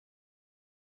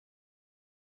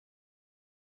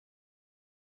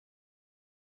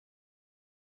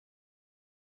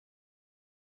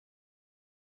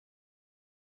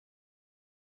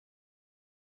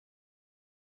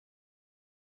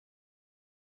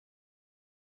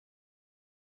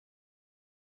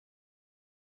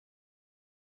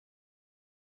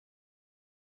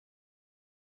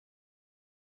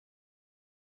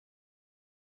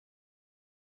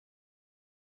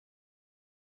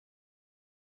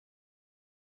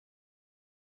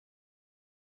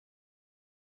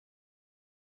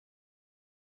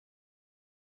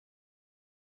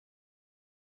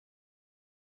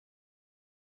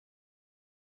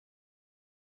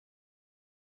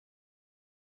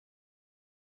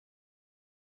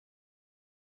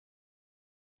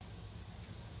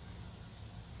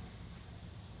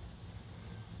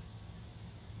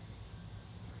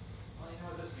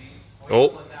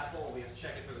Oh.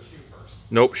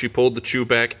 Nope, she pulled the chew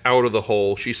back out of the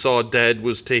hole. She saw Dad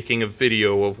was taking a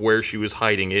video of where she was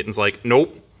hiding it and was like,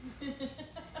 nope.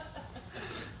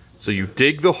 So you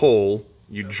dig the hole,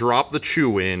 you drop the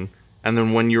chew in, and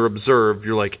then when you're observed,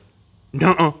 you're like,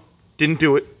 nuh-uh, didn't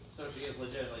do it. So she is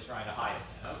legitimately trying to hide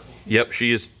it. Okay. Yep,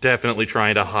 she is definitely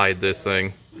trying to hide this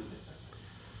thing.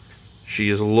 She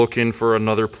is looking for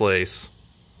another place.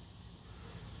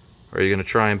 Are you going to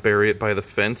try and bury it by the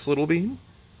fence, Little Bean?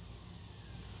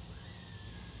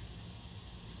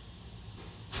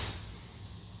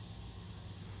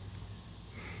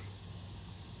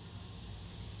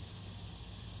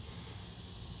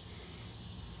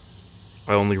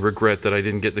 I only regret that I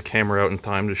didn't get the camera out in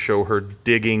time to show her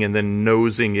digging and then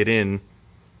nosing it in.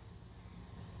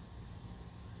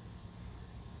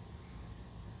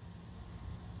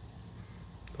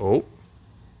 Oh.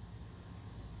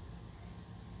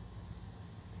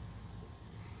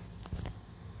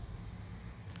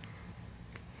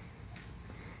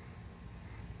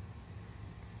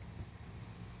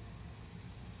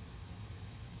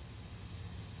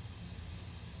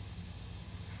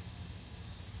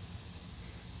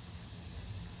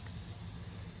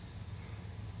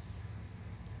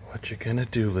 What you gonna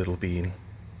do, Little Bean?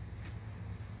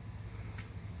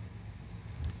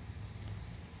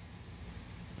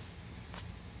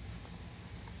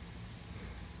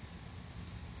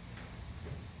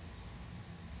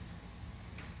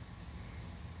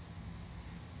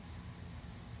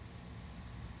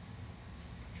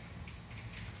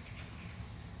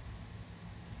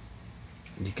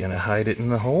 You gonna hide it in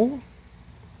the hole?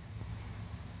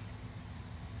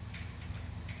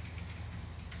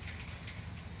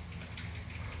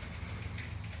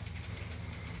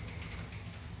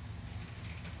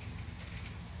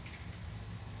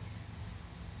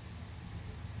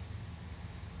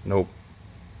 Nope.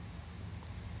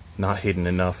 Not hidden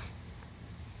enough.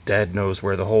 Dad knows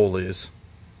where the hole is.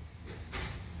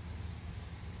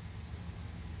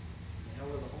 You know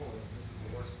where the hole is. This is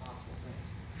the worst possible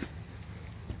thing.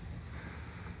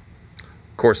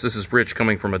 Of course, this is Rich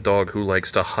coming from a dog who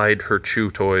likes to hide her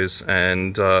chew toys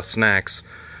and snacks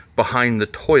behind the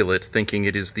toilet, thinking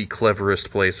it is the cleverest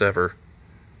place ever.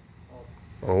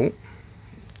 Oh.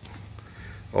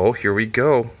 Oh, here we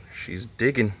go. She's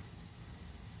digging.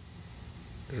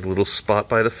 There's a little spot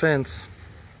by the fence.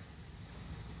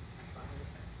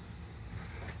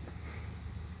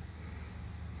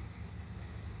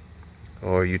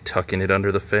 Oh, are you tucking it under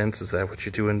the fence? Is that what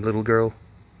you're doing, little girl?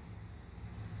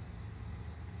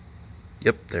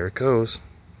 Yep, there it goes.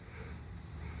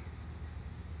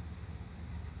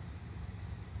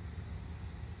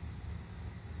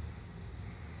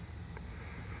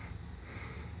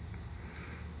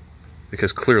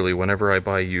 Because clearly, whenever I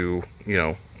buy you,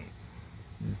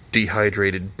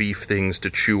 dehydrated beef things to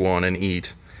chew on and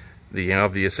eat, the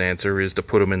obvious answer is to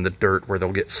put them in the dirt where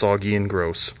they'll get soggy and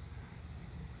gross.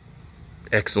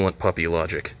 Excellent puppy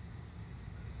logic.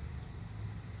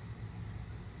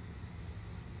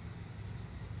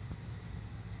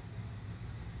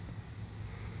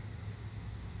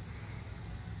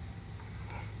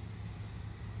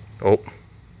 Oh.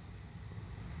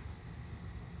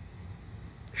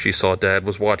 She saw Dad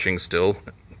was watching still,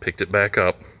 picked it back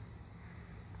up.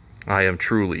 I am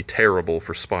truly terrible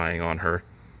for spying on her.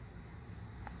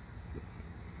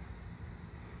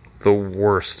 The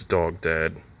worst dog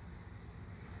dad.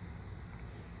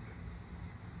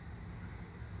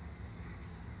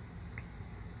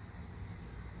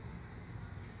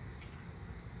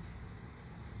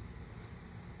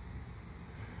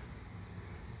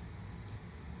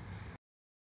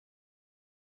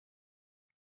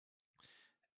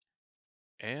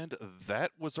 And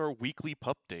that was our weekly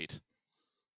pup date.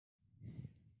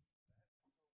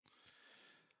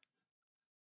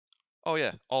 Oh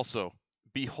yeah, also,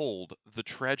 behold the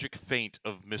tragic fate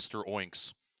of Mr.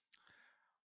 Oinks.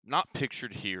 Not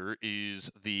pictured here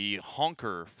is the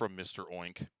honker from Mr.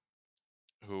 Oink,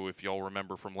 who, if y'all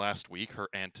remember from last week, her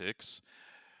antics.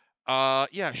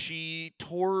 Yeah, she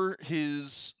tore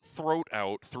his throat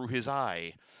out through his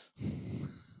eye.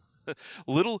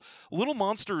 little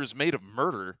monster is made of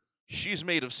murder. She's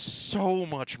made of so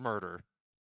much murder.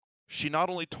 She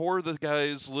not only tore the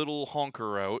guy's little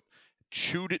honker out,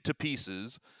 chewed it to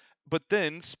pieces, but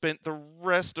then spent the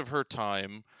rest of her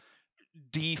time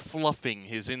defluffing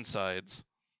his insides.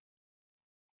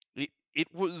 It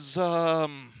was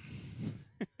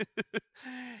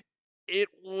it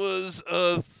was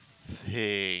a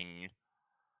thing.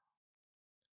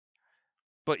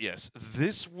 But yes,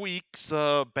 this week's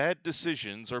bad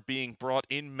decisions are being brought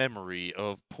in memory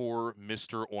of poor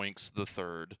Mr. Oinks the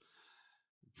Third.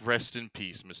 Rest in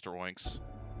peace, Mr. Oinks.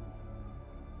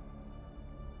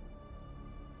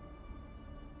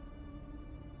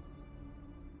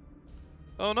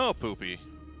 Oh no, Poopy.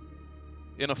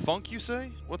 In a funk, you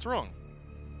say? What's wrong?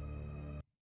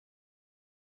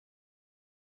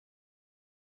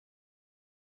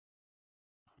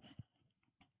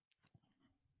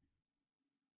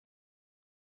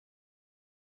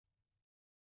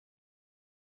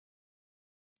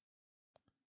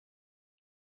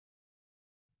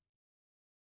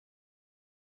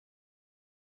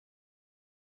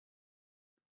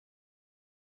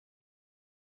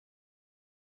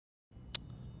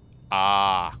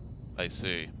 Ah, I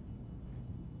see.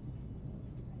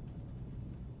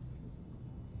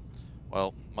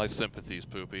 Well, my sympathies,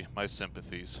 Poopy. My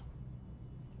sympathies.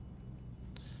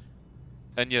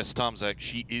 And yes, Tomzak,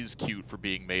 she is cute for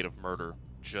being made of murder.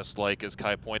 Just like, as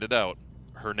Kai pointed out,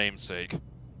 her namesake.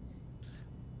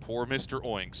 Poor Mr.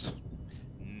 Oinks.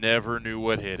 Never knew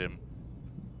what hit him.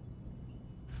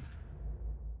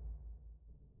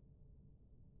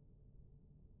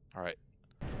 Alright.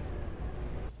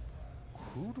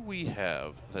 Who do we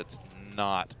have that's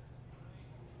not...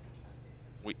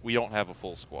 We don't have a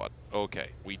full squad. Okay,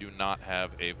 we do not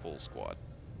have a full squad.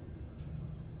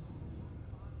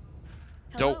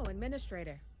 Hello, Dope.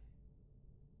 Administrator.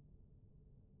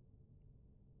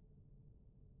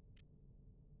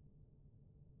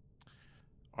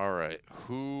 Alright,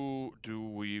 who do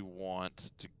we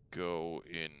want to go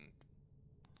in?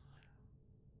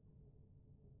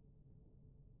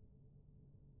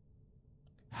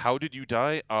 How did you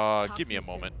die? Talk Give to me a you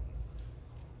soon. moment.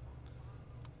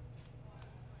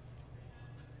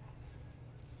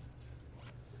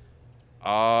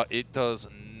 It does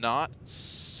not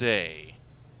say.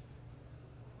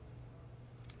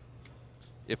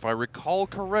 If I recall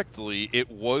correctly,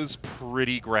 it was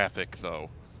pretty graphic, though.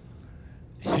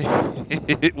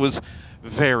 It was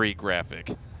very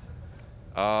graphic.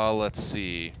 Let's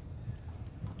see.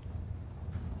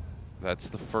 That's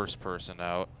the first person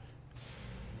out.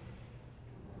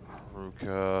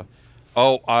 Haruka.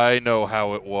 Oh, I know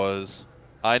how it was.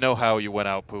 I know how you went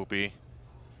out, Poopy.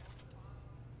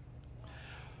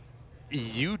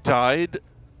 You died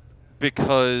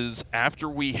because after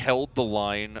we held the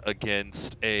line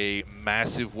against a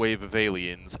massive wave of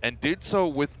aliens, and did so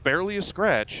with barely a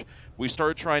scratch, we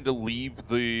started trying to leave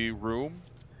the room,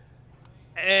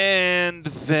 and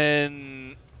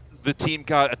then the team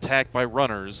got attacked by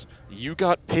runners. You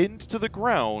got pinned to the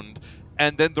ground,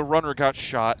 and then the runner got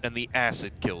shot, and the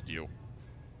acid killed you.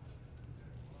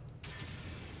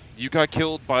 You got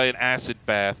killed by an acid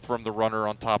bath from the runner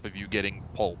on top of you getting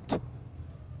pulped.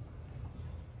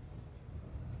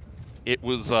 It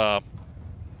was a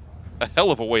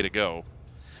hell of a way to go.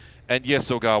 And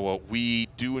yes, Ogawa, we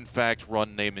do in fact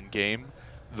run name and game.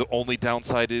 The only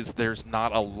downside is there's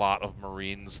not a lot of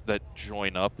Marines that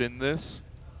join up in this.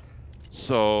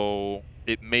 So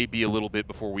it may be a little bit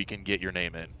before we can get your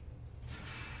name in.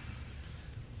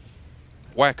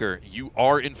 Whacker, you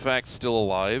are in fact still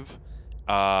alive.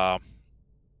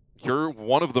 You're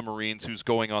one of the Marines who's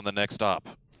going on the next op.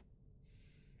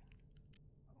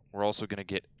 We're also going to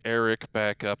get Eric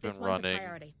back up This and one's running. a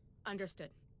priority. Understood.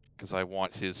 Because I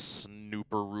want his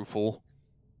snooper roofle.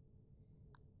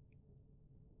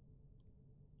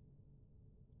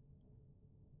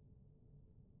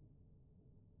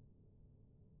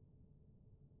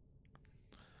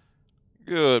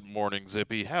 Good morning,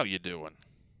 Zippy. How you doing?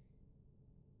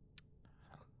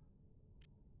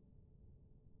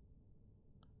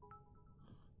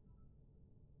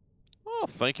 Oh,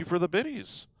 thank you for the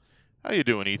biddies. How you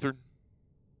doing, Ether?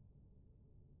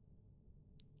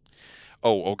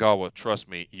 Oh, Ogawa, trust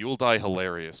me, you'll die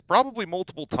hilarious. Probably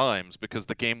multiple times because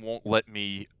the game won't let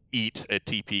me eat at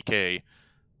TPK.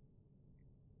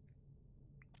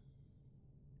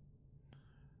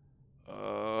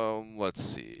 Let's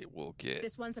see. We'll get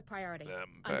This one's a priority. them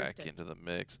back Understood. into the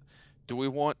mix. Do we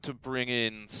want to bring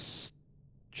in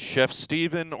Chef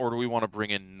Steven, or do we want to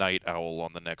bring in Night Owl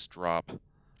on the next drop?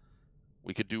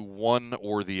 We could do one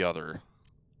or the other.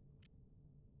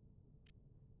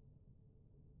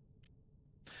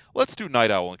 Let's do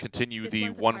Night Owl and continue This the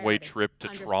one's a one-way priority. trip to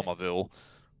Understood. Traumaville.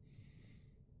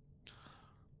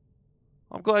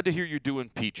 I'm glad to hear you're doing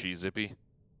peachy, Zippy.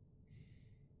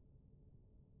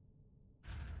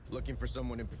 Looking for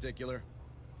someone in particular?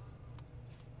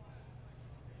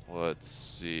 Let's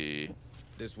see.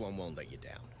 This one won't let you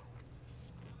down.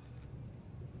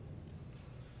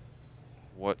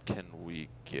 What can we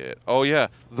get? Oh yeah,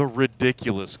 the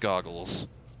ridiculous goggles.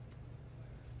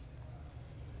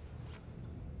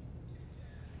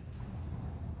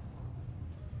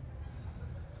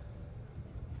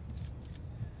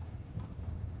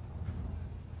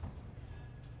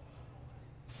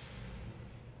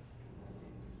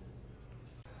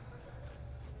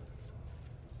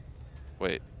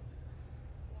 Wait.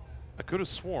 I could have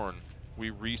sworn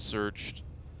we researched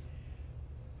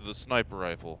the sniper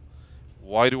rifle.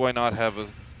 Why do I not have a...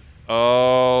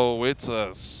 Oh, it's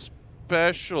a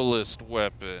specialist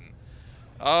weapon.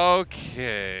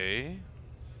 Okay.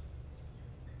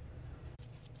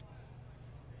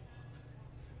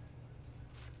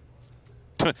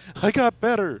 I got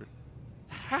better.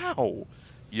 How?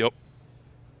 Yep.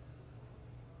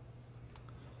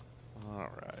 Alright.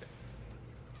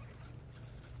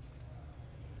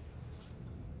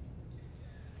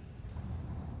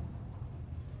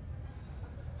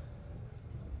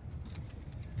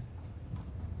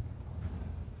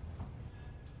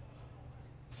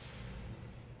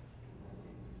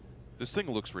 This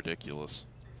thing looks ridiculous.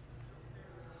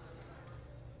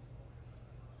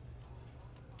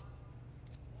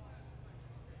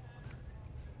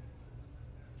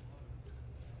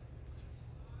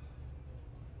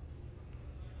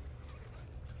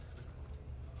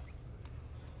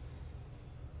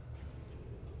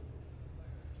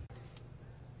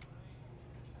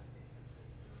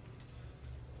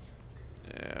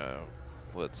 Yeah,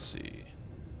 let's see.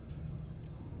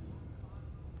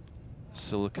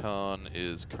 Silicon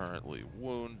is currently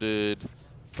wounded.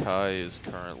 Kai is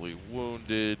currently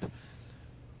wounded.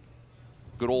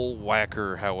 Good old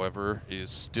Whacker, however, is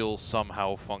still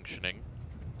somehow functioning.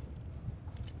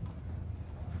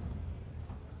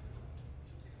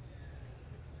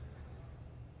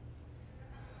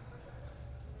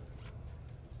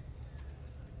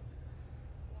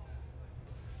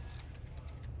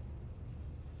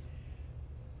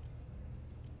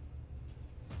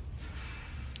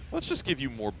 Let's just give you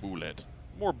more bullet.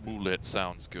 More bullet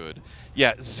sounds good.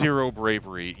 Yeah, 0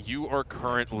 bravery. You are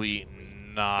currently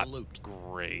not Salute.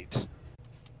 great.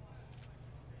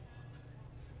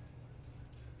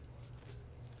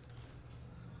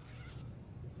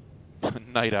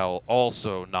 Night Owl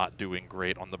also not doing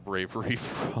great on the bravery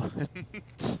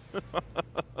front.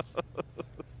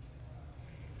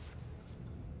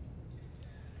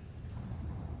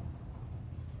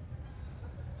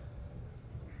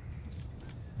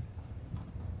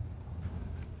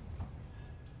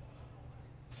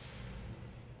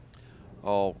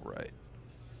 All right.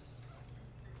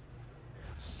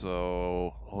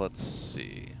 So, let's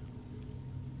see.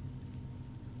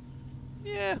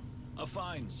 Yeah, A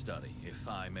fine study, if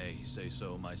I may say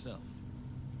so myself.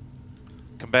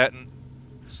 combatant,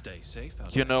 Stay safe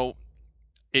out you there. know,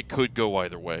 it could go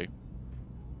either way.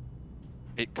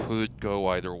 It could go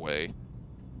either way.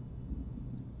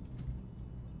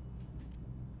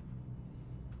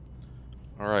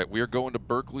 All right, we are going to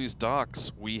Berkeley's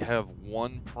docks. We have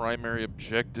one primary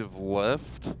objective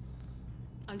left.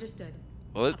 Understood.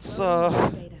 Let's Uploading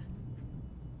mission data.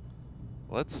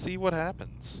 let's see what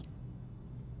happens.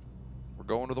 We're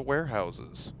going to the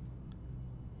warehouses.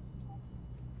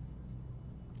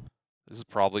 This is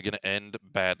probably going to end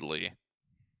badly.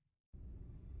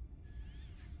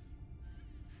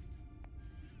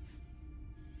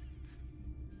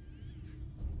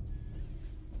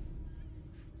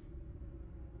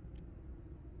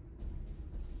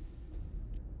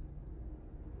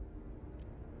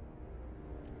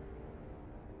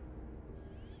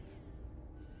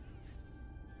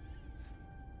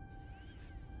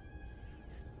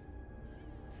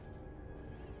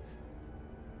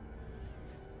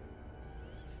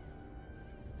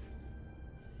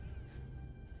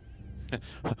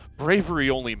 Bravery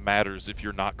only matters if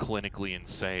you're not clinically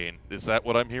insane. Is that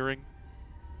what I'm hearing?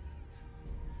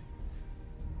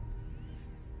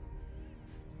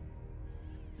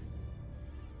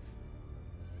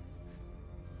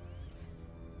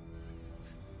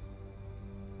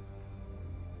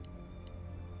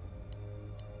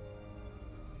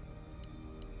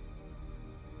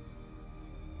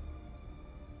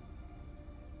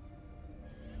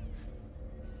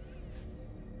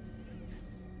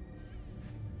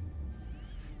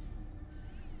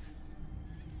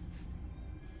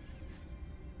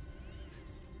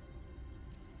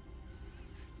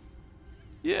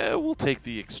 Yeah, we'll take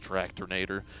the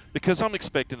extractornator, because I'm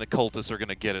expecting the cultists are going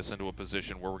to get us into a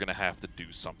position where we're going to have to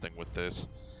do something with this.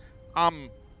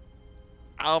 I'm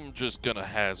just going to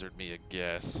hazard me a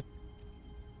guess.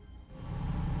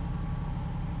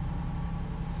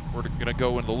 We're going to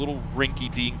go in the little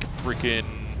rinky-dink frickin'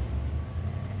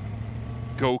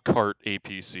 go-kart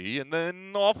APC, and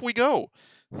then off we go.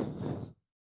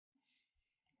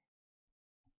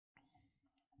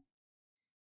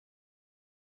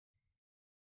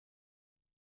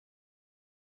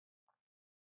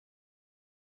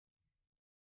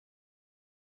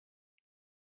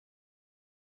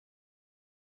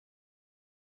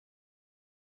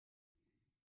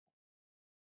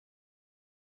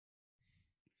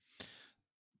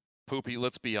 Poopy,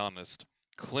 let's be honest.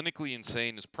 Clinically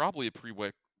insane is probably a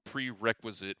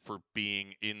prerequisite for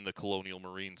being in the Colonial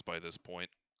Marines by this point.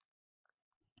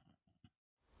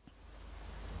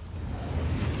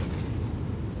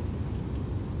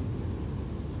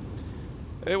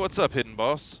 Hey, what's up, Hidden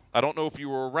Boss? I don't know if you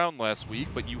were around last week,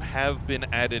 but you have been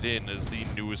added in as the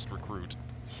newest recruit.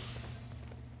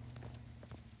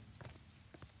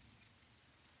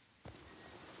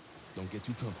 Don't get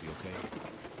too comfy, okay?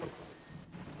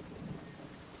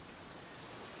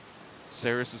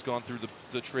 Saris has gone through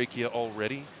the trachea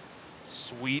already.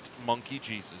 Sweet monkey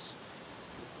Jesus.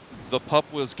 The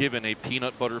pup was given a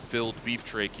peanut butter-filled beef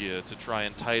trachea to try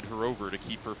and tide her over to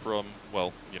keep her from,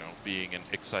 well, you know, being an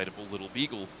excitable little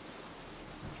beagle.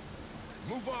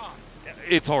 Move on!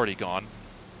 It's already gone.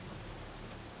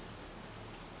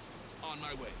 On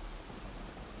my way.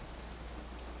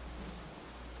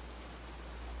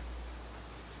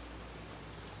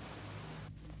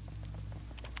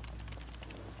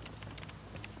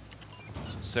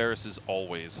 Saris is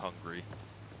always hungry.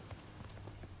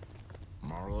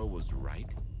 Marlowe was right?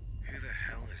 Who the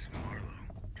hell is Marlowe?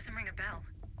 Doesn't ring a bell.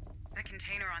 That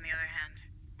container, on the other hand.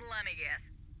 Let me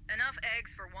guess. Enough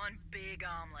eggs for one big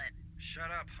omelet. Shut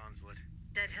up, Hunslet.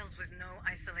 Dead Hills was no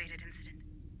isolated incident.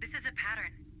 This is a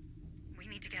pattern. We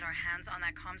need to get our hands on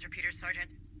that comms repeater, Sergeant.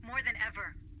 More than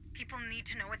ever. People need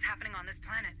to know what's happening on this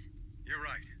planet. You're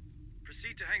right.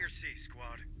 Proceed to Hangar C,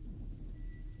 squad.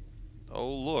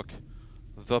 Oh, look.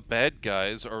 The bad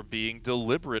guys are being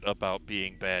deliberate about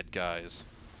being bad guys.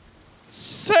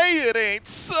 Say it ain't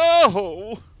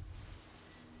so!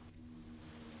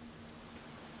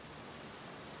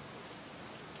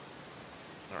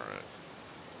 Alright.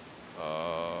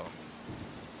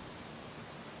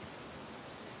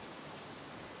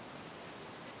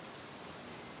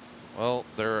 Well,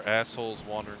 there are assholes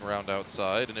wandering around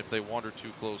outside, and if they wander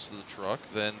too close to the truck,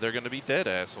 then they're gonna be dead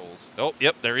assholes. Oh,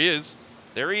 yep, there he is.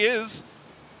 There he is!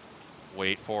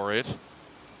 Wait for it.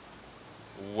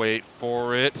 Wait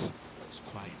for it. It's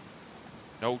quiet.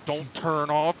 No, don't turn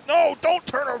off. No, don't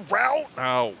turn around!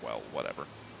 Oh, well, whatever.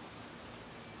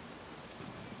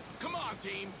 Come on,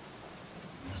 team!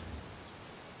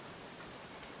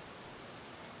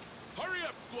 Hurry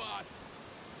up, squad!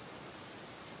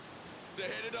 They're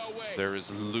headed our way. There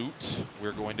is loot.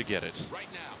 We're going to get it.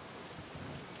 Right now.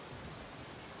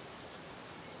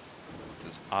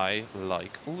 Because I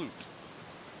like loot.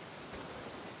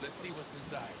 Let's see what's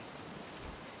inside.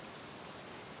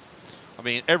 I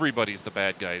mean, everybody's the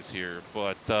bad guys here,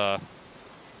 but,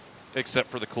 except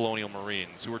for the Colonial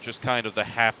Marines, who are just kind of the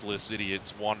hapless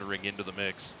idiots wandering into the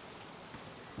mix.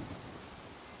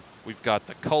 We've got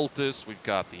the cultists, we've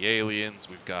got the aliens,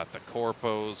 we've got the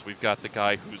corpos, we've got the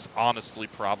guy who's honestly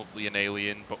probably an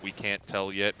alien, but we can't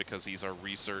tell yet because he's our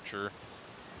researcher.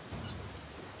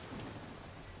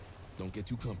 Don't get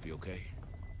too comfy, okay?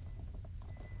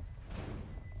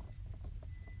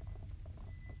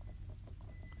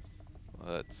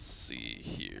 Let's see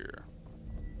here.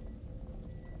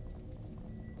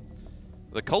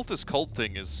 The cultist cult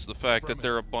thing is the fact that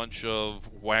they're a bunch of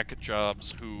whack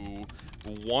jobs who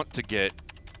want to get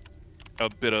a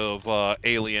bit of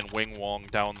alien wing wong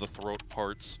down the throat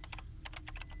parts.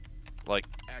 Like,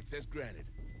 Access granted.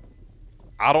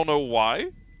 I don't know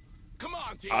why. Come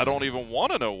on, team! I don't even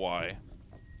want to know why.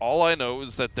 All I know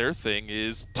is that their thing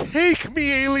is, take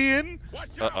me, alien!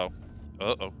 Watch out! Uh-oh.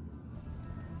 Uh-oh.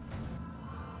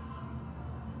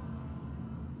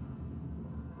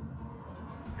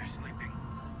 They're sleeping.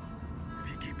 If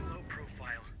you keep a low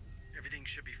profile, everything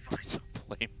should be fine.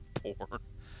 Blame porn.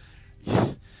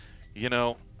 You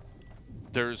know,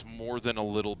 there's more than a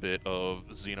little bit of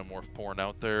xenomorph porn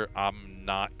out there. I'm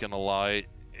not gonna lie.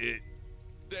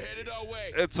 They're headed our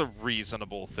way. It's a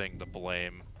reasonable thing to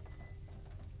blame.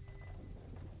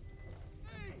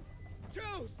 Me!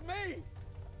 Choose me!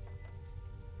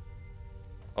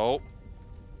 Oh.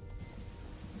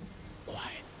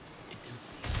 Quiet. It didn't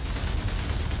see us.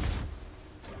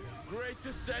 Great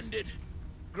Ascended.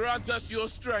 Grant us your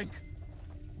strength.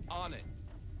 On it.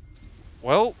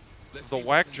 Well, Let's the see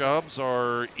whack what's jobs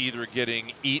are either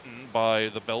getting eaten by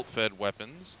the belt-fed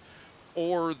weapons,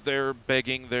 or they're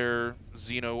begging their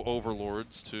Xeno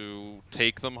overlords to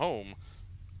take them home.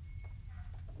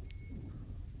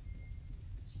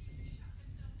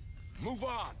 Move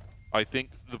on. I think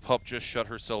the pup just shut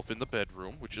herself in the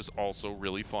bedroom, which is also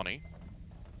really funny.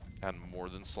 And more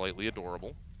than slightly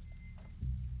adorable.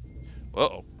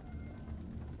 Uh-oh.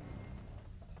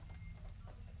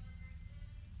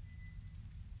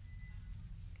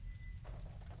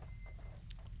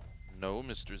 No,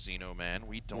 Mr. Xeno Man,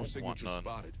 we More don't want signatures none.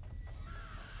 spotted.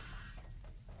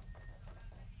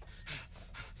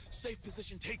 Safe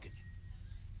position taken.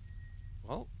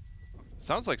 Well,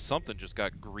 sounds like something just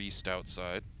got greased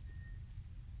outside.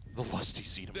 The lusty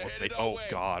xenomorph They're made. headed our Oh way.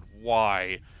 God,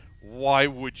 why? Why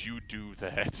would you do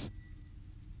that?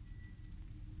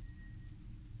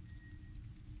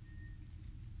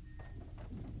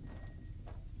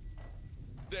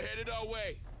 They're headed our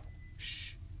way.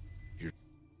 Shh. Here's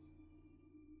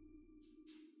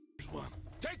one.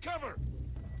 Take cover.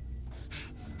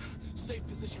 Safe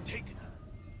position taken.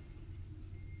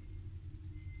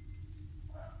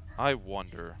 I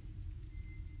wonder.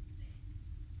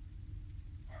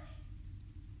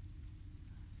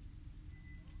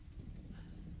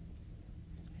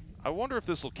 I wonder if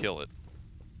this will kill it.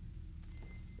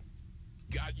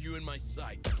 Got you in my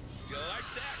sight. You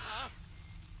like that, huh?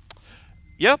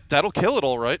 Yep, that'll kill it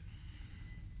all right.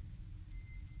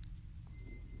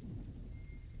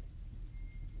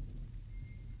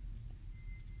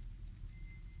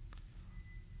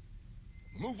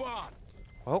 Move on.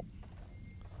 Well,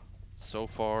 so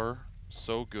far,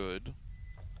 so good.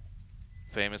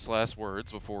 Famous last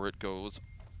words before it goes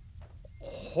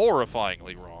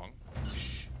horrifyingly wrong.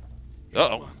 Shh. Uh-oh.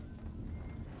 Here's one.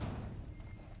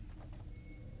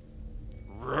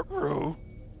 Ruh-roh.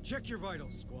 Check your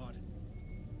vitals, squad.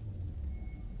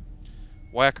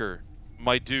 Whacker,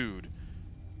 my dude,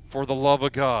 for the love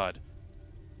of God.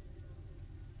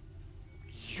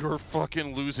 You're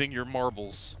fucking losing your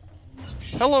marbles.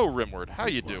 Hello, Rimward. How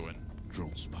you Here's one. doing?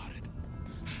 Drone spotted.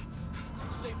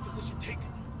 Safe position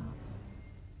taken.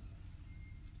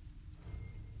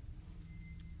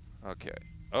 Okay.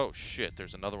 Oh, shit.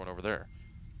 There's another one over there.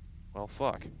 Well,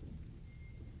 fuck.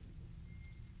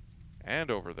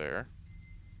 And over there.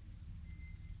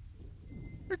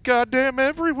 You're goddamn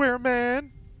everywhere,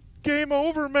 man. Game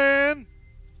over, man.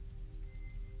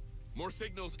 More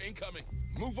signals incoming.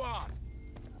 Move on.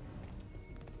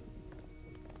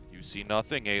 You see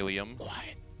nothing, Alium.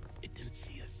 Quiet. It didn't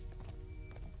see us.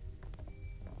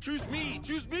 Choose me.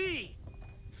 Choose me.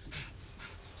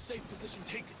 Safe position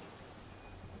taken.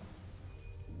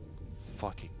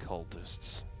 Fucking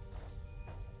cultists.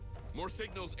 More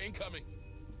signals incoming.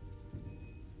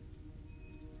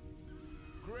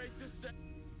 Great to see.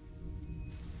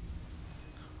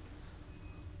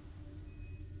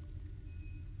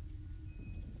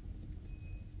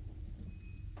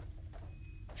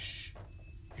 Shh.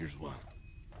 Here's one.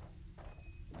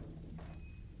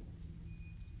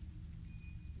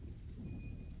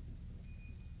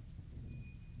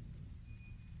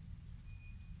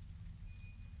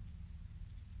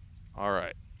 All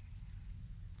right.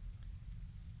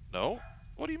 No?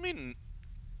 What do you mean?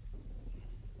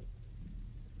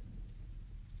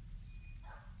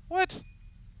 What?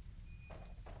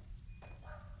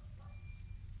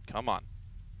 Come on.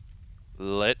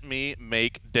 Let me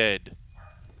make dead.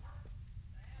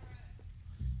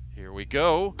 Here we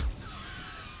go.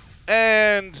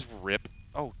 And rip.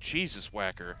 Oh, Jesus,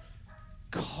 Whacker.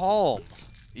 Calm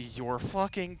your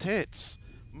fucking tits.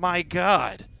 My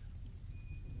God.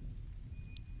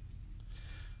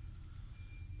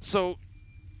 So,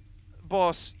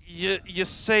 boss, you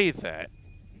say that.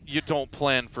 You don't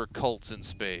plan for cults in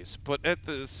space, but at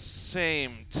the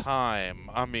same time,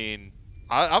 I mean,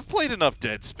 I've played enough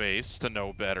Dead Space to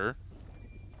know better.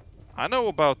 I know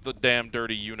about the damn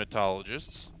dirty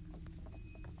unitologists.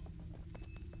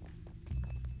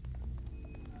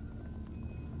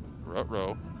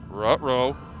 Ruh-roh.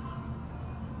 Ruh-roh.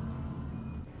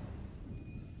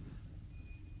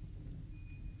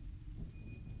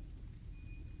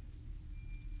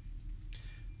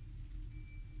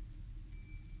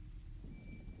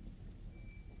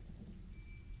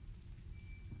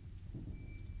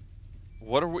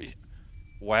 What are we...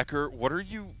 Whacker, what are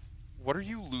you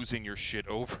losing your shit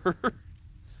over?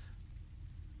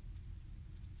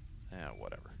 Yeah,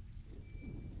 whatever.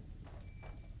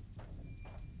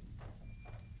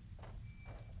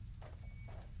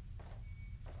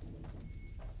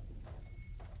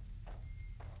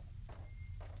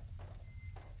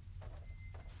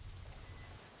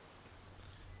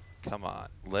 Come on,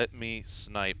 let me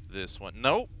snipe this one.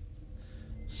 Nope.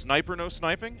 Sniper, no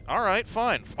sniping? Alright,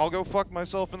 fine. I'll go fuck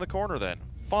myself in the corner then.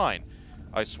 Fine.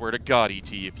 I swear to God,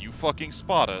 E.T., if you fucking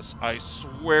spot us, I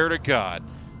swear to God.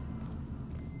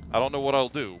 I don't know what I'll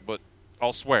do, but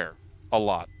I'll swear. A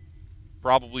lot.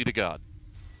 Probably to God.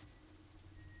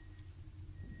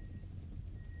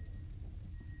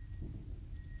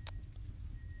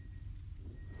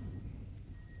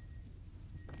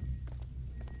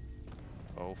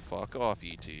 Oh, fuck off,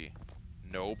 E.T.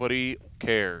 Nobody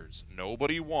cares.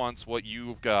 Nobody wants what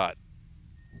you've got.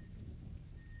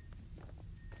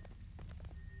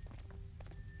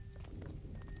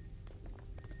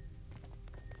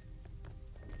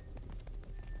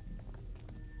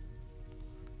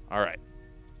 Alright.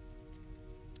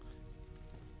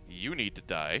 You need to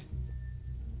die.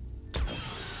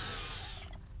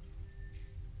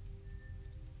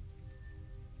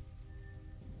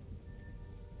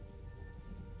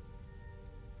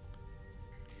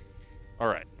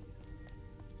 Alright.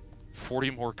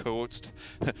 40 more quotes.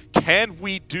 Can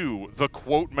we do the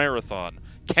quote marathon?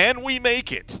 Can we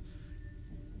make it?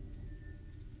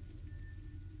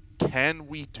 Can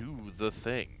we do the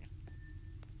thing?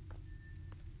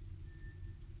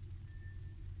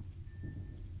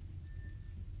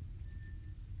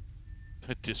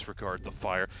 Disregard the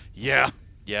fire. Yeah,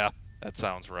 that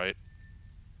sounds right.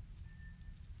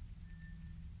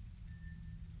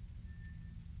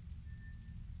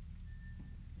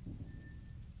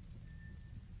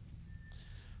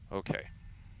 Okay.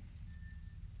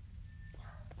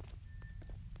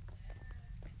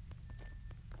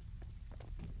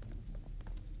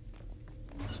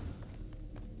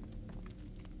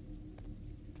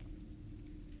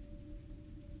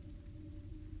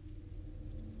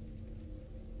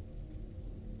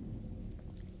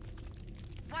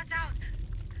 Watch out!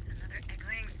 That's another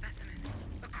egg-laying specimen.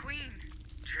 A queen.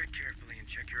 Tread carefully and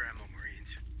check your ammo,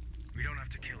 Marines. We don't have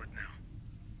to kill it now.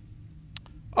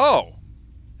 Oh!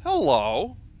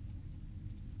 Hello!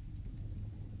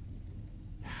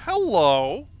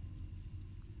 Hello!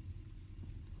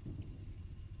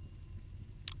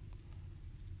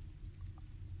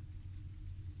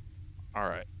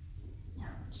 Alright.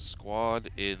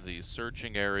 Squad in the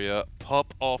searching area.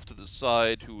 Pup off to the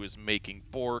side who is making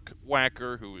Bork.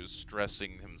 Whacker who is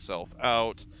stressing himself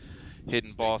out.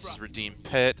 Hidden bosses redeem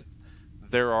pet.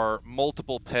 There are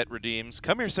multiple pet redeems.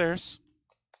 Come here, Saris.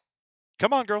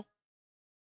 Come on, girl.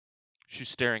 She's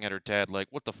staring at her dad like,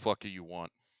 what the fuck do you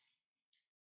want?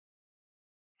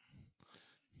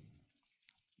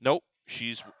 Nope.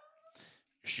 She's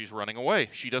running away.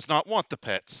 She does not want the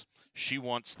pets. She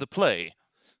wants the play.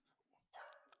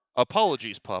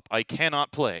 Apologies, pup. I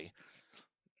cannot play.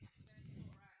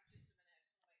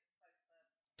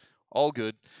 All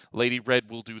good. Lady Red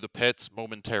will do the pets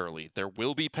momentarily. There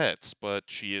will be pets, but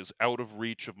she is out of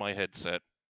reach of my headset.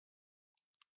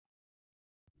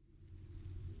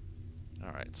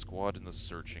 Alright, squad in the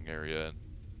searching area.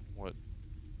 What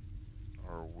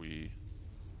are we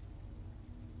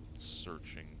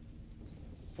searching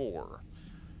for?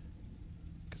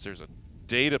 Because there's a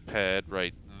data pad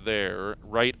right there,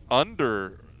 right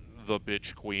under the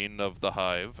bitch queen of the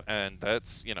hive, and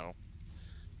that's, you know,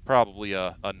 probably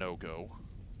a no-go.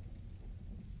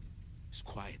 It's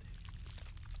quiet.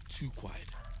 Too quiet.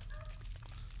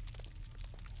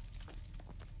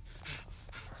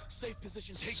 Safe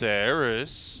position taken.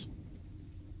 Saris.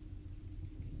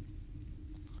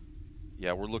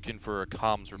 Yeah, we're looking for a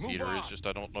comms repeater. It's just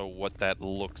I don't know what that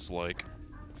looks like.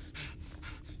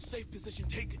 Safe position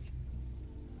taken.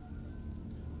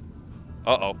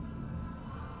 Uh-oh.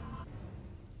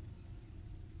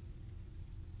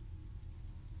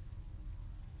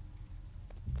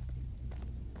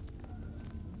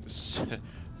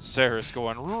 Saris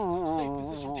going. Safe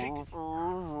position taken.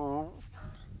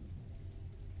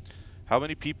 How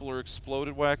many people are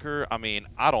exploded, Whacker? I mean,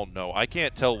 I don't know. I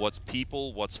can't tell what's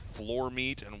people, what's floor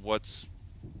meat, and what's,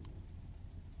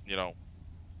 you know.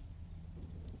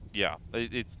 Yeah,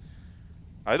 it's.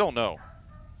 I don't know.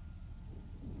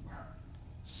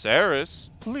 Saris,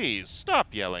 please stop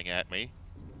yelling at me.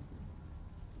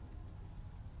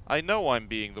 I know I'm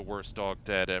being the worst dog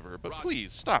dad ever, but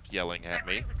please stop yelling at That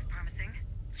me. crate looks promising.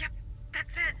 Yep,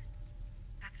 that's it.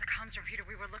 That's the comms repeater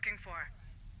we were looking for.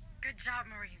 Good job,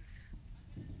 Marines.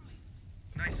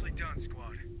 Nicely done,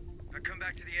 squad. Now come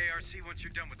back to the ARC once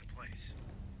you're done with the place.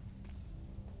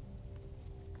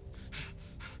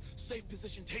 Safe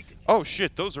position taken. Oh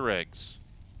shit, those are eggs.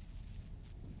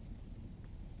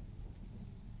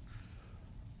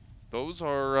 Those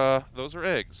are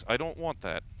eggs. I don't want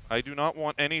that. I do not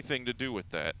want anything to do with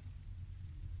that.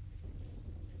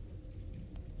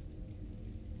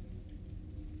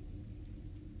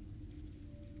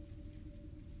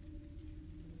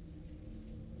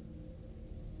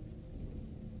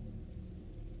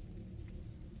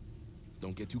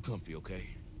 Don't get too comfy, okay?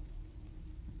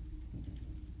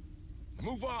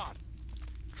 Move on!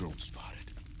 Drone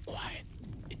spotted. Quiet.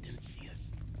 It didn't see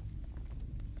us.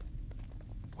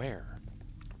 Where?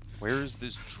 Where is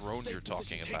this drone Safe you're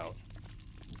talking position about? taken.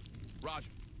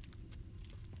 Roger.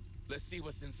 Let's see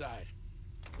what's inside.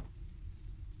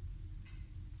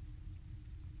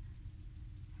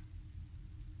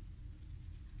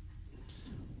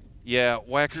 Yeah,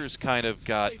 Whacker's kind of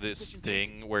got this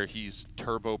thing where he's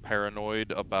turbo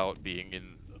paranoid about being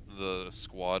in the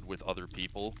squad with other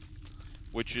people.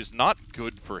 which is not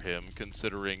good for him,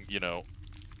 considering, you know,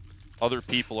 other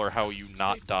people are how you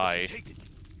not die,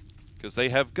 because they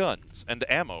have guns and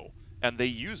ammo, and they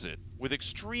use it with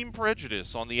extreme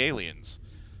prejudice on the aliens.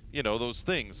 You know, those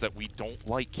things that we don't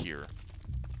like here.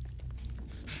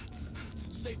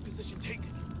 Safe position taken.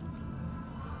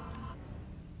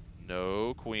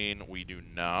 No, Queen, we do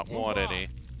not Move want on. any.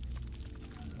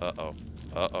 Uh-oh.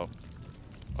 Uh-oh.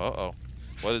 Uh-oh.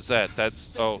 What is that? That's...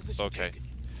 Safe Oh, position okay. taken.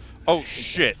 Oh, Hate that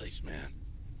shit. place, man.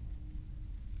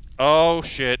 Oh,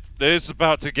 shit. This is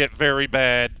about to get very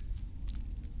bad.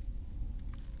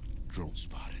 Drone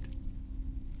spotted.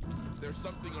 There's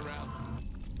something around.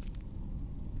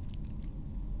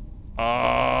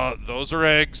 Those are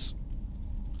eggs.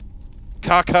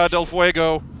 Caca del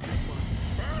Fuego.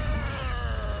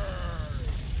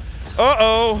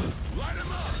 Uh-oh. Light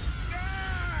him up!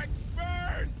 Ah, it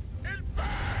burns! It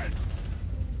burns!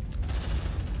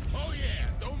 Oh yeah,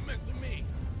 don't mess with me.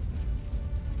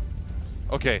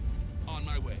 Okay, On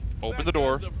my way. open That the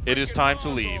door. guy's a It is freaking time to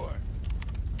leave. lawnmower.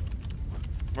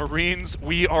 Marines,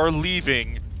 we are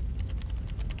leaving.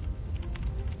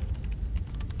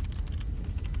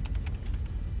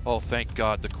 Oh, thank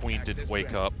God the Queen didn't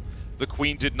wake up. The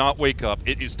Queen did not wake up.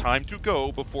 It is time to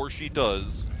go before she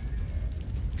does.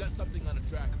 Got something on a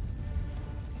tracker.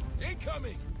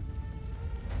 Incoming!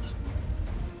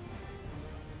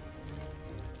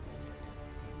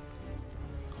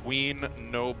 Queen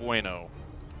no bueno.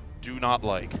 Do not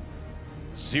like.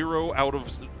 0 out of,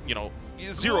 you know,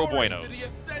 0 Glory to buenos. the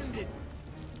Ascendant.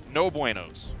 No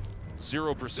buenos.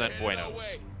 0% They're headed our buenos.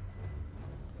 way.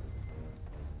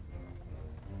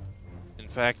 In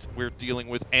fact, we're dealing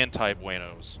with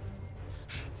anti-buenos.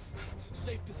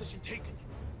 Safe position taken.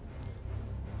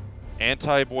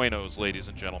 Anti-buenos, ladies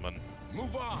and gentlemen.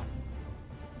 Move on.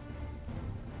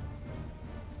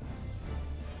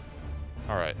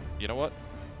 Alright, you know what?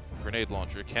 Grenade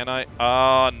launcher, can I?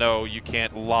 Ah, no, you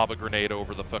can't lob a grenade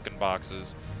over the fucking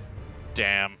boxes.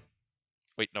 Damn.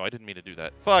 Wait, no, I didn't mean to do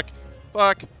that. Fuck!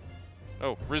 Fuck!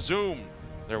 Oh, resume!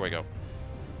 There we go.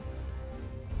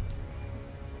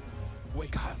 Wait.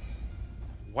 God.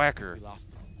 Whacker, We lost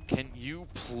him. can you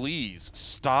please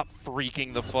stop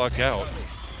freaking the fuck out? Marley,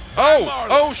 Oh!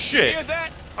 Oh, you shit! hear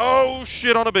that? Oh,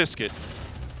 shit on a biscuit.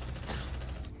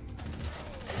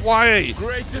 Why?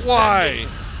 Great to Why? send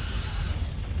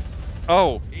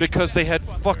Oh, because they had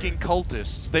fucking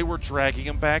cultists. They were dragging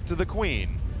him back to the Queen.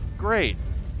 Great.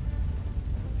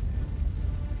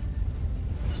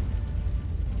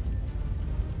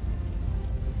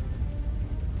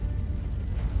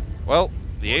 Well,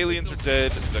 the aliens are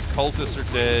dead. The cultists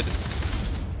are dead.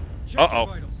 Uh-oh.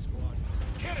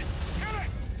 Get it! Get it!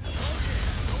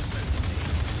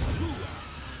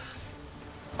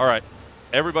 All right.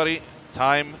 Everybody,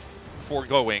 time for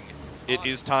going. It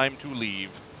is time to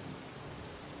leave.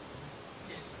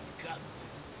 Disgusting.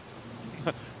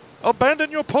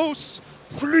 Abandon your posts!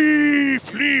 Flee!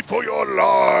 Flee for your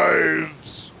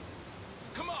lives!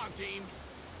 Come on, team.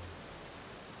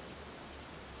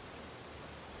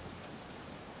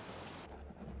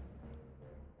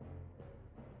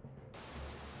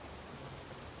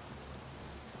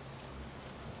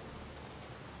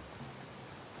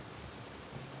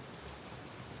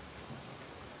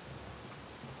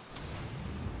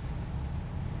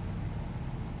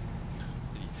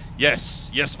 Yes,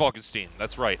 yes, Falkenstein,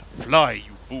 that's right. Fly,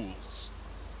 you fools.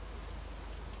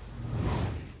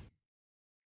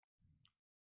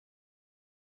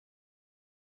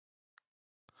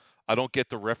 I don't get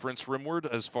the reference Rimward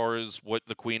as far as what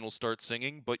the Queen will start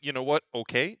singing, but you know what?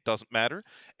 Okay, doesn't matter.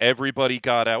 Everybody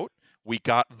got out. We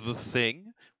got the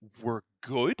thing. We're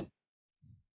good.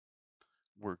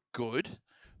 We're good.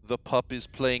 The pup is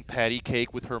playing patty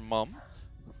cake with her mum.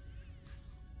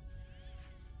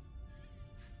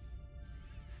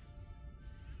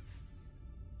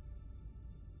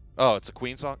 Oh, it's a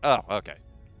Queen song? Oh, okay.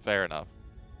 Fair enough.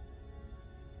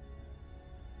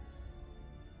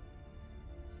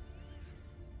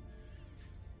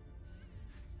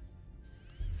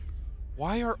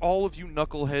 Why are all of you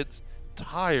knuckleheads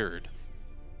tired?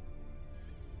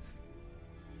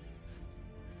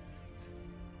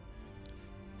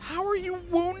 How are you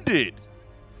wounded?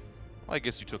 Well, I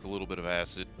guess you took a little bit of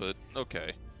acid, but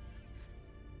okay.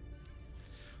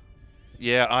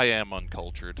 Yeah, I am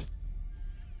uncultured.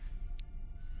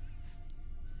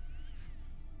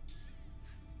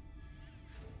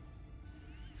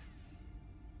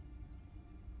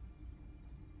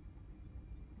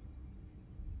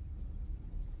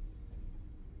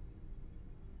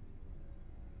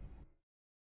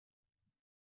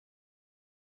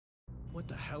 What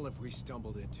the hell have we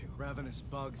stumbled into? Ravenous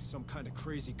bugs, some kind of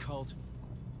crazy cult?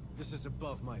 This is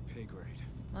above my pay grade.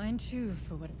 Mine too,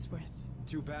 for what it's worth.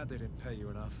 Too bad they didn't pay you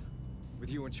enough.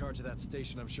 With you in charge of that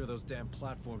station, I'm sure those damn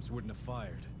platforms wouldn't have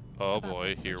fired. Oh About boy,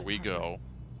 what here Sergeant we Harper. go.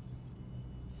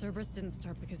 Cerberus didn't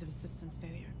start because of a systems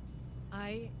failure.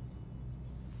 I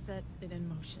set it in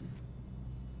motion.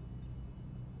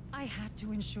 I had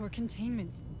to ensure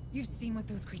containment. You've seen what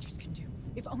those creatures can do.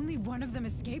 If only one of them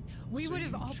escaped, we would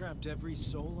have you all... trapped every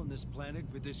soul on this planet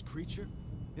with this creature?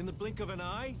 In the blink of an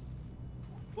eye?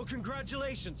 Well,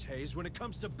 congratulations, Hayes, when it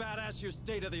comes to badass your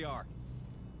state-of-the-art.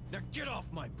 Now get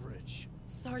off my bridge.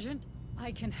 Sergeant,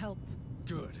 I can help.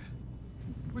 Good.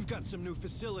 We've got some new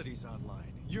facilities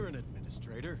online. You're an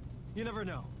administrator. You never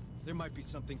know. There might be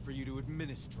something for you to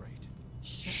administrate.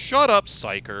 Shut up,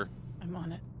 psycher. I'm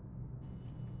on it.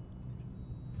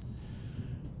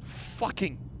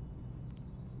 Fucking...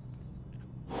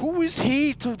 Who is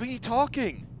he to be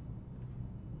talking?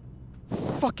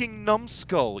 Fucking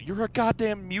numbskull. You're a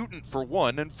goddamn mutant, for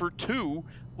one, and for two,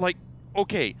 like,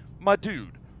 okay, my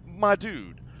dude.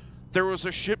 There was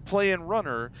a ship playing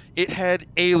runner, it had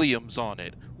aliens on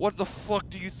it. What the fuck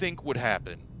do you think would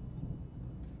happen?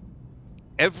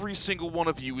 Every single one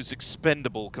of you is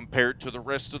expendable compared to the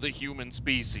rest of the human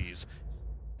species.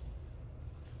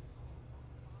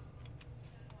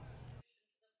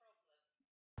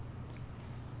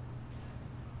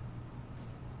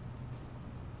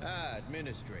 Ah,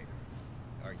 Administrator.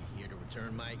 Are you here to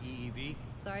return my EEV?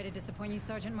 Sorry to disappoint you,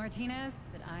 Sergeant Martinez,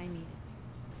 but I need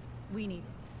it. We need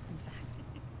it, in fact.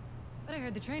 But I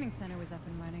heard the training center was up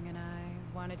and running, and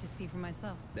I wanted to see for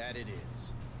myself. That it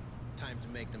is. Time to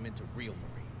make them into real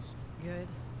Marines. Good,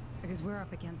 because we're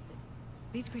up against it.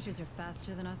 These creatures are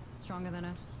faster than us, stronger than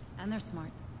us, and they're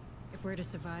smart. If we're to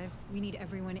survive, we need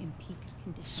everyone in peak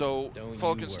condition. So, Don't you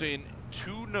Falkenstein, worry.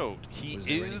 to note, he Was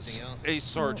there is anything else? a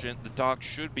sergeant. The doc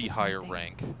should be Just one higher thing.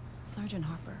 rank. Sergeant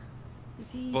Harper,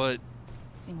 does he But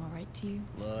seem all right to you?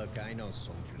 Look, I know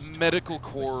soldiers talk, medical but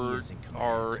he corps is in command.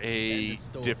 are End a of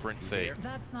story. different You thing. there?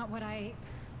 That's not what I...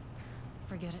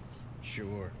 Forget it.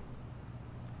 Sure.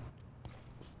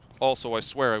 Also, I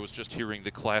swear I was just hearing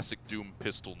the classic Doom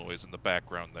pistol noise in the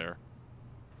background there.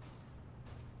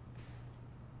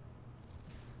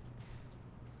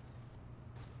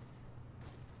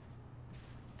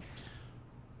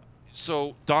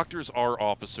 So, doctors are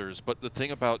officers, but the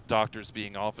thing about doctors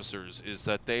being officers is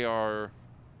that they are...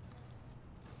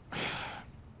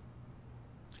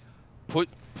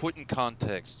 Put in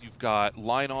context, you've got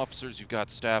line officers, you've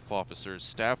got staff officers.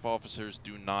 Staff officers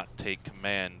do not take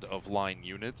command of line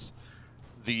units.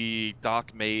 The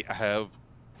doc may have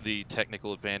the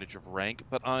technical advantage of rank,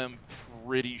 but I'm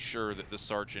pretty sure that the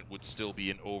sergeant would still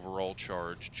be in overall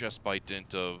charge just by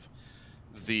dint of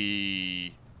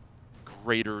the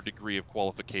greater degree of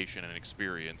qualification and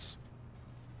experience.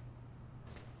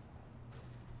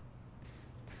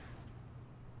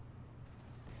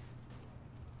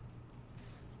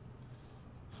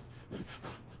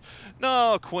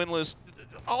 No, Quinless,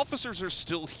 officers are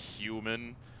still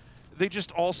human. They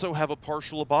just also have a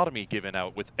partial lobotomy given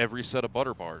out with every set of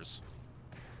butter bars.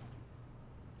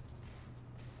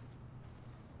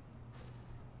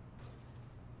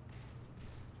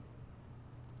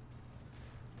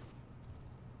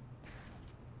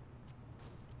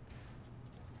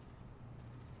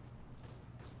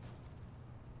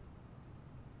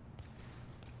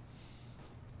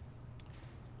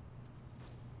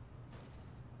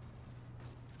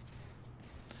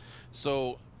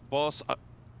 So, boss,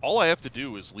 all I have to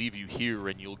do is leave you here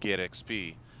and you'll get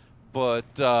XP.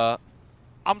 But,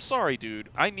 I'm sorry, dude.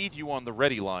 I need you on the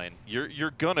ready line.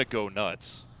 You're gonna go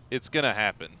nuts. It's gonna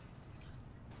happen.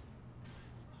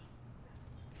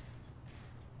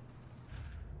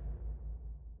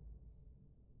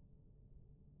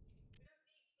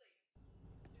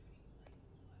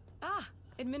 Ah,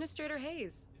 Administrator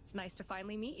Hayes. It's nice to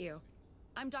finally meet you.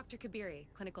 I'm Dr. Kabiri,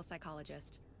 clinical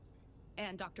psychologist.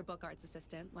 And Dr. Bookard's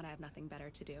assistant when I have nothing better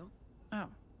to do. Oh.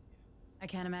 I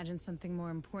can't imagine something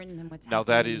more important than what's Now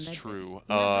happening that in is Medbay. true.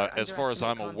 Never As far as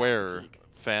I'm underestimate combat aware, fatigue.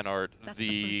 fan art, That's the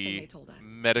first thing the they told us.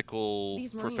 medical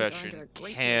These Marines are profession under a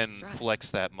great deal can of stress.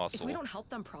 flex that If muscle. we don't help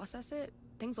them process it,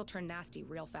 things will turn nasty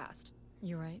real fast.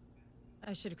 You're right.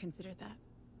 I should have considered that.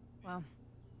 Well,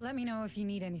 let me know if you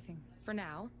need anything. For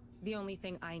now, the only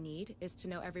thing I need is to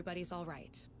know everybody's all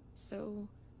right. So,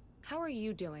 how are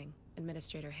you doing,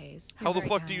 Administrator Hayes? How the very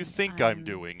fuck do you kind. think I'm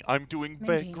doing? I'm doing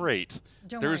maintaining. great.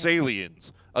 Don't There's worry.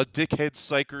 aliens, a dickhead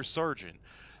psyker sergeant.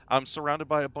 I'm surrounded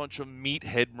by a bunch of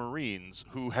meathead Marines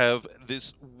who have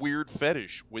this weird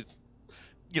fetish with,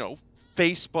 you know,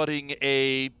 face butting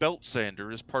a belt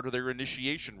sander as part of their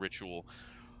initiation ritual.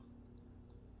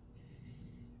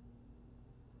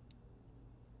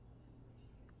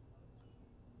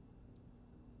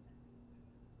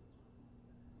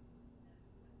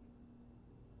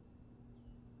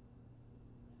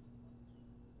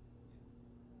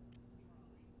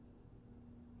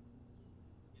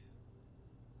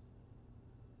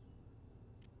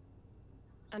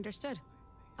 Understood.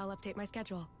 I'll update my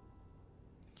schedule.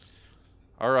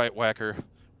 All right, Whacker.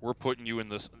 We're putting you in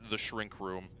the shrink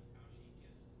room.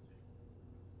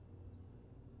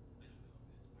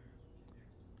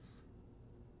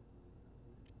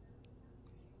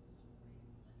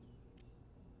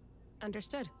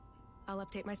 Understood. I'll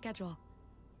update my schedule.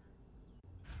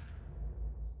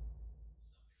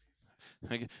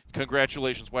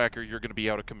 Congratulations, Whacker. You're going to be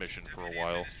out of commission for a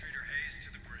while.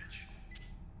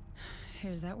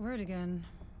 Here's that word again.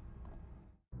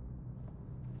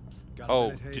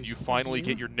 Oh, did you finally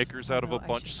get your knickers out of a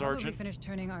bunch, Sergeant? Probably finished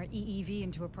turning our EEV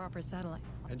into a proper satellite.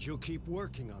 And you'll keep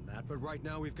working on that, but right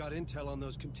now we've got intel on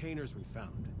those containers we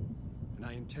found. And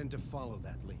I intend to follow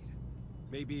that lead.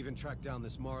 Maybe even track down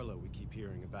this Marlowe we keep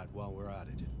hearing about while we're at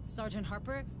it. Sergeant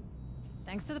Harper,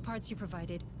 thanks to the parts you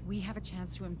provided, we have a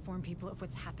chance to inform people of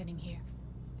what's happening here.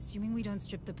 Assuming we don't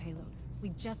strip the payload, we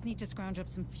just need to scrounge up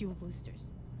some fuel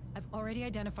boosters. I've already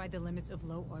identified the limits of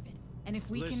low orbit, and if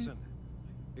we Listen,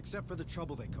 except for the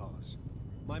trouble they cause,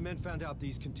 my men found out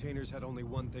these containers had only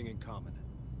one thing in common.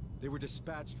 They were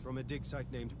dispatched from a dig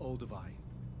site named Olduvai.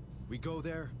 We go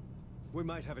there, we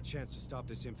might have a chance to stop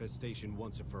this infestation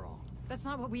once and for all. That's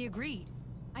not what we agreed.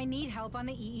 I need help on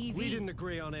the EEV. We didn't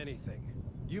agree on anything.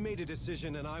 You made a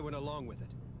decision and I went along with it.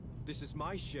 This is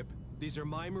my ship, these are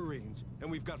my Marines,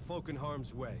 and we've got folk in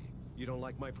harm's way. You don't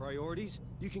like my priorities?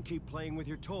 You can keep playing with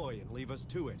your toy and leave us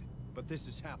to it. But this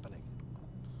is happening.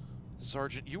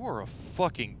 Sergeant, you are a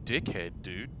fucking dickhead,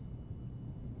 dude.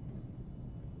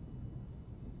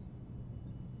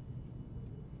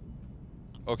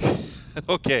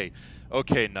 Okay.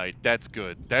 Okay, Knight, that's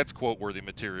good. That's quote-worthy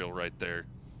material right there.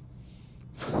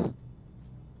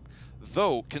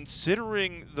 Though,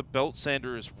 considering the belt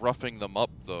sander is roughing them up,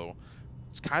 though,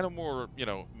 it's kind of more, you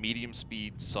know, medium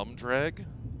speed, some drag.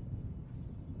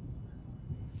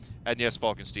 And yes,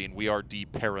 Falkenstein, we are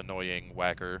de-paranoying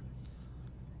Whacker.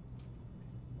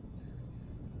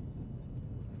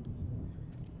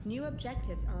 New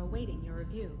objectives are awaiting your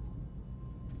review.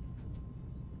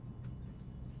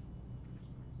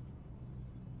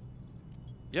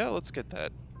 Yeah, let's get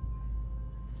that.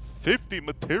 50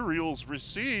 materials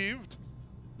received!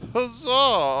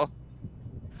 Huzzah!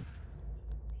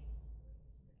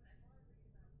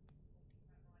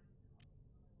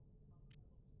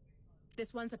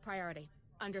 This one's a priority.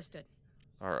 Understood.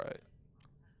 Alright.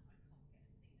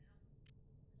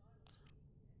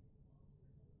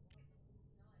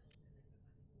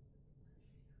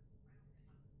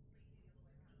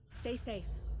 Stay safe,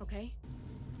 okay?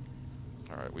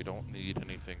 Alright, we don't need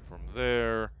anything from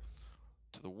there.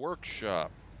 To the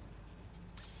workshop.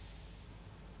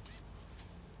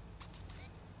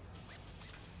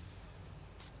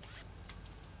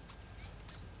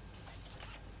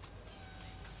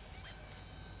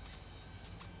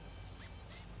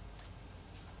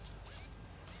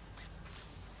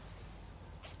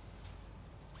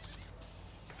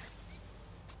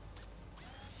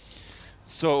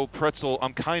 So, Pretzel,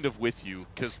 I'm kind of with you,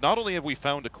 because not only have we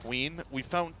found a queen, we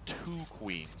found 2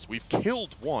 queens. We've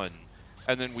killed one,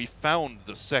 and then we found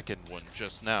the second one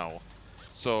just now.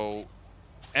 So,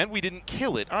 and we didn't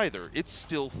kill it either. It's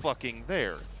still fucking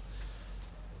there.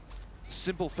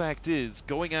 Simple fact is,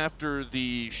 going after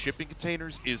the shipping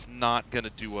containers is not going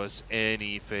to do us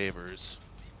any favors.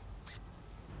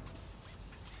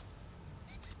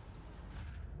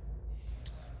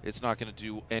 It's not going to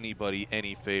do anybody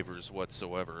any favors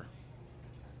whatsoever.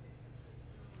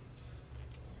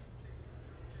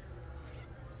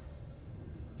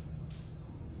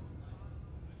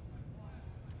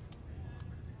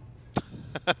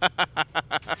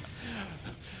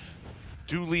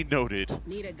 Duly noted.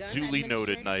 Need a gun, Duly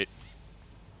noted, Knight.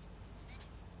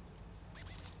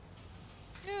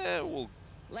 Yeah,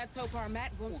 Let's hope our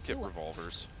Matt won't we'll get sue us.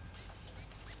 revolvers.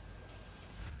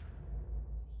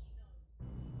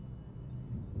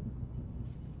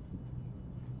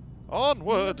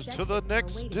 Onward to the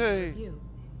next day.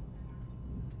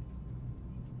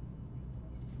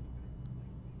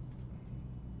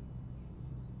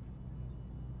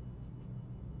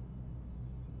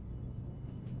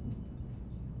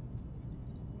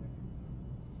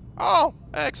 Oh,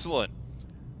 excellent.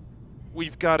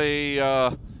 We've got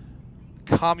a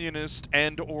communist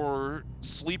and/or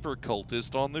sleeper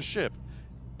cultist on the ship.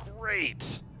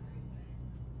 Great.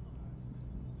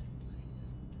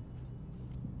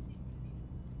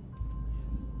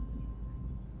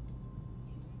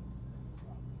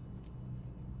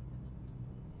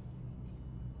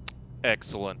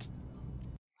 Excellent.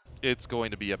 It's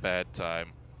going to be a bad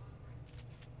time.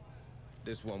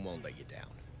 This one won't let you down.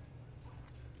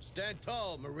 Stand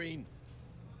tall, Marine.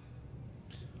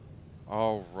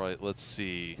 Alright, let's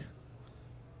see.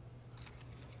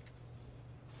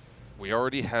 We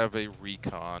already have a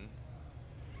recon.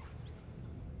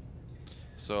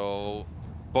 So,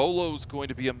 Bolo's going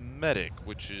to be a medic,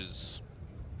 which is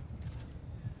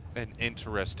an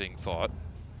interesting thought.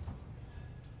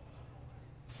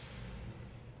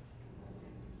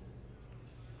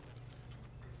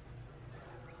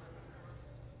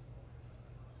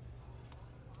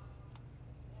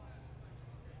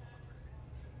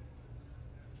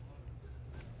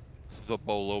 The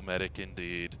Bolo medic,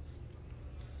 indeed.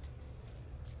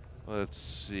 Let's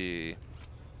see.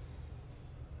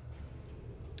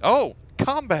 Oh,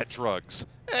 combat drugs.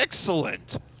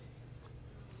 Excellent.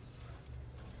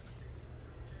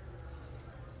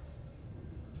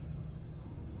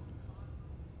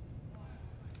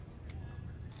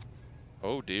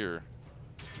 Oh dear.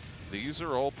 These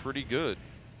are all pretty good.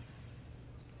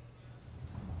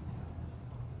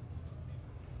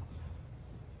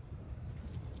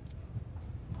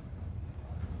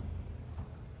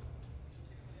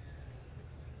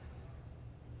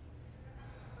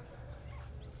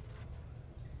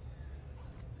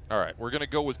 Alright, we're gonna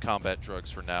go with combat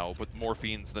drugs for now, but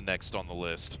morphine's the next on the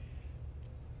list.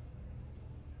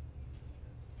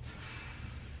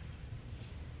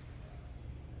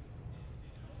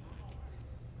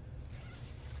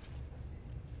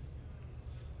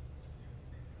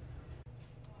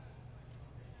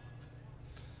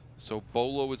 So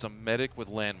Bolo is a medic with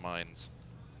landmines.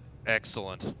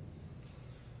 Excellent.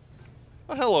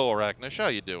 Well, hello, Arachnish. How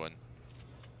you doing?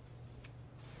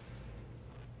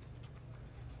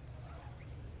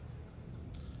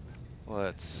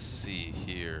 Let's see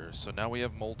here. So now we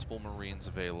have multiple Marines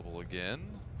available again.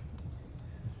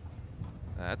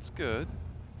 That's good.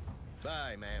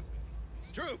 Bye, man.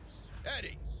 Troops, at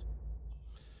ease.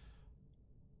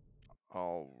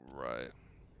 All right.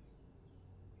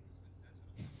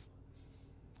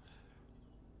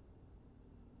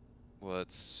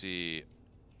 Let's see.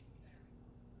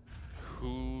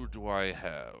 Who do I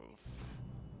have?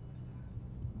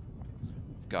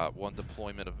 Got one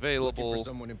deployment available. Looking for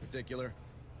someone in particular?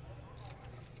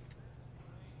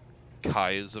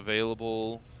 Kai is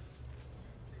available.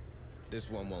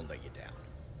 This one won't let you down.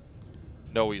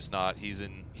 No, he's not. He's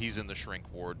in the shrink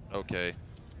ward. Okay.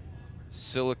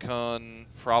 Silicon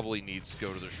probably needs to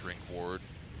go to the shrink ward.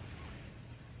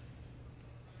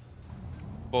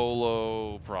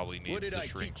 Bolo probably needs what did the I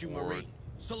shrink teach you, ward. Marine?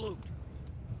 Salute.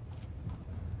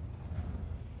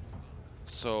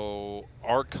 So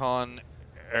Archon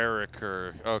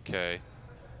Eriker. Okay.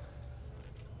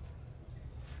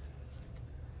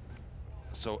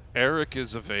 So Eric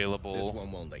is available. This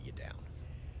one won't let you down.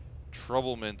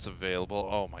 Troublement's available.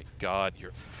 Oh my god,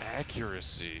 your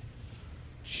accuracy.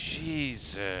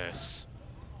 Jesus.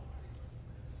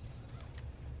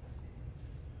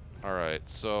 Alright,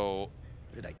 so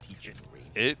What did I teach you, Marine?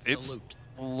 it's Salute.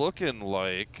 looking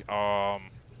like all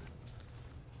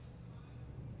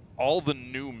the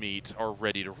new meat are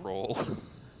ready to roll.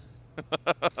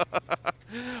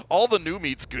 All the new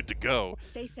meat's good to go.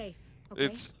 Stay safe, okay?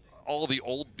 It's all the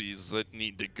old bees that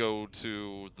need to go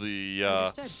to the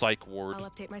Understood. psych ward. I'll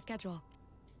update my schedule.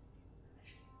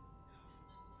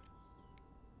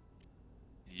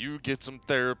 You get some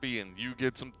therapy, and you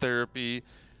get some therapy.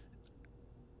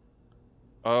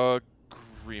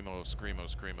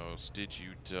 Grimos, did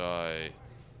you die?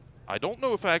 I don't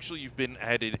know if actually you've been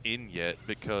added in yet,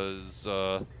 because,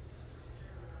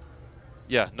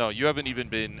 yeah, no, you haven't even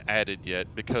been added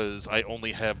yet, because I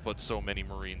only have but so many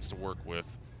Marines to work with.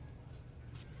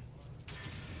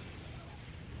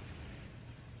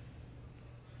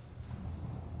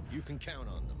 You can count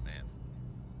on them, man.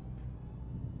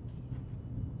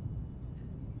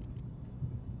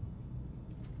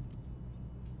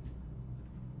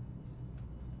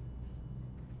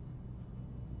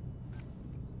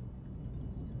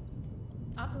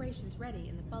 Operations ready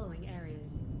in the following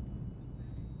areas.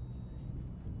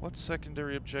 What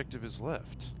secondary objective is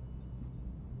left?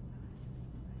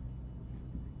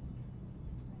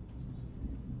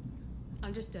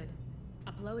 Understood.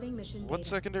 Uploading mission What data.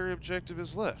 secondary objective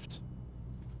is left?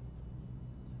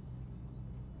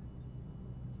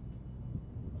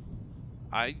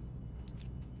 Huh?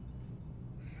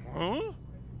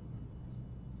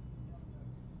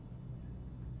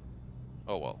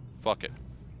 Oh well, fuck it.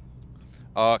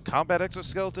 Combat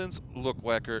exoskeletons? Look,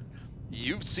 Wecker,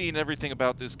 you've seen everything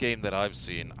about this game that I've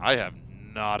seen. I have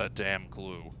not a damn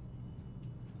clue.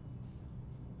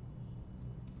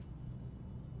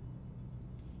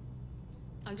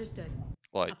 Understood.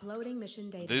 Like, Uploading mission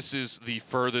data. this is the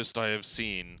furthest I have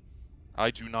seen.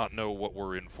 I do not know what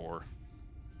we're in for.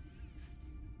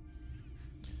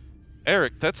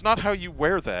 Eric, that's not how you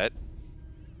wear that.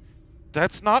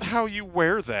 That's not how you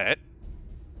wear that.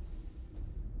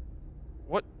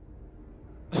 What?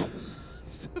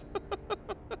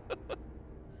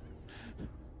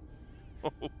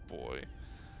 Oh boy.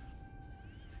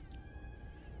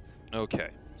 Okay,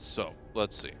 so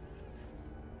let's see.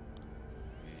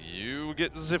 You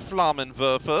get the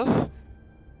Flammenwerfer.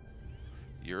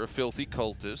 You're a filthy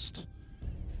cultist.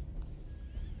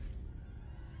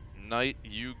 Knight,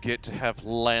 you get to have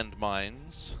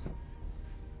landmines.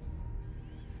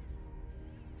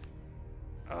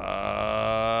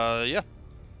 Yeah.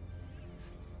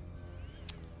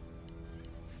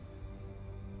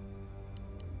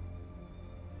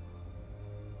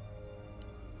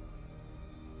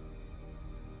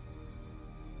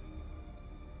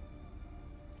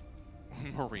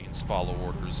 Marines follow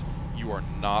orders. You are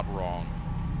not wrong.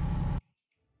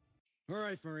 All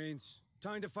right, Marines.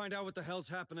 Time to find out what the hell's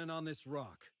happening on this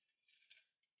rock.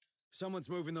 Someone's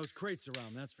moving those crates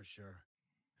around, that's for sure.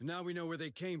 And now we know where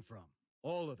they came from.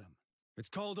 All of them. It's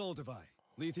called Olduvai,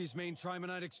 Lethe's main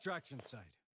trimonite extraction site.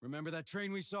 Remember that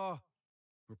train we saw?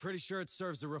 We're pretty sure it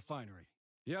serves the refinery.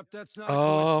 Yep, that's not a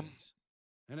coincidence.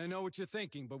 And I know what you're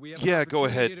thinking, but we have an go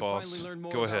opportunity ahead, to boss. finally learn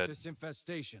more Go about ahead. this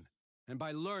infestation. And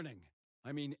by learning,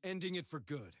 I mean ending it for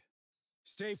good.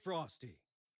 Stay frosty.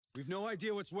 We've no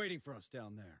idea what's waiting for us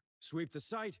down there. Sweep the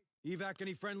site, evac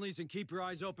any friendlies, and keep your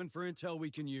eyes open for intel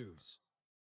we can use.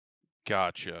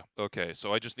 Gotcha. Okay,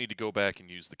 so I just need to go back and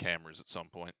use the cameras at some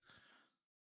point.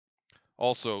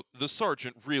 Also, the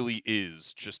sergeant really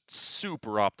is just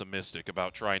super optimistic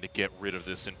about trying to get rid of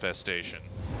this infestation.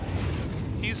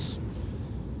 He's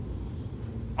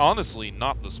honestly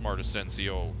not the smartest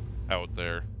NCO out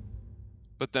there.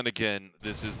 But then again,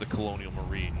 this is the Colonial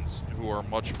Marines, who are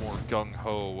much more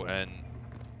gung-ho and,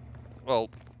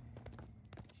 well,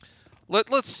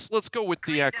 let's go with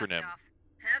the acronym.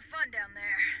 Have fun down there.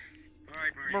 All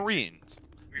right, Marines.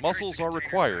 We've Muscles traced the are containers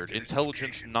required, back to this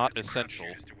intelligence location, not but it's a essential.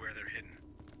 crapshoot as to where they're hidden.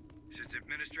 Since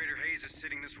Administrator Hayes is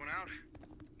sitting this one out,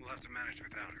 we'll have to manage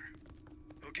without her.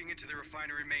 Hooking into the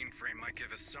refinery mainframe might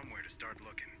give us somewhere to start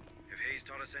looking. If Hayes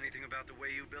taught us anything about the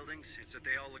Wayu buildings, it's that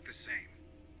they all look the same.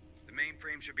 The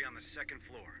mainframe should be on the second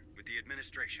floor, with the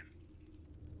administration.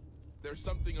 There's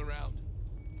something around.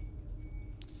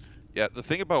 Yeah, the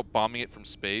thing about bombing it from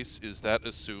space is that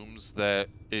assumes that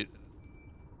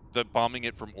bombing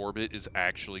it from orbit is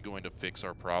actually going to fix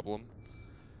our problem.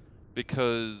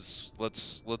 Because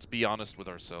let's be honest with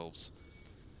ourselves.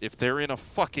 If they're in a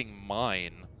fucking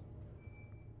mine,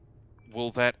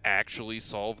 will that actually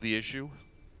solve the issue?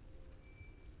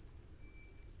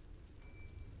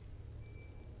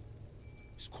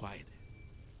 It's quiet.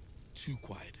 Too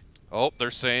quiet. Oh, they're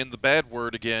saying the bad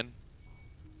word again.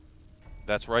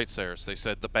 That's right, Saris. They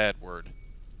said the bad word.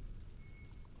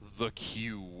 The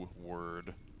Q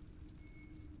word.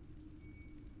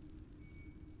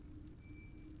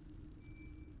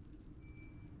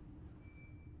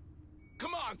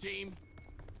 Come on, team!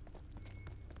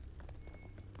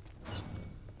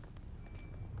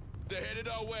 They're headed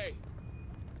our way.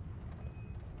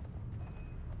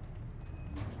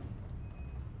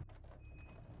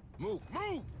 Move,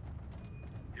 move!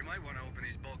 You might want to open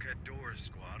these bulkhead doors,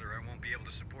 squad, or I won't be able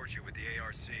to support you with the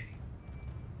ARC.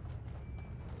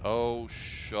 Oh,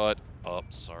 shut up,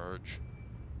 Sarge.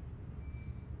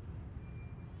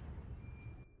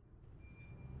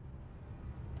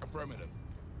 Affirmative.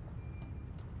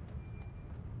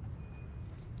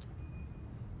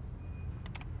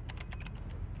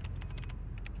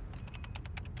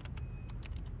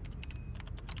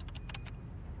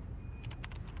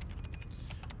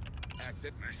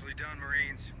 Exit. Nicely done,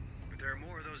 Marines. But there are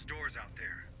more of those doors out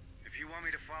there. If you want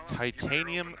me to follow,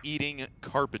 Titanium eating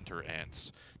carpenter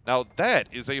ants. Now that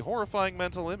is a horrifying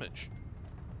mental image.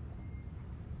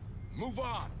 Move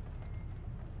on!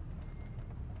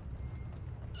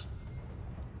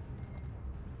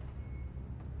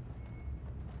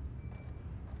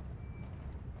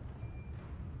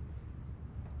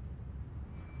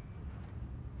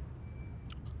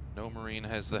 No Marine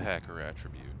has the hacker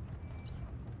attribute.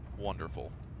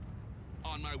 Wonderful.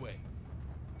 On my way.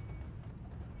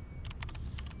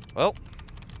 Well,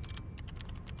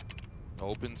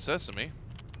 open sesame.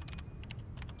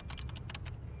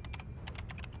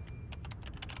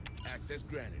 Access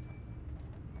granted.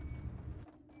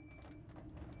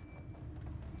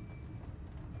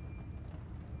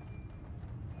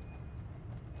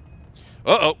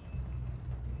 Uh-oh.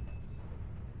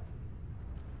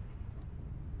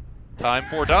 Time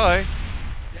for die.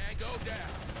 Tango down.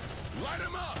 Light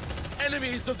them up!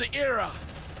 Enemies of the era!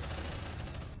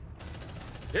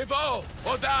 Evolve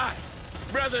or die!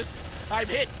 Brothers, I'm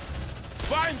hit!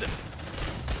 Find them!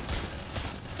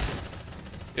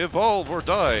 Evolve or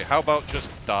die. How about just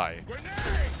die? Grenade!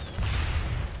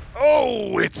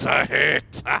 Oh, it's a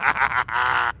hit!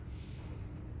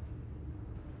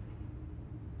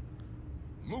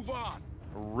 Move on!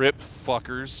 Rip,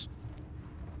 fuckers.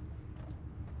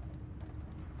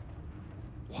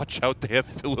 Watch out, they have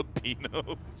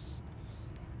Filipinos.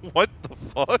 What the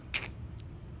fuck?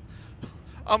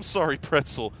 I'm sorry,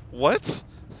 Pretzel. What?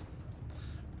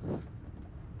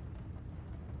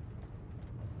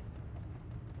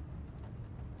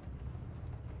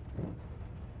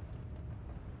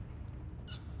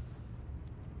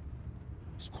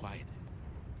 It's quiet.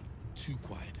 Too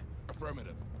quiet.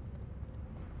 Affirmative.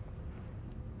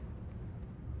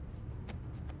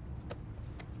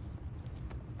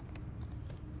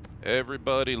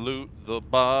 Everybody loot the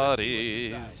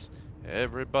bodies.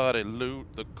 Everybody loot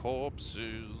the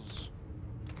corpses.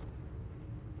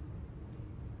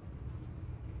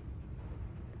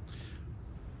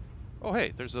 Oh,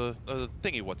 hey, there's a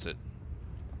thingy. What's it?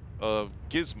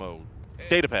 Gizmo.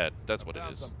 Hey, Datapad. That's what it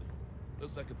found is. something.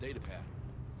 Looks like a data pad.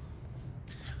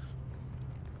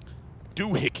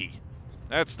 Doohickey.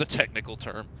 That's the technical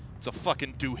term. It's a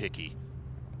fucking doohickey.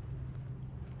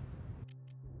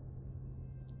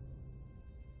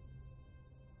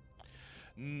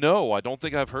 No, I don't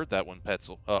think I've heard that one,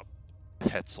 Petzel.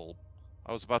 Petzel.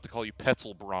 I was about to call you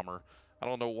Petzelbrommer. I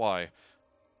don't know why.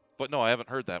 But no, I haven't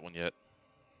heard that one yet.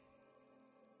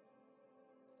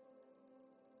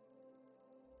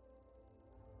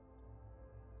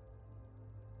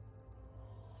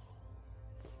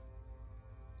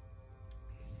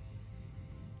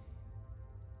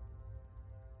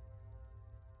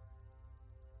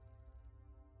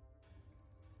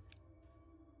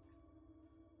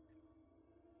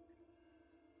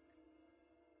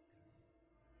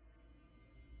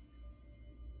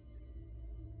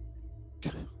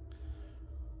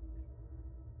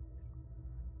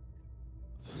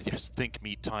 Yes, think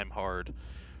me time hard.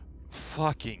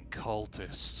 Fucking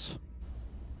cultists.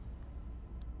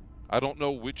 I don't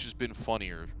know which has been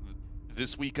funnier.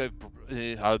 This week I've...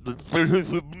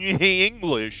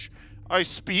 English! I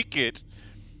speak it!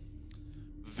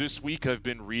 This week I've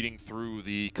been reading through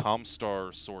the Comstar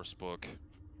sourcebook.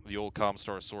 The old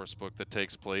Comstar sourcebook that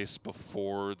takes place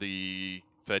before the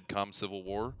FedCom Civil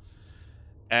War.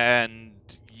 And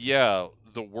yeah,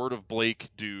 the Word of Blake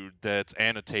dude that's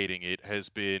annotating it has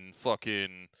been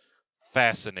fucking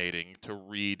fascinating to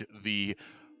read the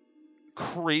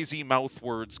crazy mouth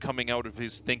words coming out of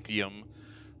his thinkium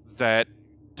that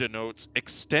denotes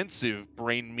extensive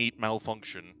brain meat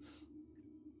malfunction.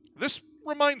 This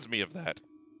reminds me of that.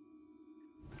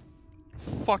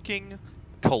 Fucking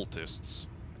cultists.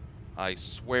 I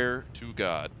swear to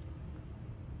God.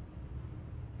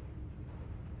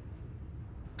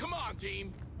 Come on,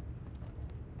 team!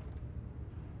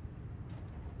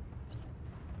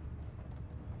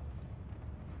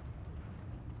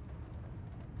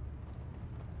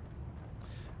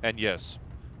 And yes,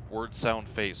 words sound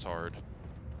face hard.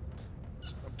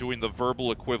 I'm doing the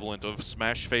verbal equivalent of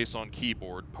smash face on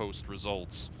keyboard post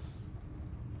results.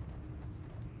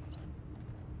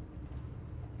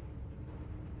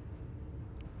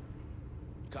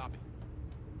 Copy.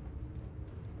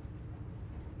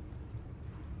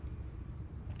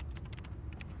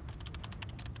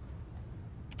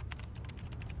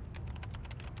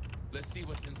 Let's see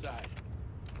what's inside.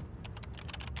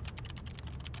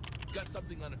 Got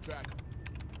something on the tracker.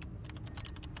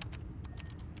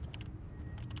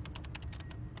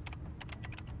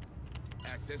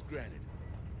 Access granted.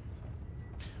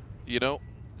 You know,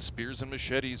 spears and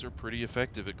machetes are pretty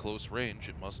effective at close range,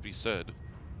 it must be said.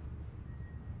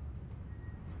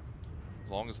 As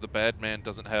long as the bad man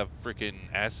doesn't have frickin'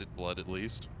 acid blood, at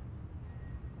least.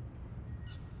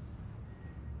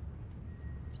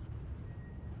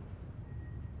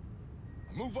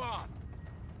 Move on!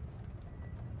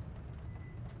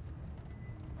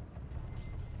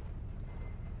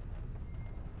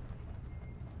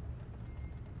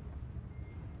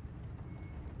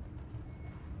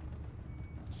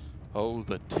 Oh,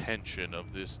 the tension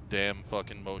of this damn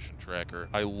fucking motion tracker.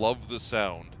 I love the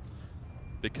sound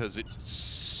because it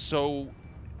so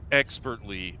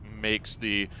expertly makes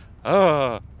the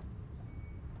Don't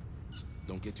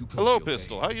get too comfy, hello, okay?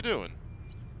 Pistol. How you doing?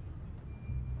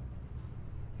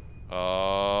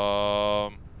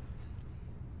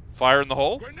 Fire in the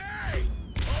hole? Grenade!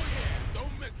 Oh yeah,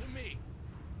 don't mess with me.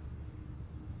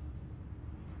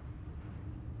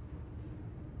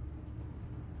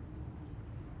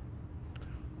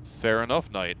 Fair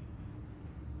enough, Knight.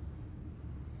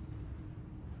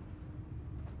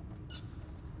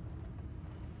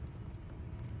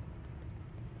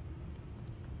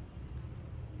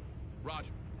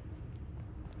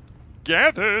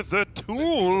 Gather the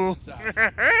tool.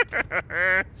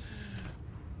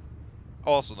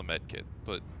 Also the med kit,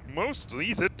 but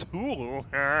mostly the tool.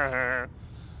 There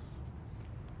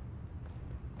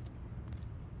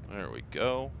we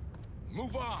go.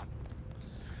 Move on.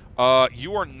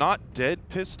 You are not dead,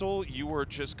 Pistol. You are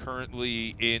just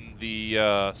currently in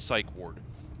the psych ward,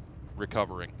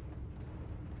 recovering.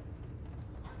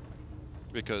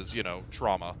 Because, you know,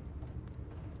 trauma.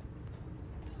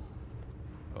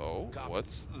 Oh, Copy.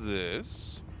 what's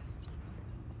this?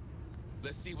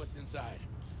 Let's see what's inside.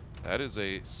 That is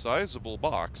a sizable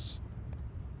box.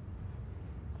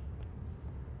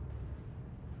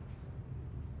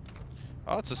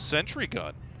 Oh, it's a sentry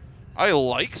gun. I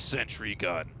like sentry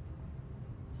gun.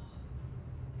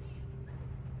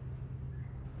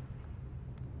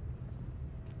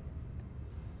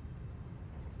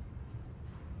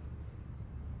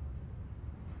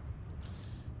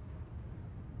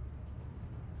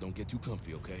 Don't get too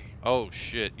comfy, okay? Oh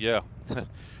shit, yeah.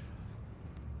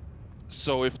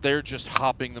 So if they're just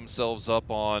hopping themselves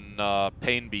up on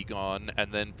Pain Be Gone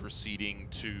and then proceeding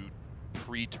to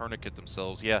pre-tourniquet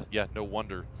themselves, yeah, no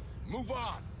wonder. Move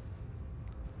on.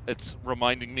 It's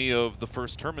reminding me of the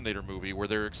first Terminator movie where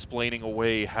they're explaining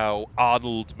away how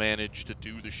Arnold managed to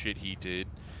do the shit he did.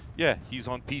 Yeah, he's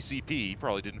on PCP. He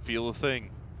probably didn't feel a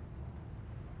thing.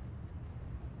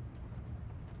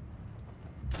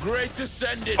 Great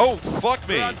Descendant. Oh, fuck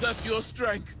me. Grant us your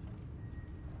strength.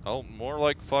 Oh, more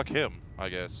like fuck him, I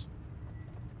guess.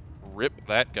 Rip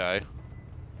that guy.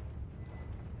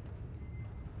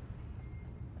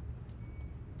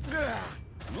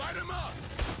 Light him up.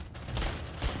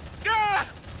 Ah!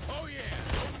 Oh yeah,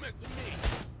 don't mess with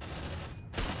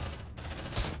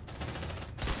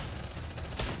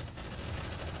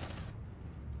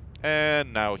me.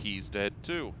 And now he's dead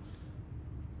too.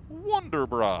 Wonder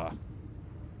Bra.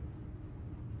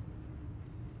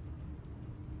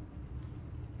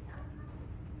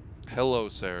 Hello,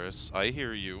 Saris. I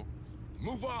hear you.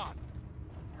 Move on.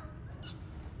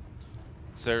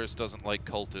 Saris doesn't like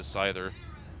cultists either.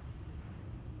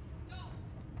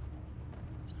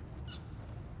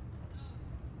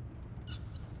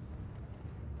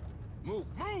 Move,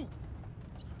 move.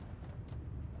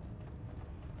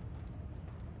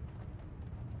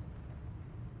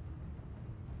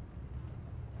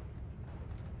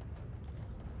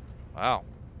 Wow.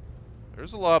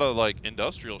 There's a lot of, like,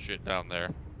 industrial shit down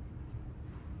there.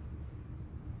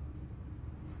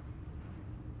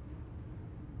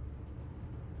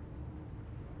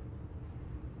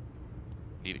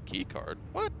 Need a key card?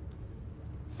 What?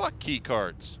 Fuck key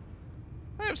cards.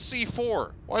 I have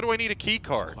C4. Why do I need a key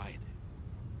card? It's quiet.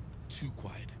 Too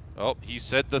quiet. Oh, he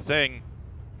said the thing.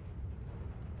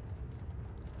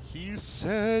 He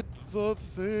said the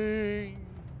thing.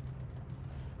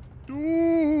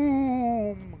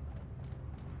 Doom.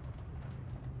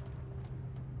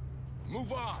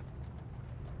 Move on.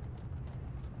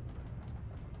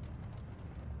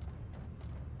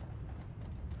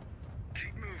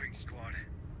 Keep moving, squad.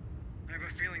 I have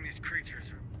a feeling these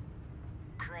creatures are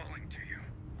crawling to you.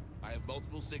 I have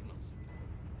multiple signals.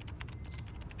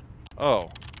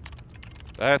 Oh.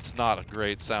 That's not a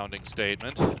great sounding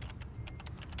statement.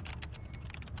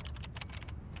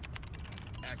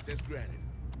 Access granted.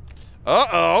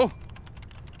 Uh-oh.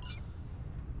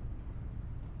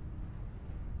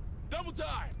 Double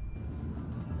time.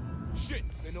 Shit,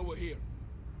 they know we're here.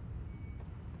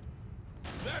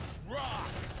 Let's rock.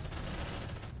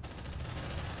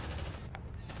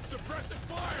 Suppressive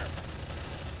fire.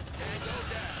 Tango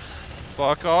down.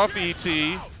 Fuck off,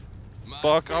 E.T. Out.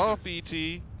 Fuck off,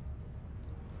 E.T.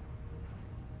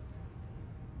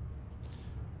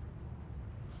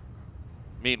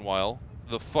 Meanwhile,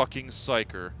 the fucking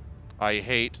psyker. I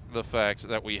hate the fact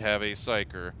that we have a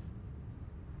psyker.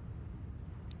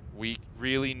 We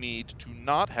really need to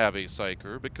not have a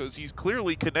psyker because he's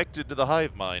clearly connected to the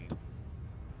hive mind.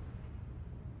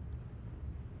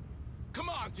 Come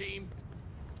on, team.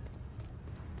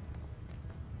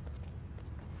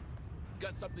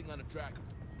 Got something on the tracker.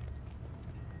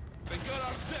 They got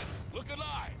our scent. Look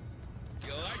alive.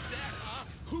 You like that, huh?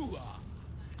 Hoo-ah.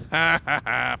 Ha ha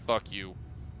ha, fuck you.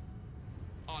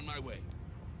 On my way.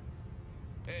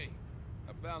 Hey,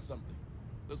 I found something.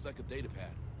 Looks like a data pad.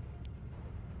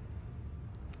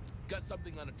 Got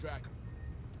something on the tracker.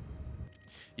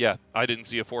 Yeah, I didn't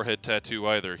see a forehead tattoo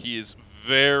either. He is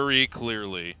very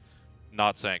clearly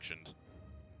not sanctioned.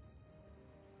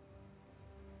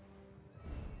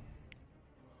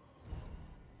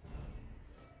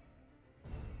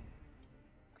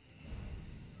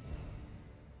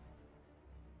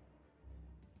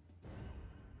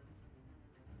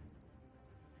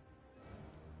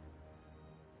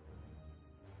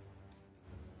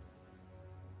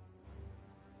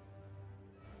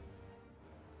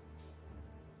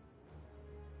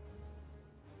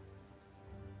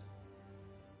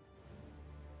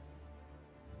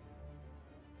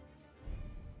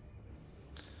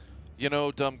 You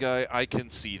know, dumb guy, I can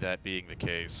see that being the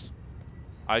case.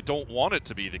 I don't want it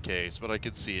to be the case, but I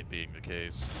can see it being the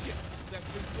case. Yeah, that's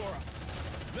Ventura.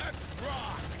 Let's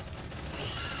rock!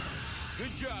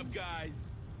 Good job, guys.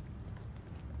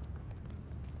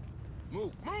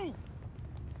 Move, move!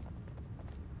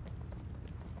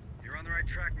 You're on the right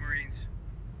track, Marines.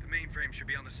 The mainframe should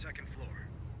be on the second floor.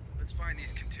 Let's find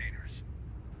these containers.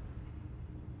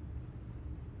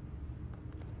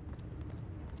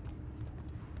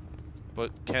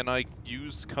 But can I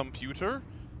use computer?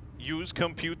 Use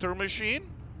computer machine?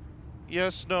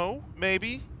 Yes, no,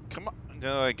 maybe? Come on.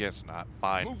 No, I guess not.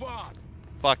 Fine. Move on!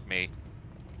 Fuck me.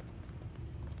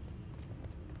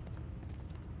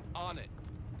 On it.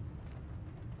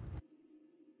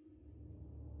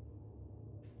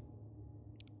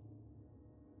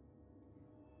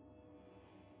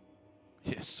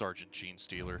 Yes, Sergeant Gene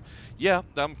Stealer. Yeah,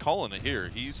 I'm calling it here.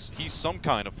 He's some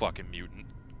kind of fucking mutant.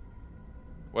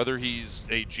 Whether he's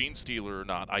a Gene Stealer or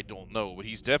not, I don't know, but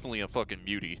he's definitely a fucking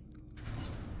mutie.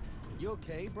 You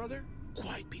okay, brother?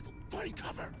 Quiet, people. Find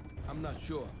cover. I'm not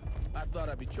sure. I thought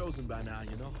I'd be chosen by now,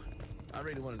 you know? I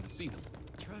really wanted to see them.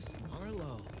 Trust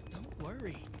Marlowe. Don't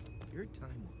worry. Your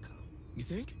time will come. You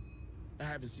think? I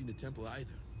haven't seen the temple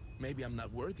either. Maybe I'm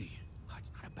not worthy. Oh,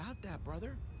 it's not about that,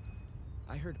 brother.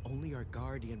 I heard only our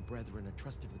guardian brethren are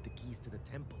trusted with the keys to the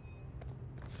temple.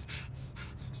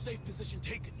 Safe position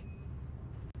taken.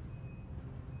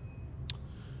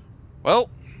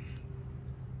 Well,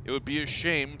 it would be a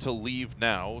shame to leave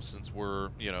now, since we're,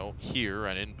 you know, here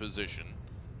and in position.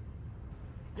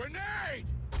 Grenade!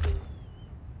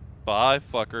 Bye,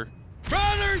 fucker.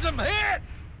 Brothers, I'm hit!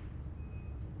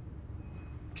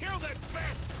 Kill that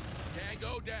bastard!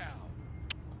 Tango down.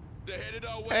 They're headed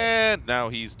our way. And now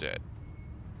he's dead.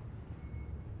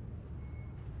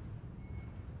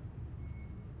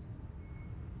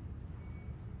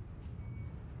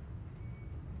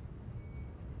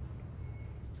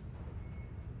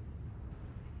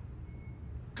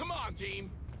 Come on,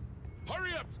 team.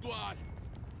 Hurry up, squad.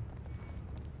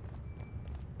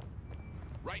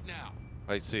 Right now.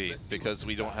 I see. Let's see Because what's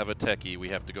we don't inside. have a techie, we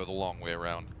have to go the long way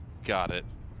around. Got it.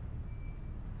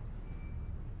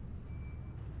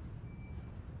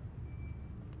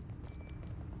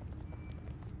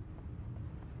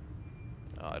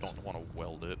 I don't want to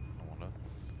weld it. I want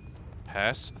to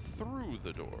pass through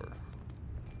the door.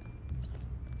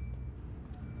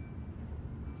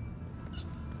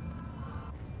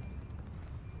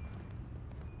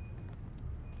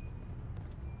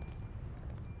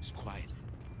 It's quiet.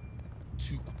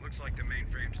 Too quiet. Looks like the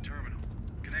mainframe's terminal.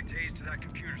 Connect Hayes to that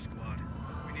computer, squad.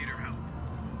 We need her help.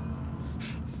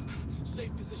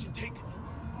 Safe position taken.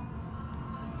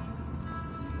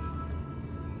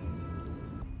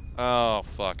 Oh,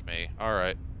 fuck me.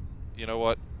 Alright. You know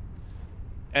what?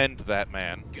 End that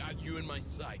man. Got you in my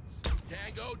sights.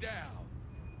 Tango down.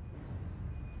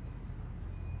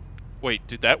 Wait,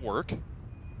 did that work?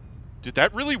 Did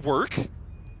that really work?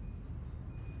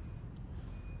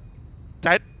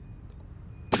 That...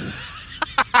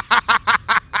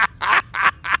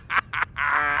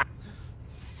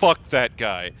 Fuck that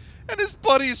guy. And his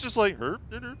buddy's just like, I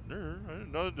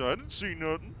didn't see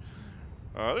nothing.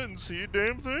 I didn't see a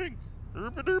damn thing.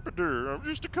 I'm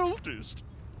just a cultist.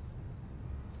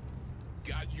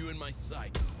 Got you in my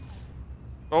sights.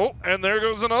 Oh, and there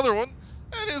goes another one.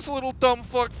 And his little dumb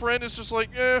fuck friend is just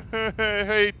like,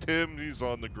 hey, Tim, he's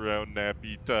on the ground,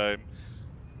 nappy time.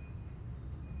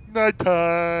 Night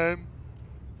time.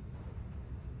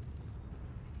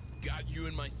 Got you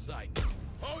in my sights.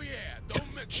 Oh yeah,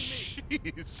 don't mess with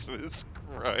me. Jesus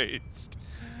Christ.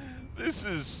 This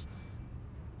is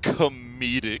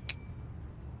comedic.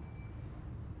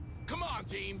 Come on,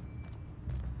 team.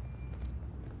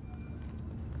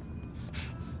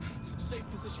 Safe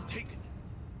position taken.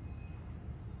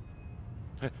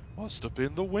 Must have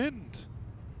been the wind.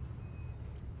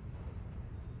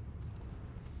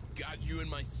 Got you in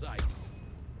my sights.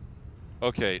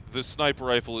 Okay, this sniper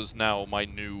rifle is now my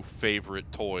new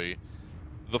favorite toy.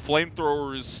 The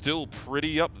flamethrower is still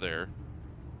pretty up there.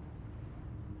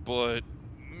 But,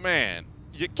 man,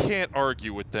 you can't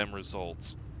argue with them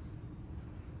results.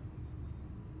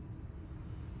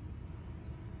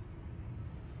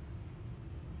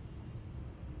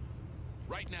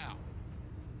 Right now.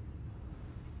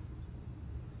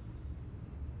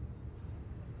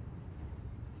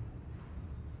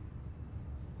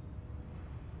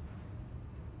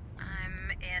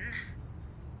 I'm in.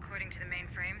 According to the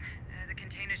mainframe, the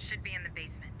containers should be in the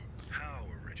basement. How,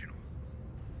 Original?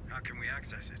 How can we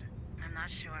access it? I'm not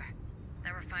sure.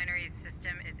 That refinery's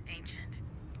system is ancient.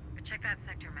 But check that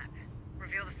sector map.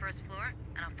 Reveal the first floor,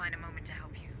 and I'll find a moment to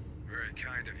help you. Very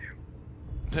kind of you.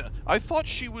 I thought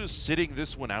she was sitting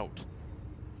this one out.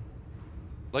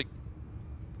 Like,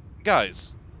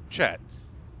 guys, chat,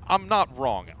 I'm not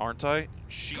wrong, aren't I?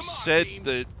 She said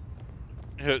that...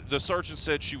 The sergeant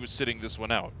said she was sitting this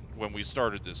one out when we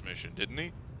started this mission, didn't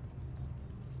he?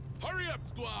 Hurry up,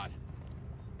 squad!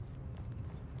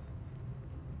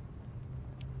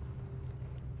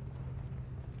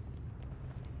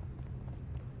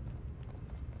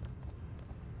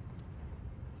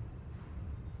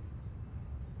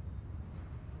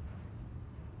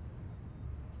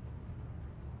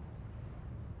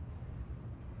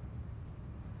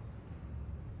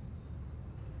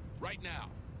 Right now.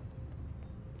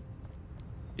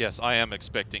 Yes, I am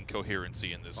expecting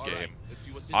coherency in this All game. right, let's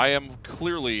see what's in I there. am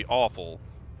clearly awful,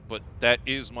 but that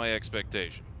is my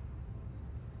expectation.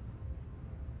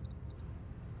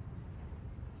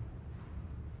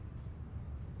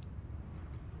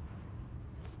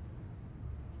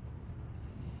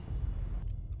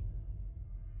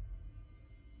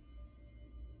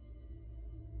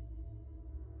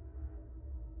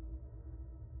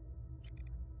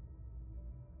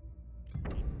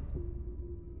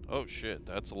 Oh shit,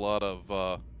 that's a lot of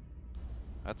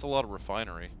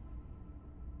refinery.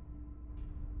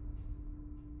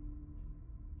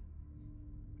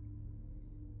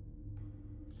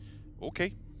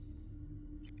 Okay.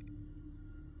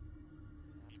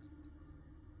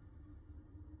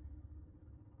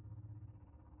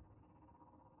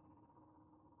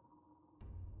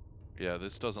 Yeah,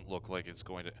 this doesn't look like it's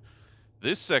going to...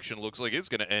 This section looks like it's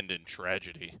going to end in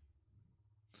tragedy.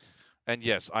 And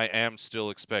yes, I am still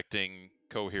expecting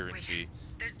coherency. Wait,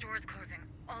 there's doors closing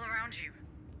all around you.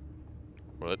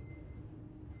 What?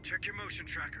 Check your motion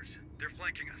trackers. They're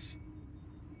flanking us.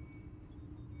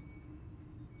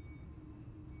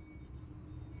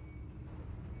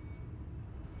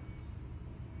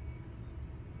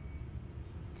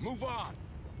 Move on!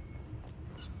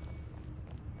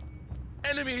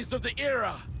 Enemies of the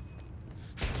era!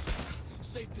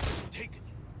 Safe position taken.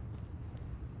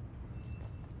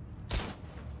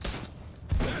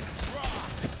 Let's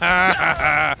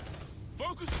rock!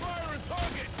 Focus fire and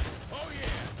target! Oh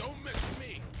yeah, don't mess with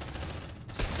me!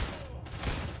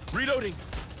 Reloading!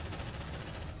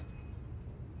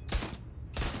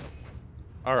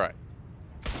 Alright.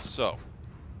 So,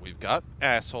 we've got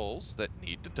assholes that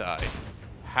need to die.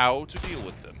 How to deal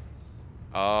with them?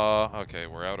 Okay,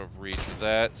 we're out of reach of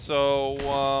that,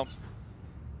 so,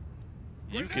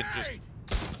 you can just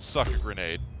suck a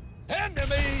grenade.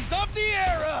 Enemies of the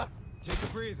era! Take a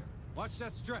breather. Watch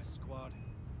that stress, squad.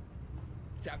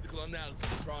 Tactical analysis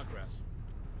in progress.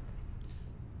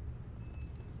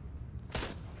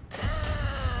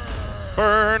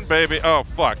 Burn, baby! Oh,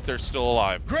 fuck, they're still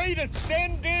alive. Great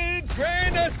Ascended,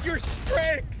 grant us your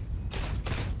strength!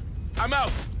 I'm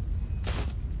out!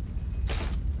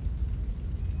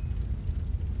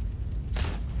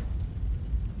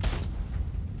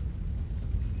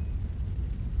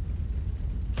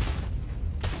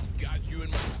 Got you in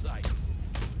my sights.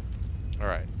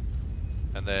 Alright.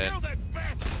 And then... Kill that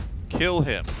bastard! Kill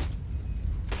him.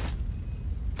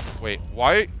 Wait,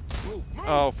 why? Move, move.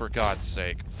 Oh, for God's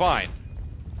sake. Fine.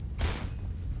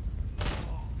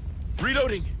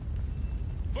 Reloading.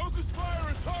 Focus fire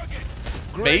and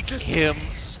target. Make him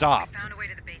stop. I found a way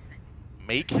to the basement.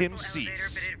 Make It's a him simple elevator,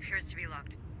 cease. but it appears to be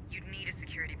locked. You'd need a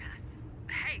security pass.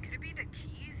 Hey, could it be the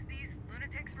keys these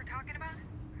lunatics were talking about?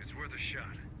 It's worth a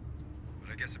shot.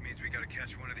 But I guess it means we gotta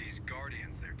catch one of these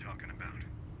guardians they're talking about.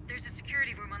 There's a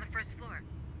security room on the first floor.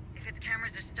 If its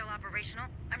cameras are still operational,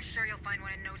 I'm sure you'll find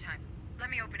one in no time.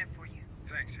 Let me open it for you.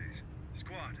 Thanks, Hayes.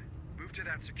 Squad, move to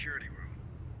that security room.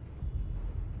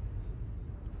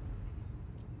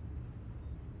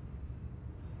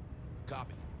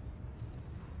 Copy.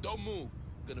 Don't move.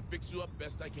 Gonna fix you up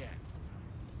best I can.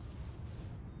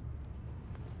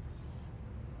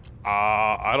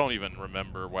 I don't even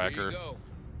remember, Here Whacker. you go.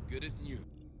 Good as new.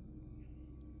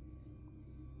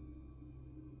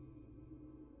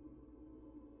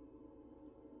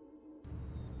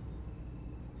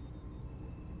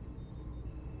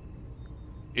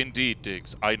 Indeed,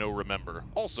 Diggs. I know remember.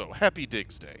 Also, happy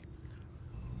Diggs Day.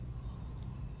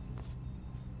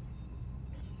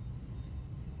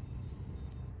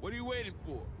 What are you waiting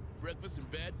for? Breakfast in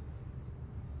bed?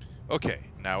 Okay,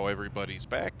 now everybody's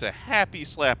back to happy,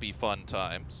 slappy fun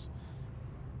times.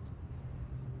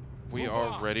 We Move are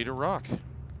on. ready to rock.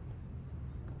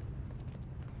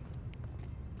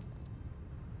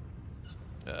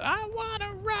 I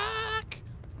wanna rock!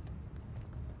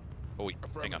 Oh wait,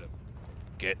 hang on. Affirmative.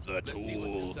 Get the Let's see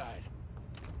what's tool. inside.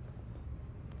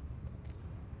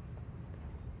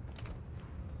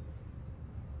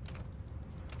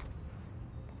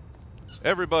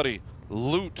 Everybody,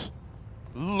 loot.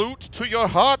 Loot to your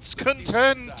heart's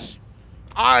content.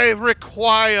 I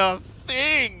require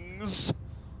things.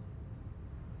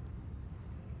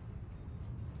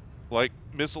 Like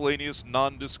miscellaneous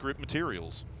nondescript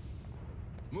materials.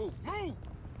 Move, move!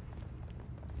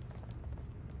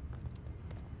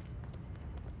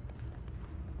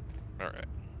 Alright.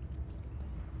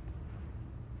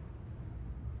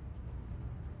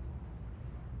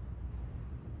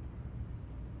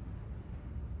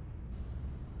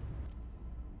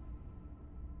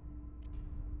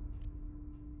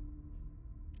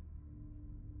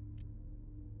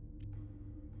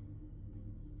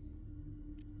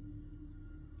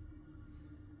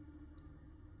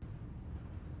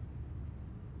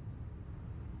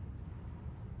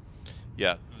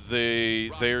 Yeah,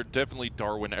 they're definitely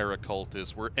Darwin era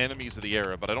cultists. We're enemies of the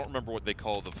era, but I don't remember what they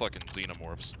call the fucking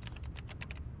xenomorphs.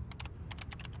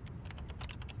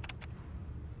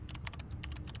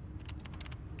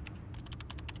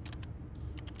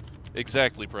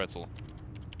 Exactly, Pretzel.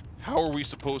 How are we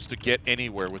supposed to get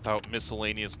anywhere without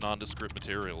miscellaneous nondescript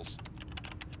materials?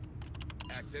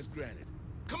 Access granted.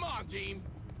 Come on, team!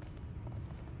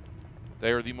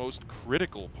 They are the most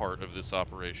critical part of this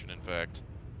operation, in fact.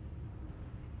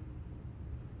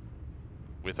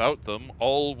 Without them,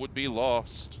 all would be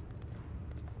lost.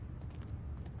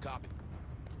 Copy.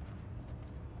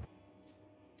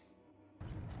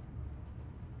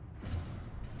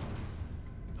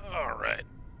 Alright.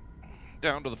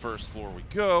 Down to the first floor we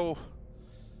go.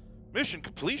 Mission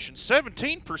completion,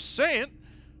 17%?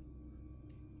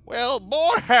 Well,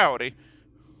 boy howdy.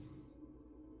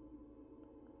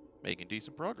 Making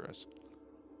decent progress.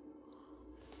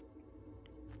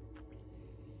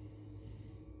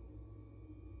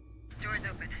 Doors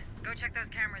open. Go check those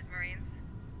cameras, Marines.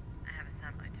 I have a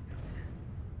satellite to build.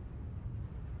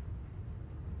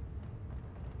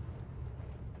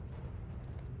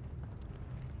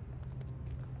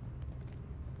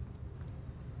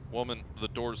 Woman, the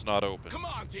door's not open. Come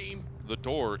on, team! The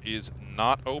door is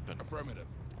not open. Affirmative.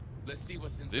 Let's see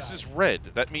what's inside. This is red.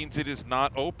 That means it is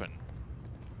not open.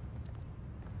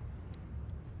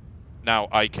 Now,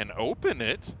 I can open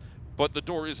it, but the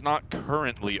door is not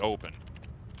currently open.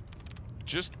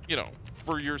 Just, you know,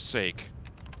 for your sake.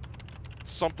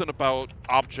 Something about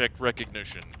object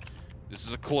recognition. This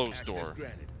is a closed door.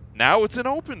 Granted. Now it's an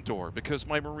open door because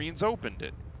my Marines opened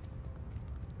it.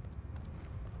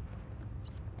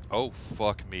 Oh,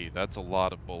 fuck me. That's a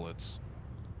lot of bullets.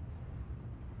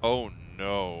 Oh,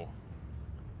 no.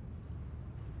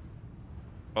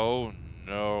 Oh,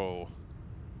 no.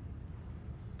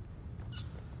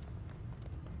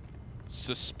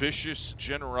 Suspicious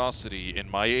generosity in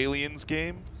my Aliens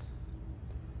game?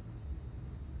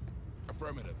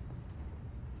 Affirmative.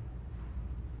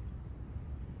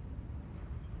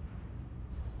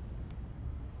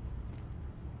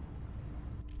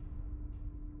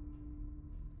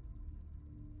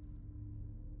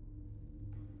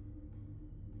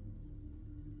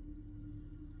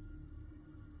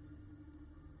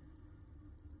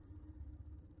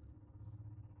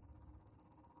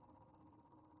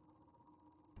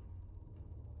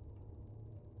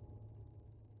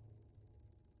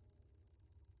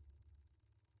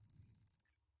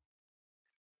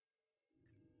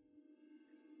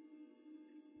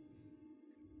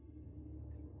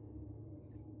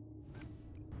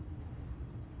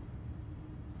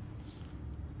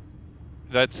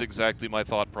 That's exactly my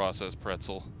thought process,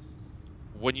 Pretzel.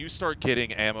 When you start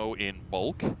getting ammo in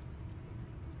bulk,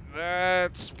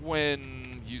 that's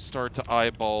when you start to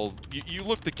eyeball... You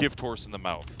look the gift horse in the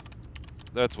mouth.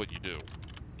 That's what you do.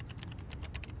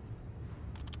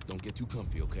 Don't get too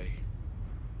comfy, okay?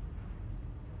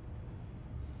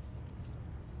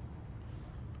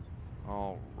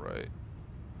 Alright.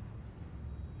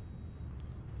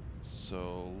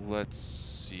 So, let's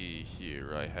see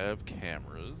here. I have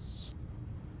cameras.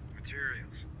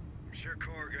 Materials. I'm sure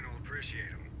Corrigan will appreciate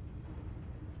them.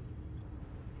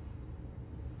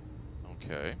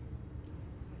 Okay.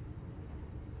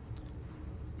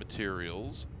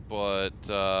 Materials, but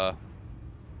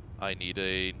I need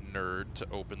a nerd to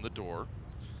open the door.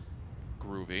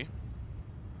 Groovy.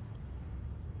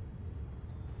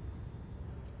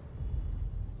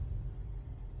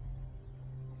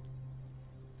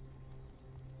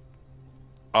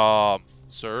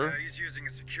 Sir? He's using a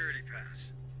security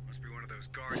pass. Must be one of those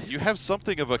guardians. You have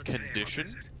something of a Let's pay him a condition?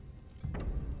 visit.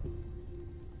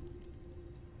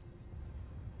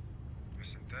 A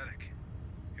synthetic.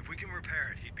 If we can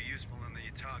repair it, he'd be useful in the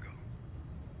Yatago.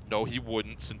 No, he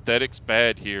wouldn't. Synthetic's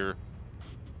bad here.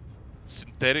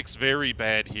 Synthetic's very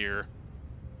bad here.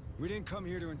 We didn't come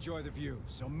here to enjoy the view,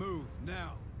 so move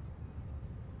now.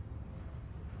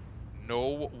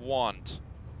 no want.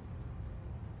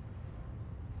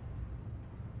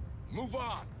 Move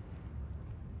on.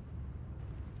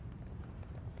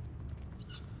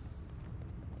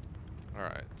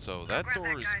 Alright, so that Grab door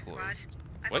that is guy, Squad. closed.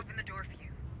 I've What? opened the door for you.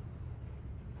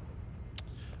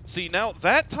 See, now,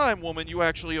 that time, woman, you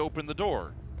actually opened the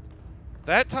door.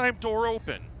 That time, door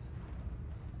open.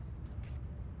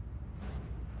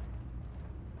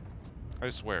 I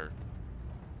swear.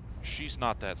 She's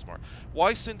not that smart.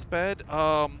 Why synth bed?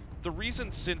 The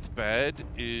reason synth bed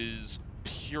is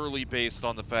purely based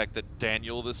on the fact that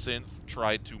Daniel the synth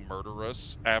tried to murder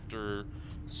us after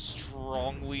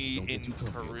strongly Don't get too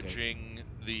comfy, okay? encouraging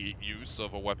the use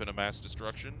of a weapon of mass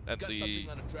destruction at Got the, something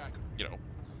on a tracker. you know,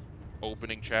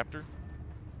 opening chapter.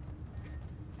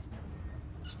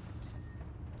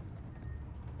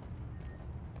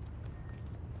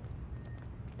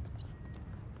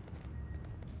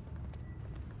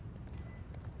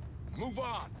 Move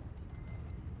on.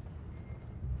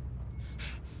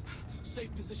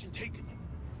 Safe position taken.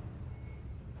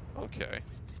 Okay.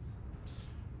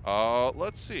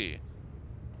 Let's see.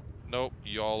 Nope,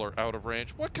 y'all are out of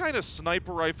range. What kind of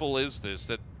sniper rifle is this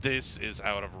that this is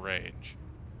out of range?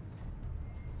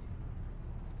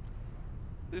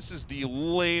 This is the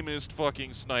lamest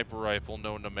fucking sniper rifle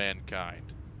known to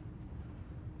mankind.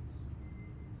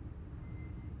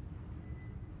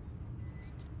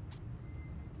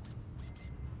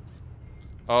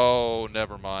 Oh,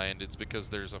 never mind. It's because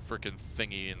there's a frickin'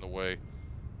 thingy in the way.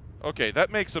 Okay,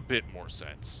 that makes a bit more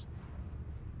sense.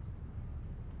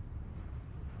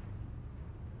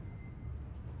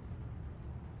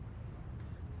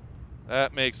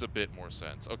 That makes a bit more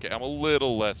sense. Okay, I'm a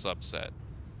little less upset.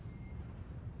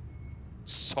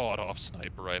 Sawed-off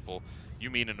sniper rifle. You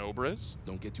mean an Obrez?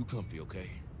 Don't get too comfy, okay?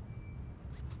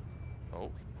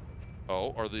 Oh.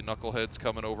 Oh, are the knuckleheads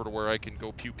coming over to where I can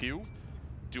go pew-pew?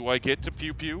 Do I get to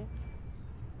pew-pew?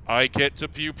 I get to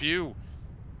pew-pew.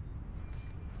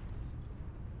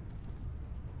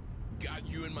 Got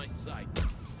you in my sight.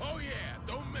 Oh yeah,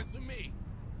 don't mess with me.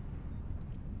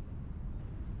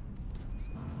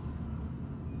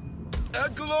 A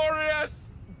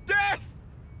glorious death!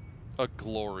 A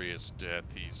glorious death,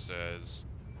 he says.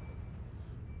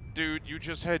 Dude, you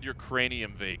just had your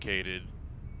cranium vacated.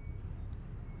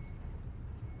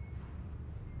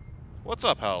 What's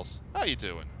up, Hals? How you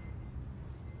doing?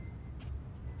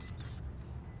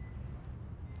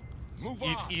 Move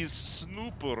on. It is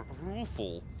snooper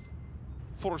rueful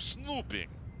for snooping.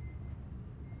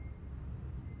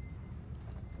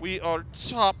 We are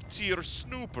top-tier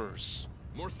snoopers.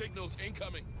 More signals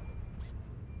incoming.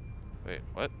 Wait,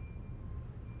 what?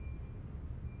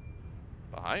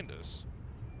 Behind us?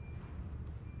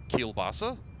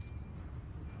 Kielbasa?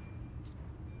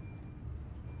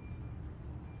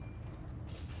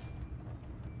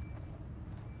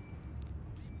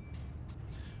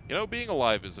 You know, being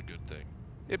alive is a good thing.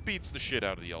 It beats the shit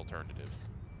out of the alternative.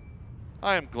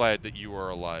 I am glad that you are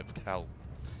alive, Hal.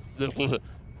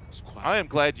 I am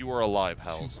glad you are alive,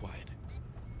 Hals. Too quiet.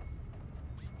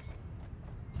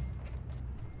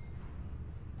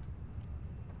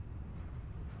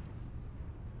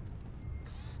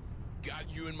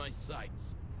 Got you in my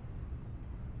sights.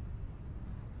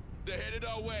 They're headed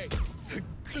our way.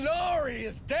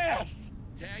 Glorious death!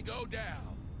 Tango down.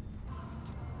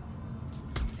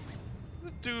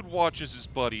 The dude watches his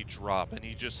buddy drop, and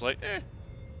he just like,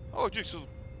 oh, just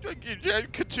yeah,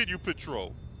 continue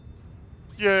patrol.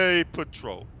 Yay,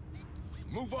 patrol.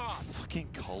 Move on. Fucking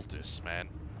cultists, man.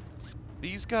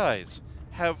 These guys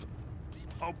have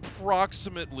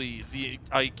approximately the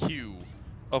IQ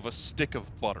of a stick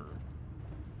of butter.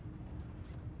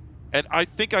 And I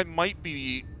think I might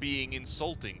be being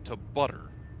insulting to butter.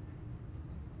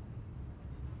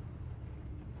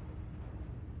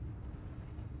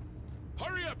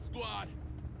 Hurry up, squad.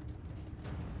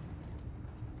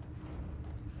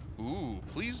 Ooh,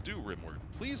 please do, Rimward.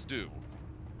 Please do.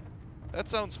 That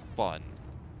sounds fun.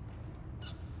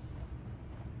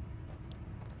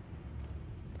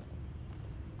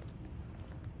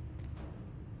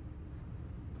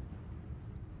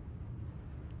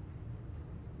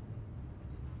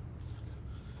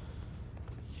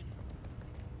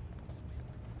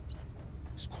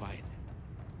 It's quiet.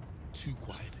 Too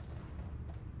quiet.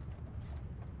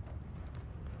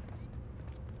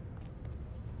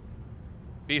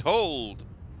 Behold,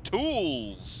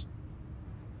 tools!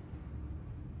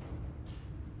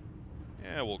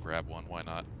 Yeah, we'll grab one, why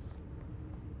not?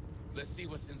 Let's see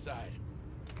what's inside.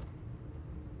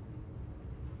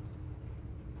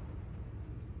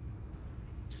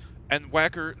 And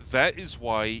Whacker, that is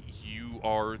why you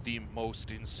are the most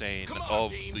insane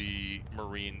of the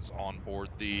Marines on board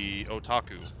the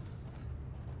Otaku.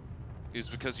 Is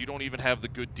because you don't even have the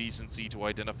good decency to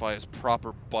identify as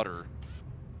proper butter.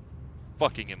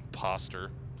 Fucking imposter.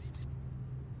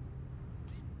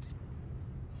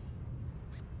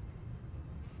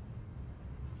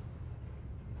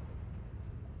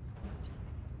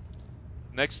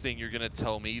 Next thing, you're gonna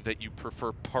tell me that you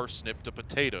prefer parsnip to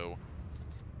potato.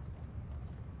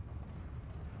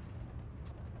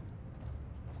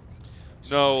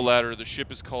 No, Ladder, the ship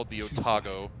is called the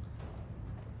Otago.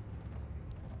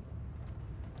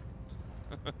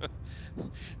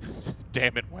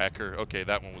 Damn it, Whacker. Okay,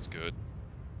 that one was good.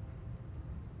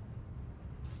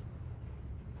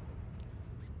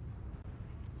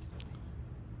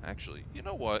 Actually, you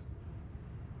know what?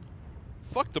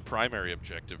 Fuck the primary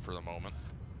objective for the moment.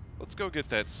 Let's go get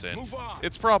that synth.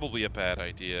 It's probably a bad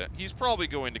idea. He's probably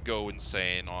going to go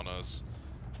insane on us.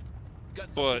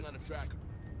 But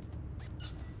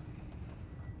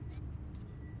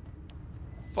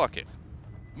fuck it.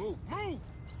 Move!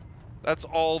 That's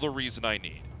all the reason I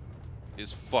need.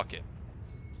 Is fuck it.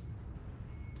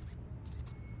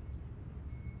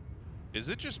 Is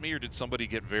it just me or did somebody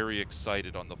get very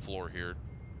excited on the floor here?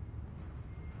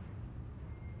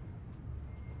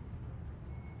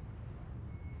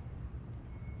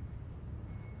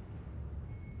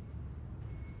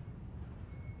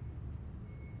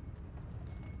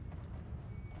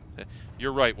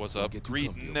 You're right, what's up?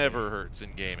 Greed never hurts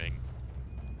in gaming.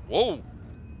 Whoa!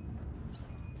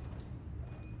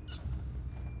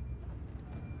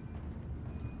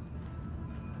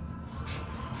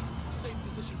 Safe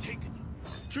position taken.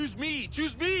 Choose me!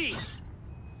 Choose me!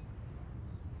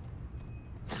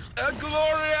 A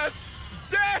glorious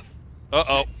death!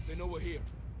 Uh-oh. They know we're here.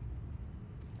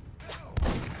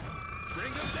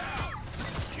 Bring them down!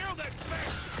 Kill that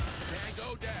thing!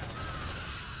 Tango down.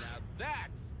 Now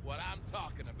that's what I'm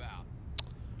talking about.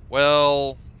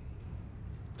 Well,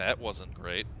 that wasn't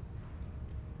great.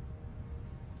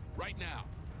 Right now.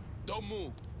 Don't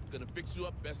move. Gonna fix you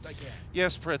up best I can.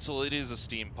 Yes, Pretzel, it is a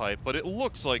steam pipe, but it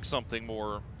looks like something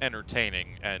more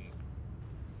entertaining and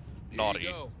naughty. Here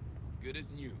you go. Good as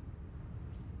new.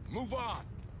 Move on.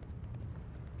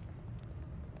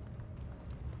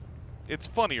 It's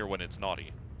funnier when it's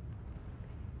naughty.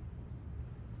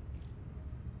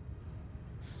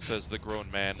 Says the grown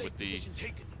man with the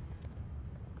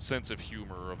sense of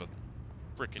humor of a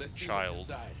frickin'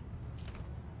 child.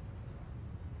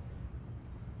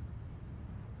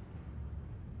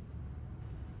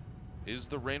 Is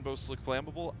the rainbow slick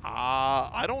flammable?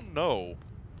 I don't know.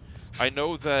 I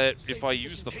know that if I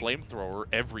use the flamethrower,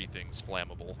 everything's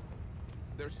flammable.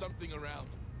 There's something around.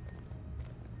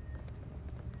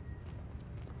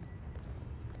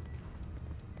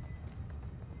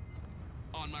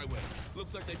 On my way.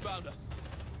 Looks like they found us.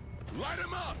 Light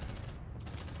them up!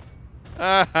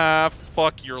 Haha,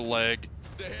 fuck your leg.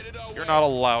 They're headed our You're way. not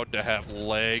allowed to have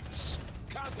legs.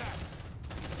 Contact.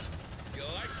 You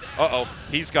like that? Uh-oh,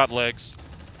 he's got legs.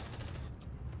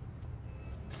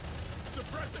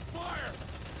 Suppressive fire!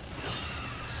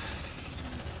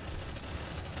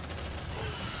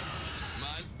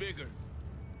 Mine's bigger.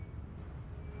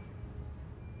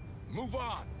 Move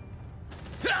on!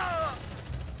 Ah!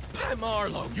 I'm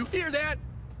Arlo, you hear that?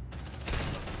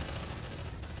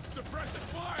 Suppressive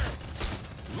fire!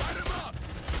 Light him up!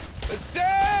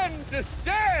 Ascend!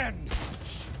 Ascend!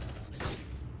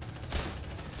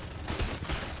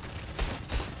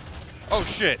 Oh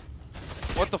shit.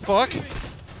 What the fuck?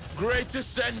 Great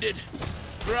Ascended!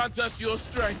 Grant us your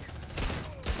strength!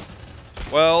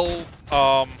 Well,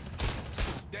 Damn,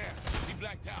 he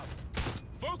blacked out.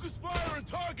 Focus fire and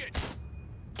target!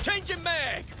 Changing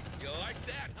mag! You like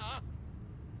that, huh?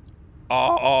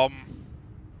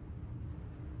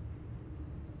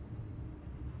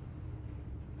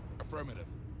 Affirmative.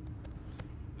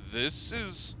 This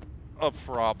is a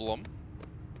problem.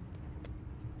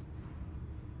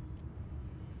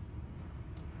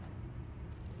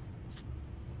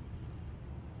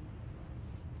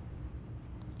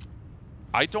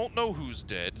 I don't know who's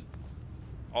dead.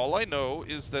 All I know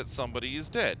is that somebody is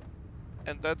dead.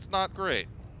 And that's not great.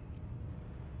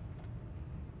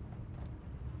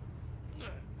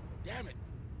 Damn it.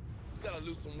 Gotta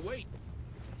lose some weight.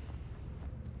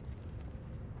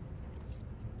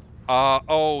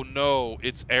 Oh no,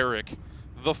 it's Eric.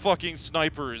 The fucking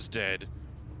sniper is dead.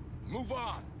 Move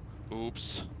on.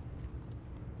 Oops.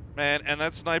 Man, and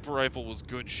that sniper rifle was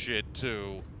good shit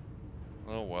too.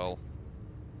 Oh well.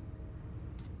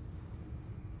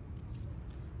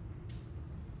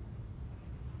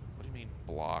 What do you mean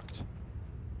blocked?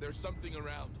 There's something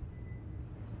around.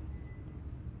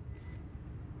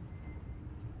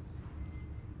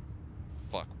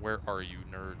 fuck. Where are you,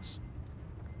 nerds?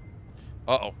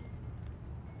 Uh-oh.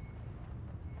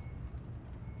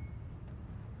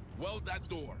 Weld that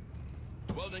door.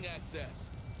 Welding access.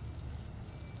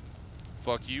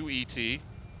 Fuck you, E.T.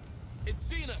 It's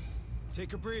seen us.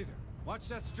 Take a breather. Watch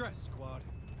that stress, squad.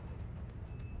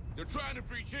 They're trying to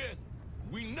breach in.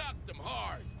 We knocked them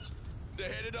hard.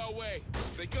 They're headed our way.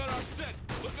 They got our set.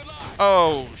 Look alive.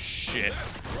 Oh, shit.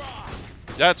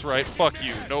 That's right. Fuck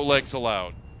you. No legs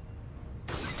allowed.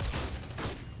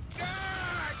 God,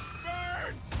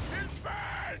 burns! It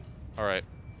burns! Alright.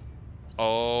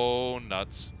 Oh,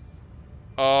 nuts.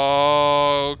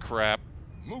 Oh, crap.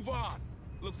 Move on.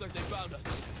 Looks like they found us.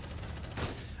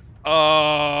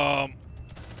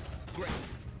 Great.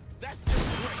 That's just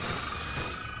great.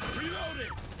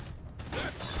 Reloading.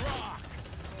 Let's rock.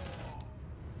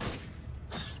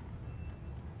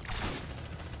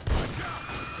 Watch out.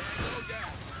 Can't go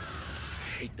down. I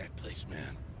hate that place,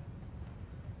 man.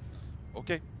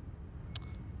 Okay.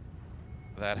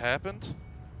 That happened.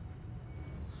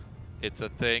 It's a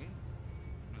thing.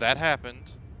 That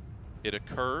happened. It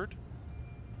occurred.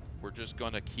 We're just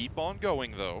gonna keep on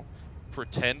going, though.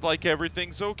 Pretend like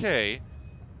everything's okay.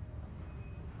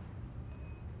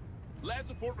 Last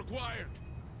support required.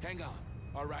 Hang on.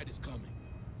 Our ride is coming.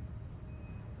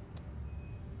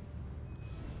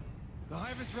 The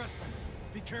hive is restless.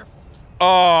 Be careful.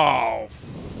 Oh,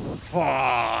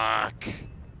 fuck.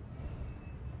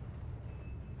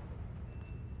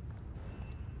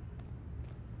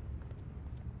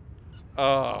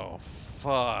 Oh,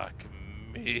 fuck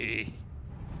me.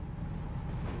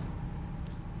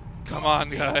 Come on,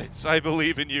 guys. I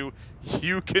believe in you.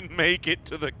 You can make it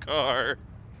to the car.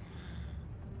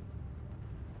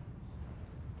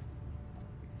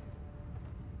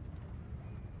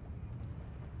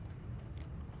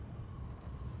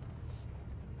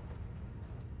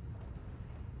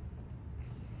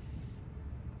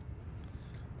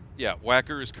 Yeah,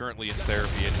 Whacker is currently in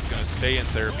therapy and is going to stay in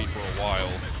therapy for a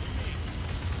while.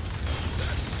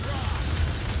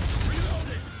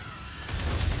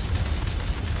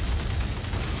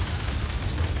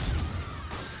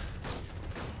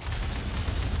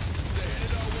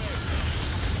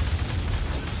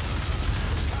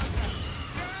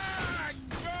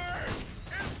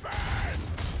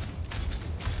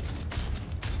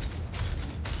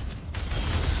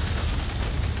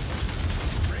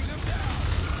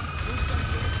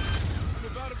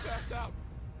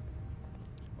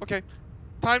 Okay,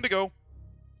 time to go.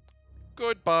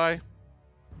 Goodbye.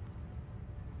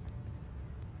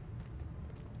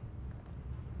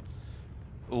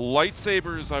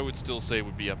 Lightsabers, I would still say,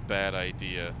 would be a bad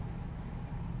idea.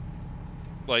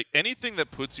 Like, anything that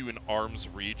puts you in arm's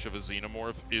reach of a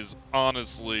xenomorph is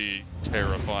honestly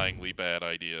terrifyingly bad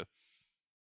idea.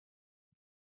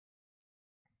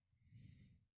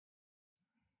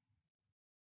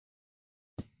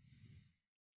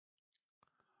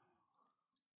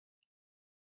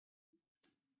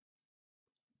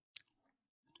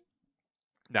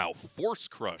 Now, Force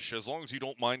Crush, as long as you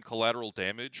don't mind collateral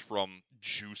damage from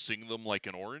juicing them like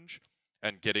an orange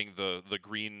and getting the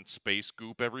green space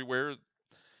goop everywhere,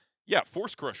 yeah,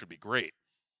 Force Crush would be great.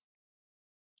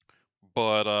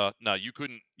 But no, you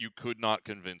could not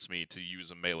convince me to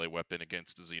use a melee weapon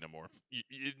against a xenomorph.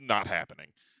 Not happening.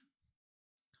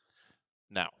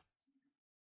 Now,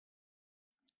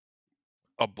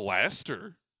 a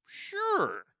blaster?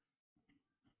 Sure.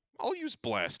 I'll use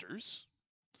blasters.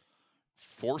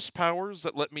 Force powers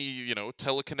that let me,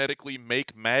 telekinetically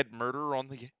make mad murder on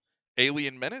the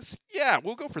alien menace? Yeah,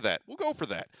 we'll go for that. We'll go for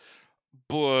that.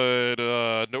 But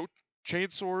no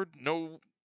chainsword, no.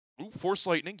 Ooh, Force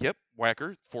Lightning. Yep,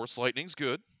 Whacker. Force Lightning's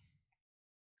good.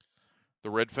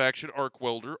 The Red Faction Arc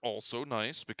Welder, also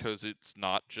nice, because it's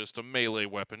not just a melee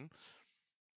weapon.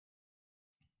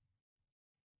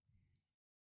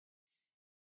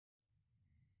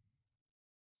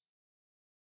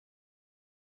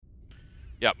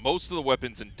 Yeah, most of the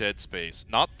weapons in Dead Space.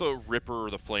 Not the Ripper or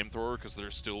the Flamethrower, because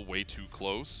they're still way too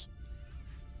close.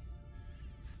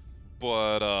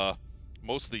 But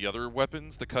most of the other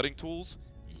weapons, the cutting tools,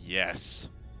 yes.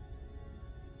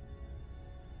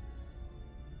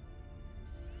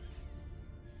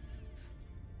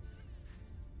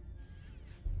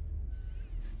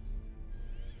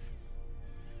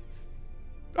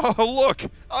 Oh, look!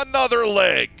 Another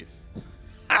leg!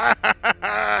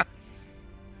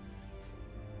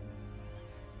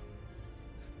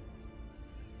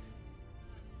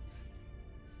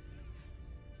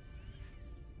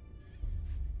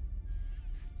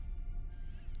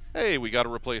 Hey, we got a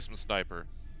replacement sniper.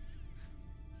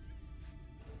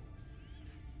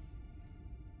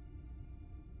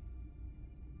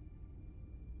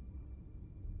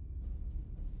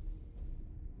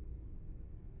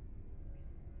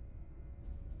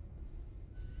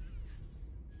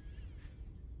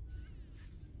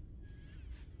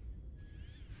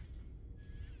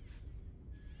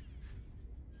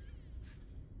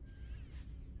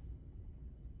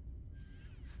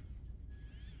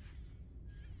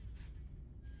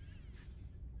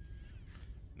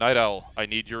 Night Owl, I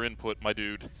need your input, my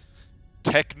dude.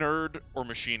 Tech nerd or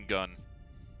machine gun?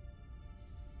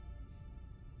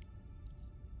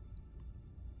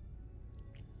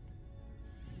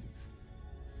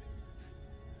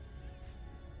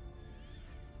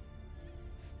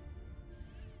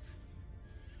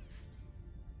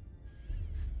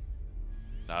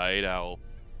 Night Owl.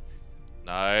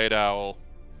 Night Owl.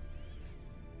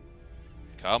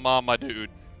 Come on, my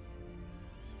dude.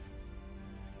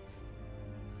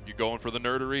 You going for the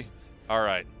nerdery?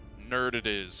 Alright, nerd it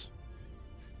is.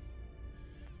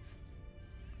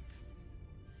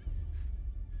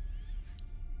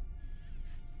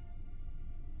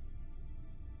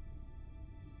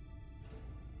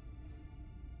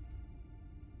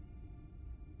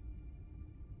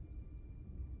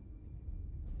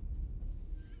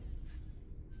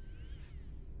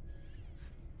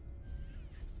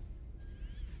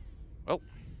 Well,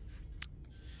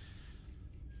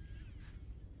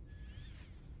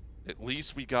 at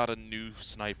least we got a new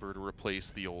sniper to replace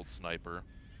the old sniper.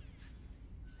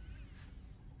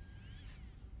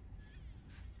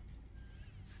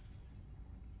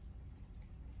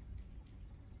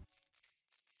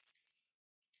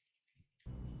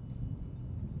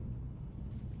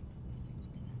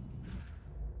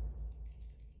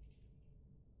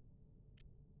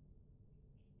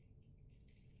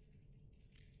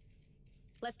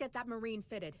 Let's get that Marine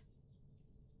fitted.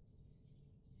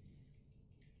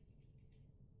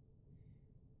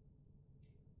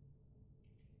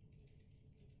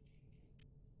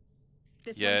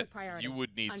 This one's Yeah, a priority. you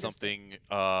would need Understood. something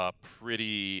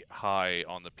pretty high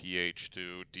on the pH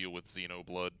to deal with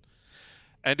Xenoblood.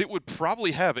 And it would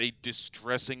probably have a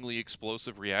distressingly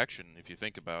explosive reaction, if you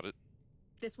think about it.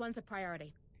 This one's a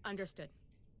priority. Understood.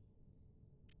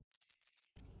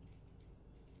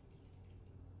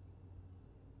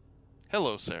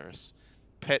 Hello, Saris.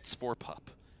 Pets for pup.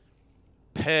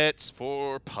 Pets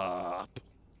for pup.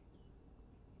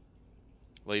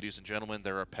 Ladies and gentlemen,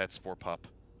 there are pets for pup.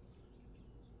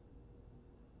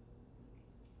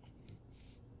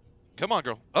 Come on,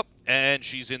 girl. Up, and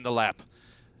she's in the lap.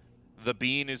 The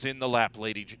bean is in the lap,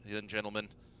 ladies and gentlemen.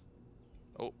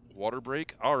 Oh, water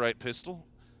break. All right, pistol.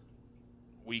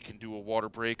 We can do a water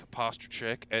break, a posture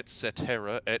check,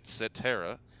 etc.,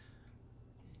 etc.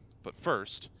 But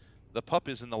first, the pup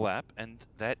is in the lap, and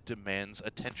that demands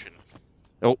attention.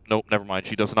 Oh, nope, never mind.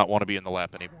 She does not want to be in the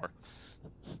lap anymore.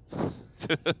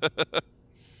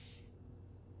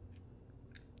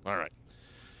 All right.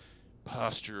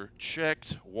 Posture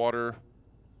checked. Water.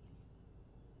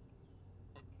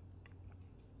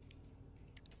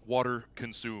 Water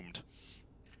consumed.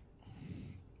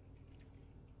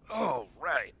 All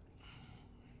right.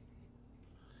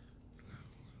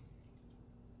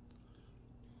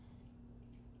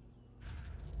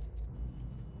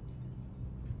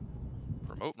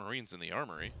 Promote Marines in the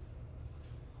armory.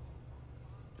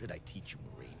 What did I teach you,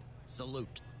 Marine?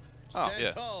 Salute. Oh, Stand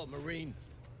yeah. tall, Marine.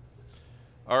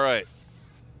 All right.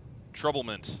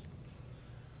 Troublement.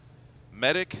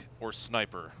 Medic or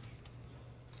sniper?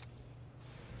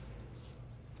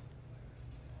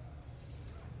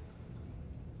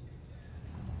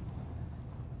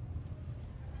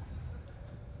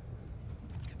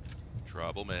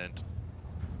 Troublement.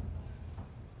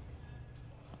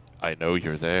 I know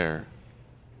you're there.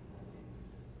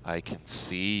 I can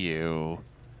see you.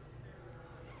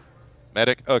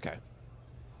 Medic? Okay.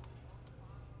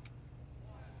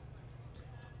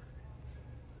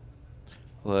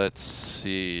 Let's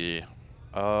see.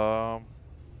 We'll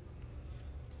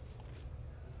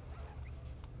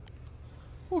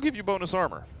give you bonus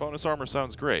armor. Bonus armor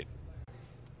sounds great.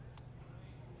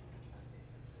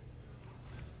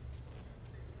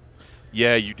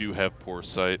 Yeah, you do have poor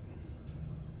sight.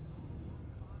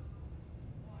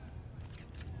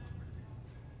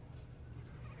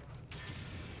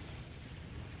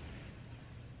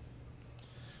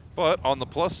 But on the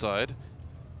plus side,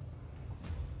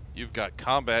 you've got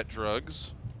combat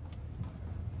drugs,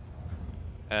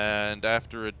 and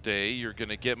after a day, you're going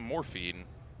to get morphine.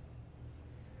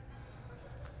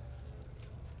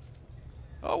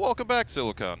 Oh, welcome back,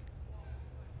 Silicon.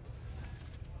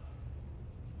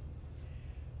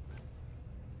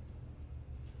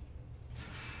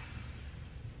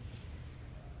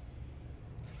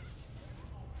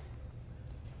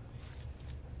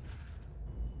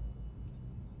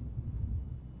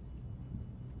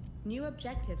 New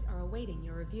objectives are awaiting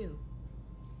your review.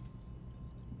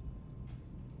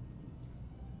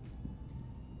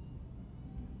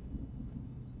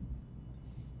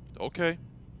 Okay.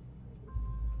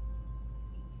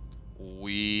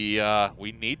 We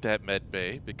need that med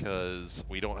bay because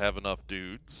we don't have enough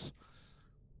dudes.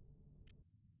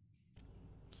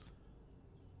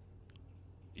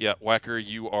 Yeah, Whacker,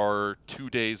 you are 2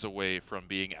 days away from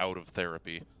being out of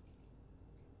therapy.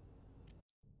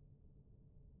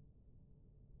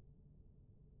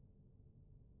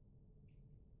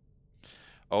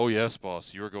 Oh yes,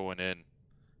 boss, you're going in.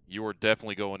 You are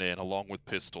definitely going in, along with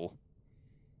Pistol.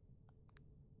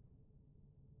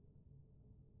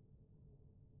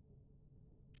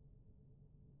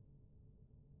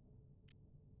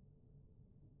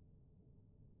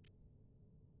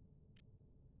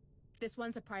 This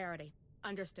one's a priority.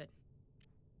 Understood.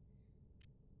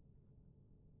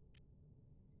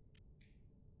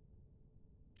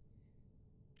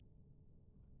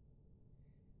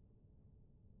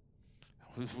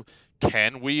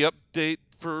 Can we update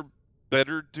for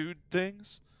better dude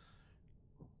things?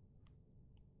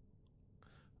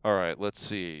 Alright, let's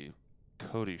see.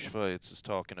 Cody Schweitz is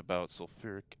talking about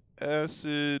sulfuric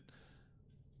acid.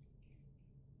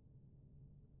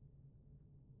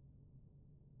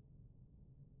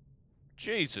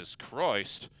 Jesus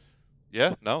Christ.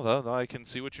 Yeah, no, I can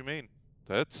see what you mean.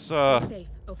 That's, Stay safe,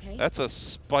 okay? that's a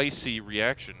spicy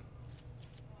reaction.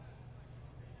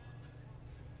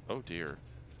 Oh dear.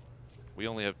 We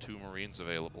only have 2 Marines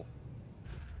available.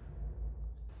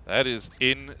 That is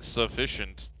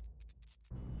insufficient.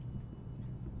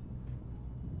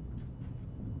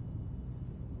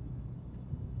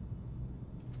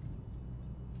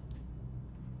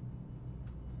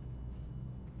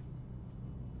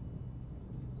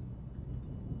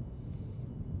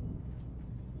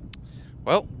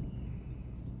 Well.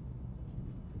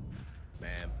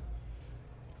 Ma'am.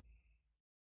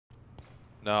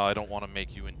 No, I don't want to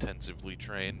make you intensively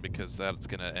train because that's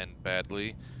going to end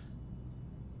badly.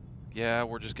 Yeah,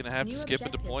 we're just going to have to skip a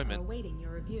deployment. Are awaiting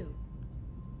your review.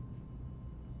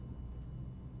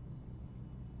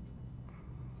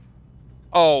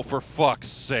 Oh, for fuck's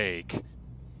sake.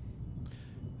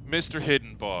 Mr.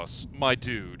 Hidden Boss, my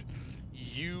dude,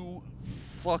 you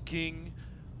fucking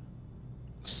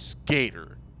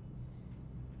skater.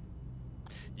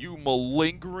 You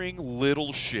malingering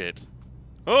little shit.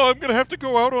 Oh, I'm gonna have to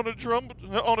go out on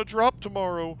a drop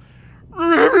tomorrow.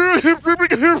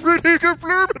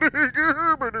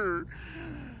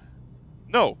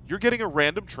 No, you're getting a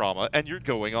random trauma and you're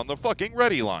going on the fucking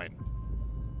ready line.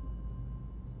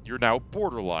 You're now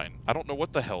borderline. I don't know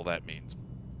what the hell that means.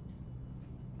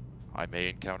 I may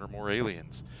encounter more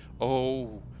aliens.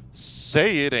 Oh,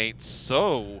 say it ain't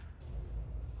so.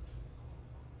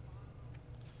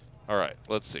 Alright,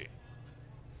 let's see.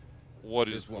 What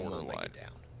is borderline?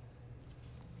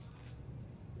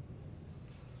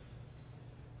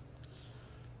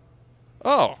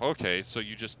 Oh, okay, so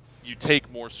you take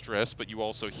more stress, but you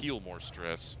also heal more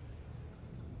stress.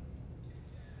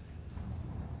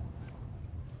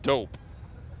 Dope.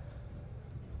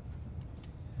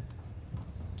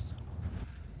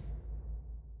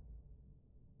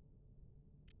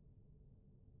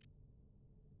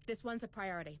 This one's a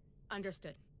priority.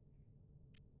 Understood.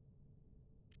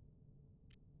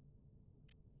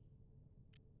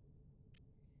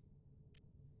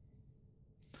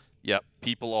 Yep,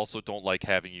 people also don't like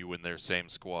having you in their same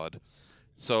squad.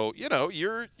 So, you know,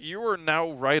 you are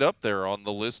now right up there on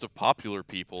the list of popular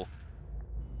people.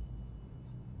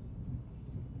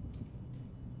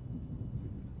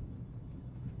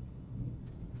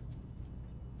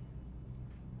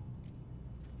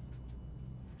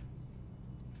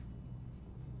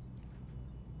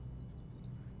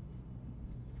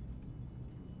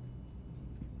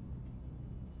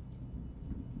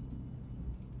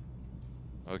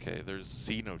 Okay, there's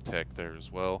Xenotech there as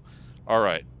well.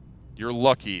 Alright, you're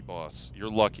lucky, boss. You're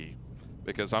lucky.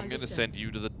 Because I'm going to send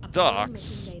you to the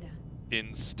docks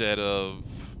instead of,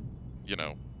 you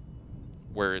know,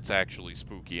 where it's actually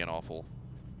spooky and awful.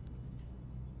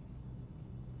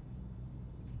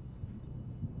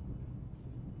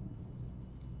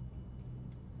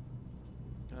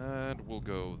 And we'll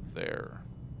go there.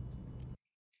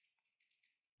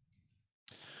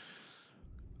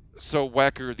 So,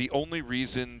 Whacker, the only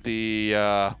reason the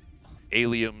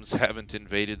aliens haven't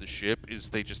invaded the ship is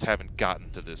they just haven't gotten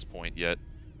to this point yet.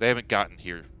 They haven't gotten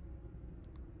here.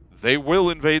 They will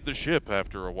invade the ship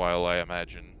after a while, I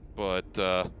imagine. But,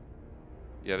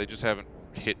 yeah, they just haven't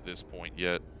hit this point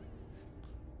yet.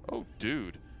 Oh,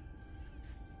 dude.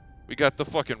 We got the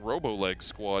fucking Robo-Leg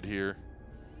squad here.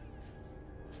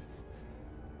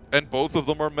 And both of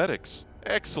them are medics.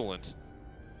 Excellent.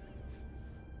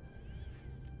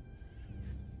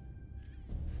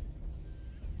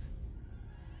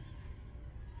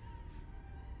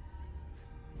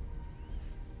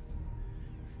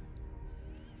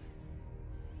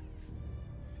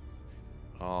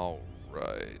 All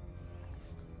right.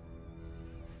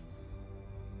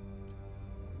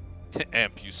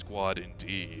 Ampu Squad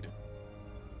indeed.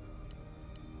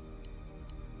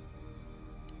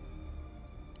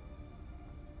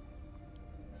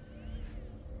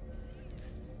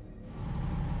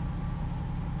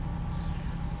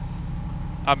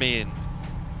 I mean,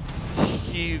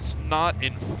 he's not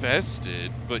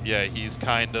infested, but yeah, he's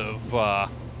kind of,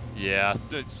 yeah,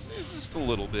 it's just a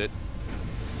little bit.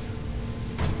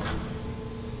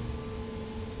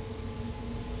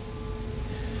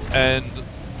 And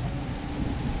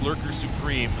Lurker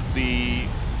Supreme, the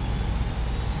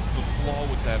flaw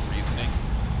with that reasoning,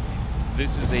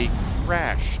 this is a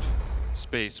crashed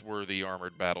space-worthy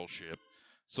armored battleship.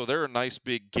 So there are nice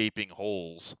big gaping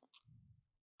holes.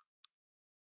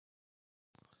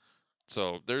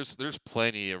 So there's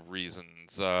plenty of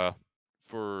reasons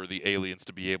for the aliens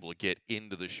to be able to get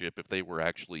into the ship if they were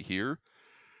actually here.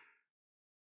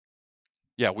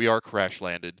 Yeah, we are crash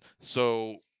landed.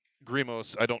 So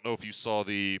Grimos, I don't know if you saw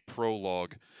the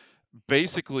prologue.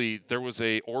 Basically, there was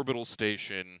a orbital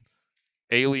station.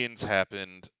 Aliens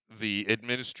happened. The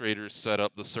administrators set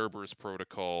up the Cerberus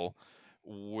protocol,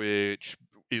 which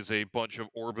is a bunch of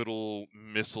orbital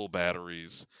missile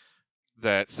batteries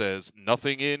that says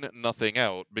nothing in, nothing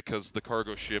out, because the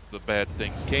cargo ship the bad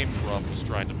things came from was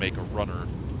trying to make a runner.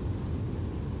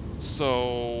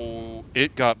 So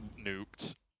it got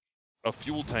nuked, a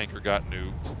fuel tanker got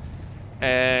nuked,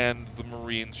 and the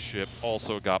Marines ship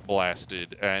also got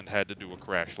blasted and had to do a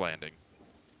crash landing.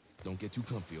 Don't get too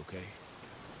comfy, okay?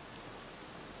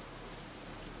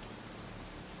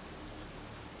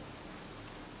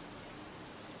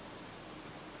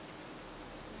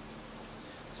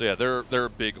 So yeah, there are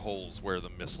big holes where the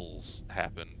missiles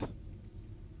happened.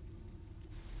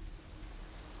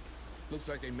 Looks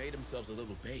like they made themselves a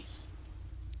little base.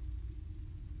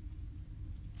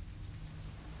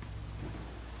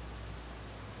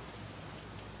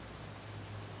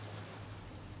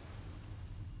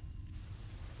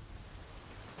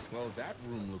 Well, that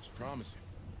room looks promising.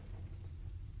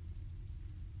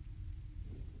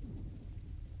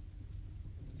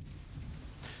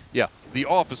 Yeah, the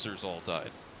officers all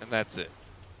died, and that's it.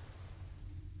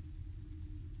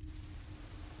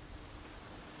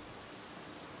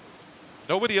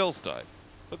 Nobody else died,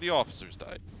 but the officers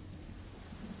died.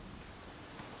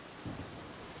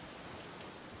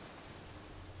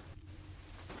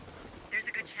 There's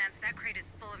a good chance that crate is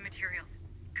full of materials.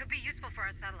 Could be useful for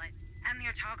our satellite and the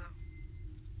Otago.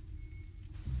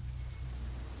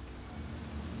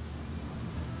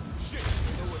 Shit,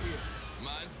 I know we're here.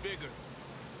 Mine's bigger.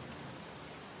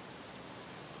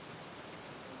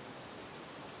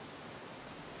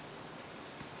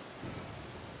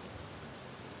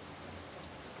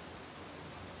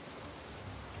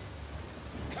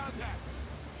 Contact!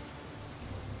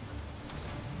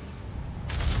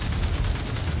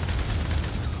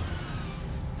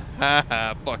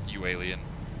 Haha, fuck you, alien.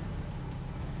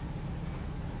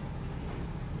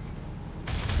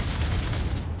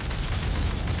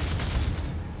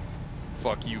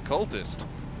 Fuck you, cultist.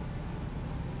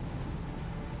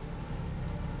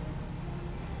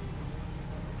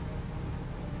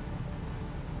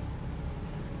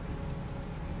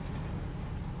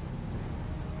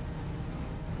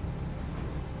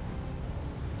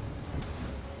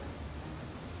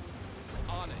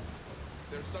 On it.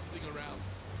 There's something around.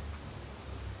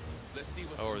 Let's see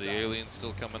what's Oh, are the inside. aliens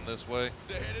still coming this way?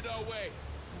 They're headed our way.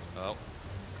 Oh.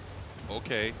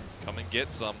 Okay, come and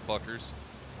get some, fuckers.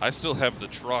 I still have the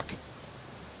truck.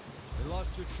 They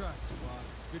lost your track, squad.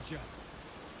 Good job.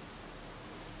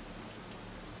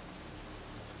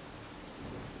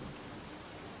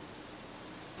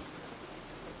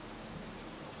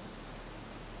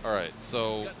 Alright,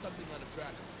 so Got something on the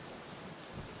tracker.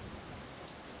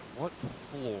 what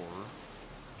floor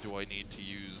do I need to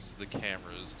use the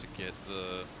cameras to get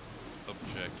the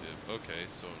objective? Okay,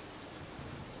 so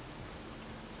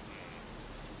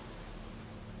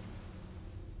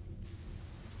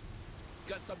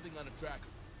Got something on the tracker.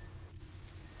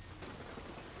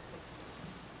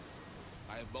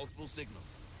 I have multiple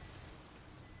signals.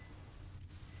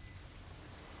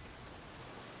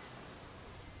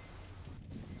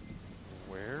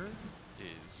 where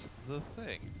is the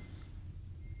thing?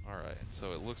 Alright,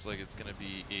 so it looks like it's gonna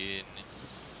be in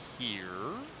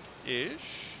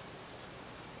here-ish.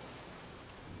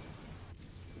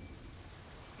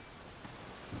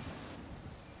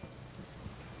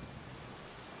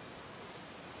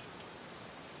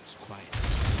 It's quiet.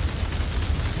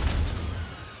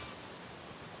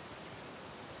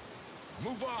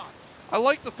 Move on! I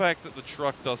like the fact that the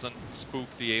truck doesn't spook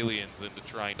the aliens into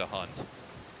trying to hunt.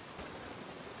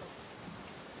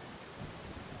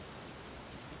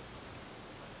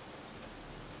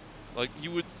 Like,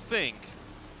 you would think,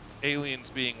 aliens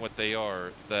being what they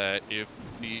are, that if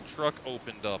the truck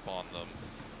opened up on them,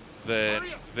 then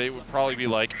they would probably be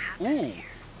like, ooh,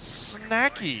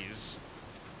 snackies.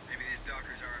 Maybe these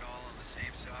dockers aren't all on the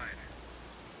same side.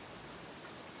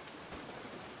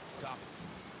 Copy.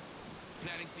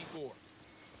 Planning C4.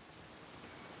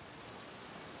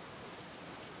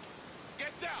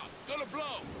 Get down! Gonna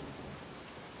blow!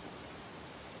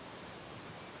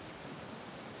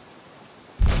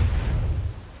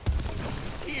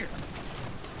 It's here!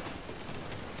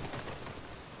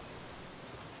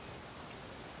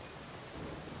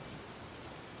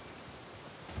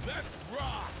 Let's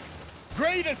rock!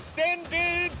 Great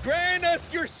Ascended, grant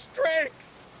us your strength!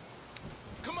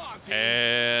 Come on, team!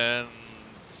 And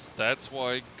that's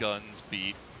why guns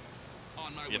beat,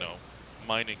 On my you way. know,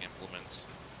 mining implements.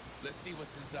 Let's see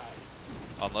what's inside.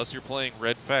 Unless you're playing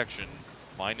Red Faction,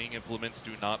 mining implements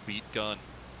do not beat gun.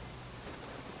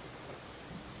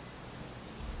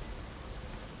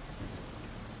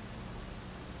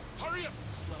 Hurry up,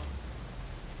 slugs!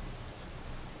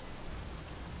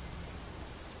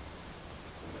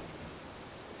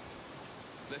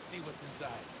 Let's see what's inside.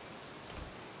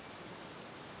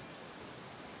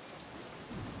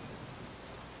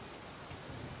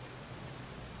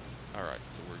 Alright,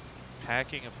 so we're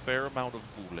packing a fair amount of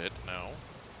bullet now,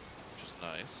 which is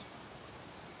nice.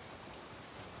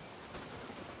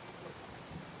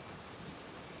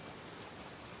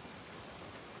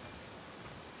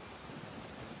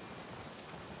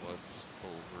 What's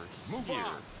over Move here?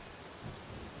 on.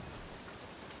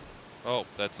 Oh,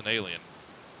 that's an alien.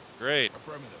 Great.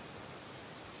 Affirmative.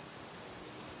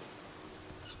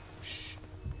 Shh.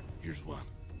 Here's one.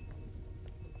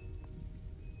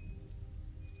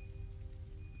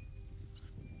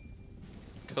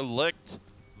 Collect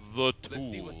the tool.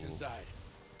 Let's see what's inside.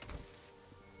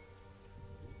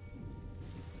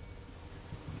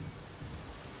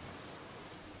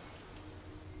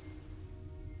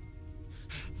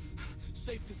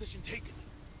 Safe position taken.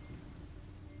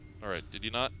 Alright, did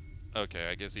you not? Okay,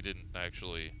 I guess he didn't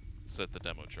actually set the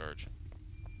demo charge.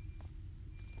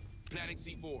 Planning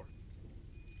C4.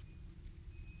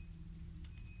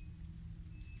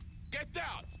 Get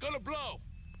down! It's gonna blow!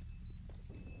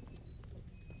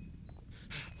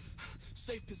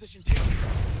 Safe position taken.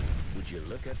 Would you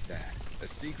look at that? A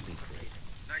Seegson crate.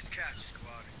 Nice catch,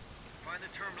 squad. Find the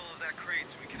terminal of that crate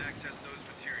so we can access those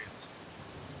materials.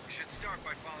 We should start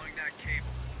by following that cable.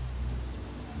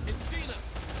 It's seen us!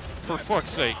 For fuck's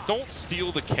sake, don't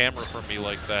steal the camera from me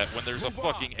like that when there's a Move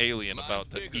on. fucking alien Mine's about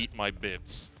to bigger. eat my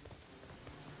bits.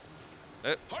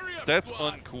 Hurry up, That's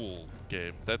squad. uncool,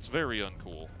 game. That's very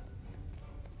uncool.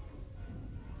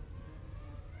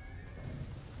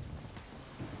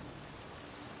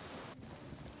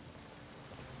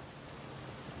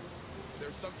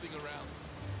 There's something around.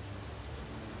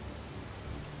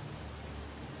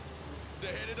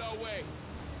 They're headed our way.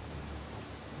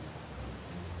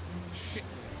 Shit,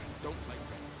 don't like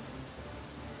that.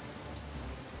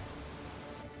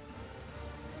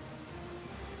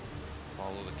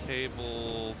 Follow the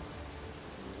cable.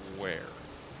 Where?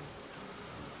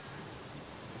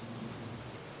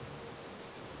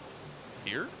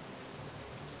 Here?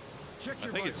 Check I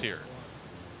your think it's vitals, here.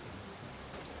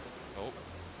 squad. Nope.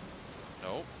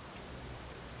 Nope.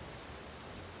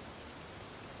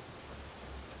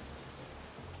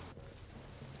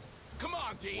 Come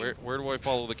on, team. Where do I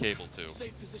follow the cable to?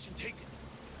 Safe position taken.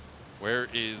 Where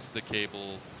is the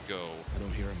cable go? I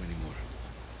don't hear him anymore.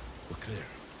 We're clear.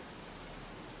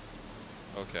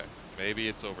 Okay, maybe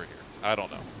it's over here. I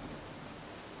don't know.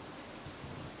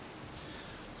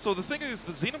 So the thing is,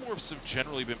 the xenomorphs have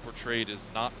generally been portrayed as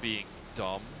not being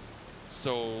dumb.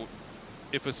 So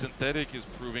if a synthetic is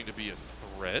proving to be a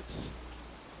threat,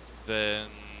 then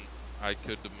I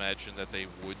could imagine that they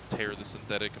would tear the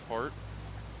synthetic apart.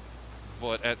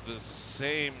 But at the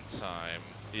same time,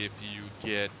 if you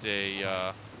get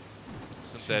a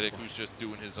synthetic who's just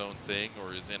doing his own thing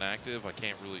or is inactive, I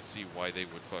can't really see why they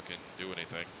would fucking do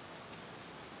anything.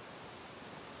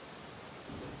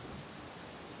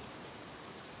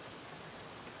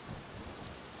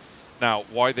 Now,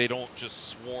 why they don't just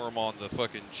swarm on the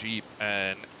fucking Jeep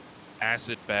and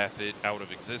acid bath it out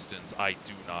of existence, I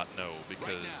do not know,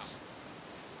 because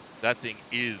that thing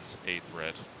is a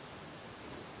threat.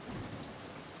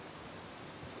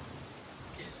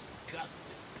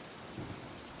 Disgusting.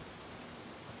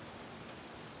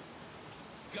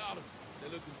 Got him.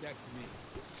 They're looking back to me.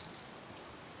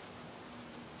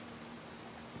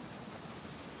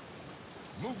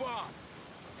 Move on.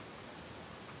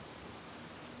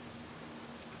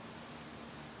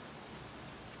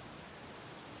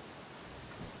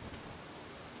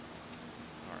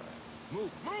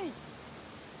 Move, move!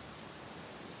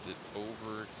 Is it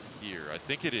over here? I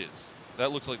think it is.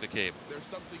 That looks like the cave. There's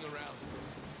something around.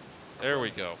 There we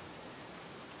go.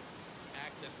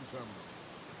 Access and terminal.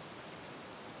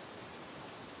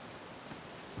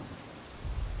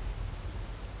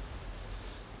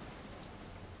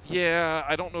 Yeah,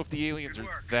 I don't know if the aliens are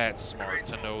that smart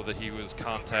to know that he was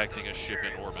contacting a ship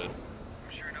in orbit.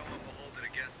 I'm sure no one will hold it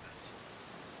against us.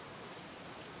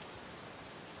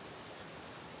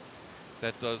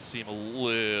 That does seem a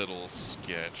little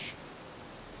sketch.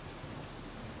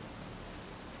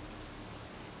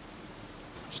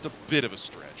 Just a bit of a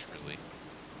stretch, really.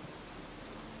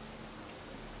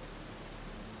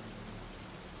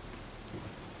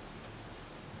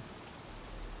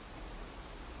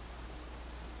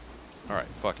 Alright,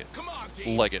 fuck it. Come on,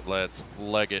 team. Leg it, lads.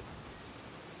 Leg it.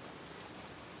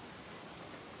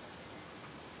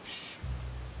 Shh.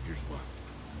 Here's one.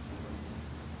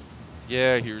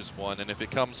 Yeah, here's one, and if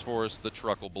it comes for us, the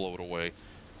truck will blow it away.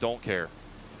 Don't care.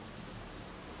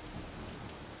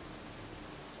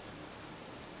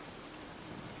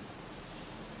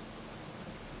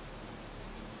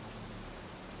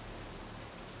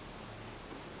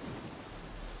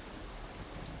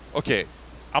 Okay,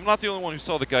 I'm not the only one who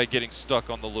saw the guy getting stuck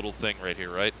on the little thing right here,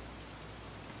 right?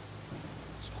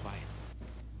 It's quiet.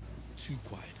 Too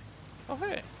quiet. Oh,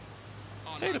 hey.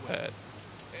 On Data my way. pad.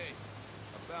 Hey,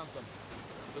 I found something.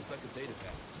 Looks like a data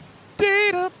pad.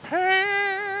 Data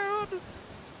pad!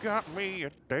 Got me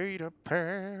a data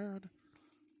pad.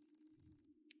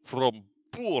 From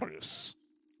Boris.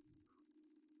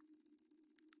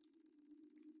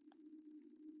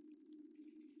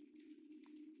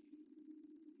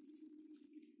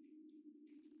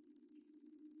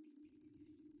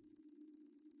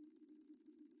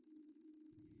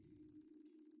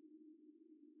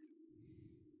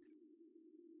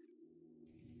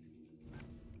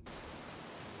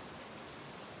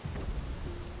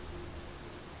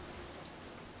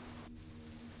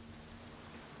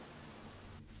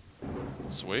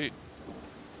 Sweet.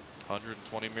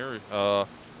 120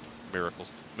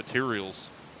 miracles. Materials.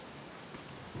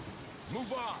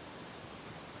 Move on.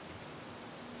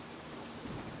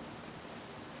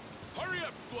 Hurry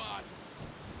up, squad.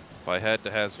 If I had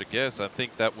to hazard a guess, I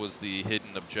think that was the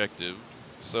hidden objective.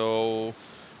 So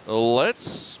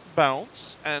let's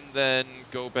bounce and then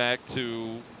go back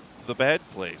to the bad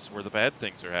place where the bad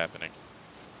things are happening.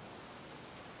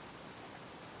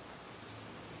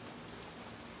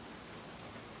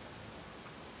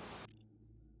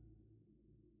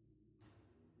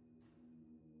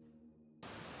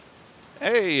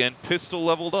 Hey, and pistol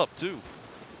leveled up too.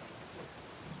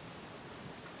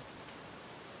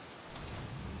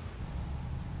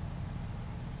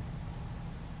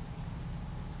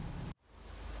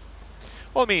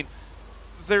 Well, I mean,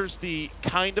 there's the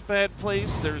kind of bad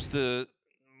place, there's the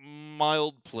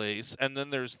mild place, and then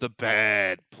there's the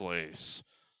bad place.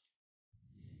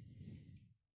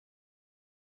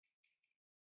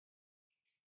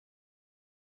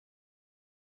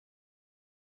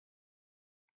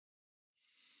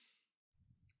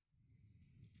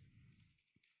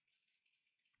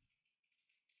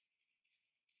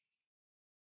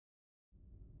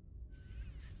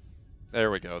 There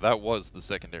we go. That was the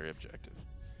secondary objective.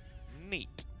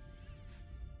 Neat.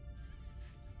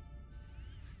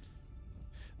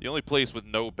 The only place with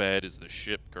no bad is the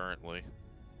ship currently.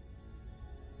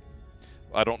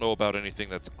 I don't know about anything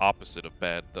that's opposite of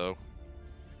bad, though.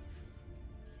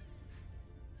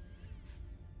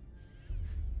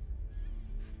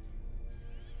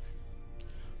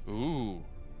 Ooh.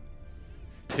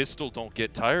 Pistol don't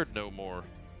get tired no more.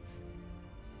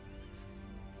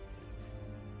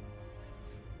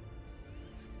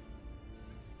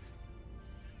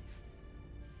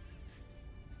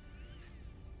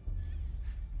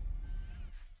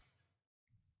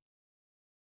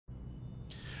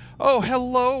 Oh,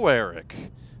 hello, Eric.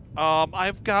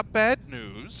 I've got bad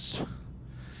news.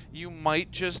 You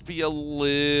might just be a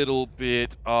little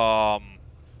bit,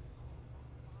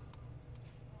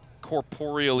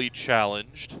 corporeally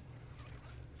challenged.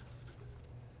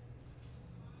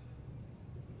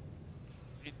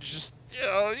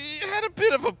 You had a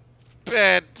bit of a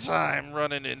bad time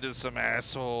running into some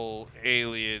asshole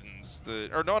aliens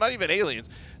or no, not even aliens,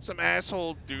 some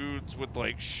asshole dudes with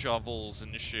like shovels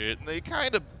and shit, and they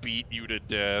kind of beat you to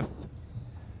death.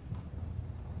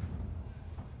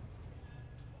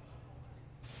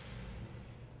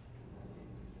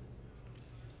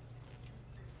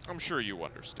 I'm sure you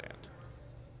understand.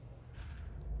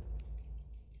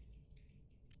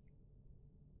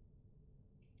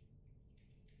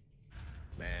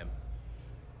 Ma'am.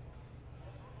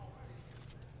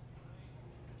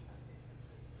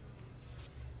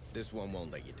 This one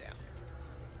won't let you down.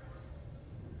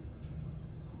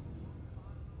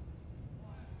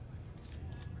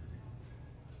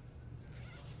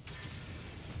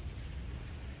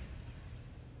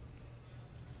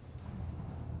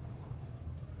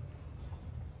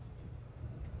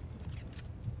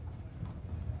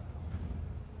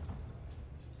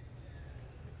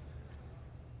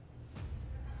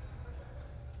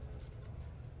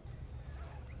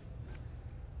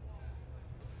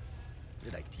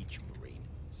 What did I teach you, Marine?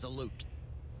 Salute.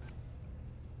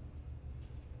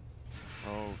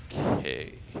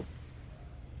 Okay.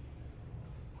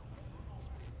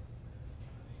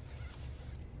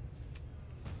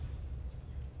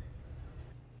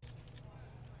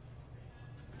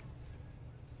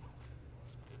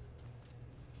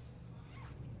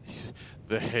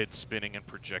 The head spinning and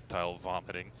projectile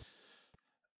vomiting.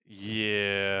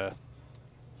 Yeah.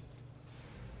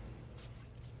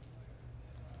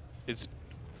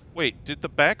 Wait, did the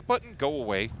back button go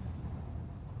away?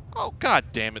 Oh, god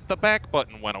damn it, the back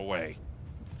button went away.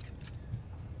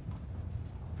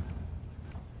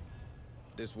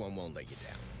 This one won't let you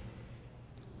down.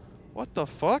 What the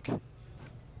fuck?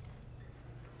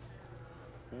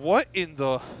 What in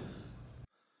the...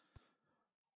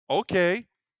 Okay.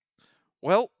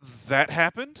 Well, that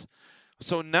happened.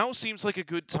 So now seems like a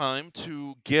good time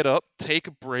to get up, take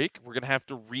a break. We're going to have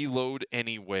to reload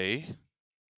anyway.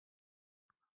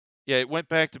 Yeah, it went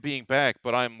back to being back,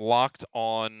 but I'm locked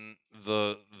on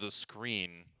the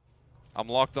screen. I'm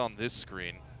locked on this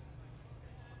screen.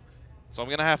 So I'm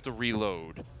going to have to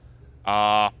reload.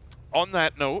 On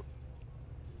that note,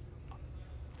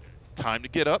 time to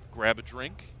get up, grab a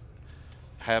drink,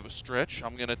 have a stretch.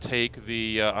 I'm going to take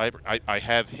the... I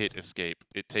have hit escape.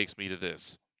 It takes me to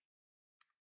this.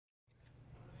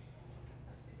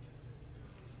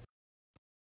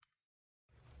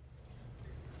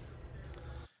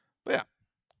 But yeah.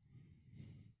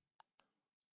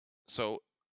 So,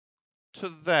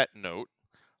 to that note,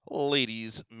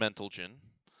 ladies mental gin,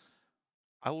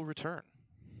 I will return.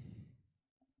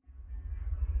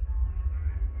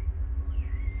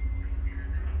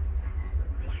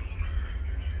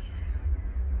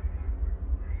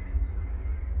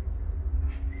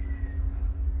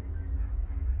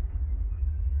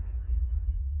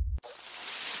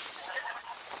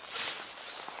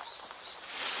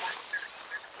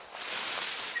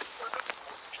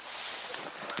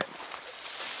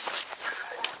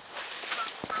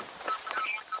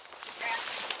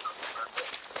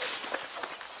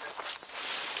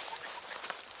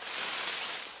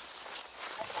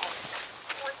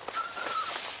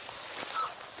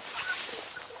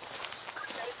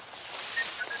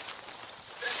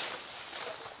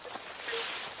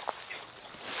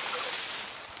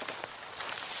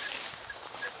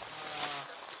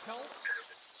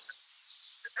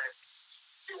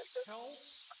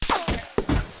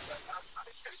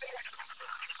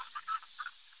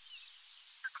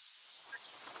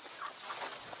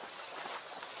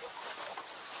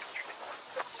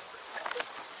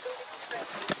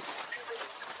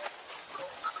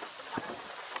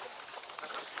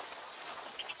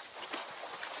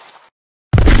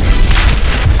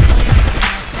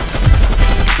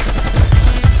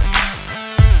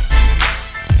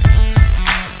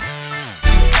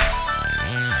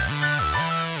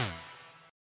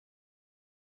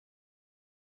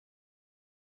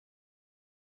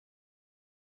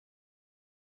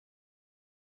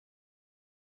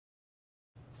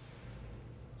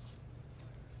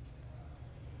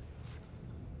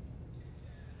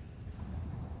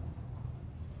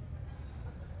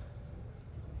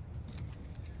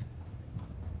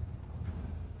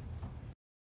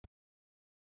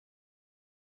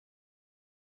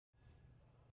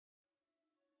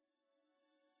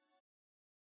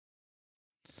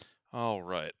 All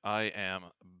right, I am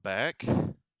back.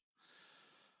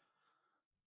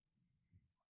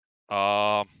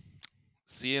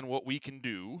 Seeing what we can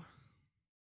do.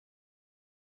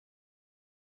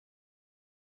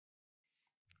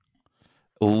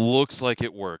 Looks like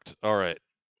it worked. All right.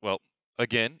 Well,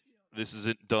 again, this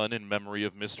isn't done in memory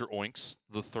of Mr. Oinks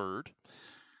the Third.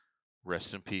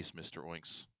 Rest in peace, Mr.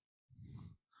 Oinks.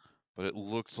 But it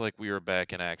looks like we are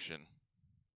back in action.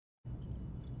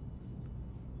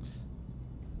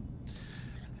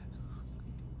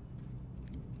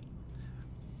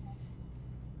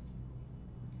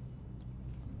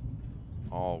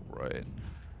 All right.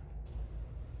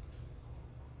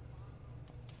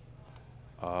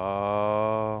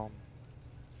 What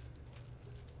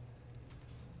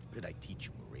did I teach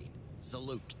you, Marine?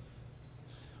 Salute.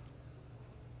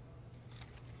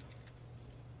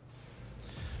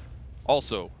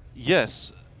 Also,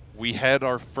 yes, we had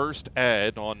our first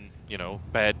ad on, you know,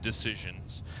 bad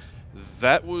decisions.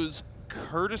 That was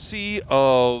courtesy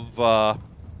of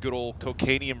good old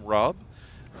Cocainium Rob,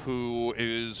 who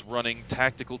is running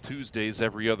Tactical Tuesdays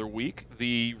every other week,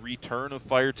 the return of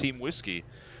Fireteam Whiskey.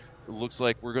 It looks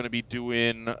like we're going to be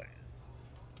doing,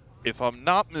 if I'm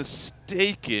not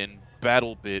mistaken,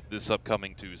 Battle Bit this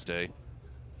upcoming Tuesday.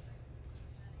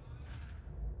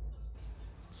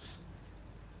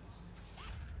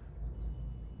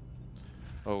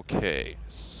 Okay,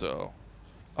 so...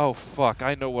 Oh, fuck,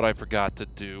 I know what I forgot to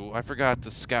do. I forgot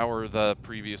to scour the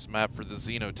previous map for the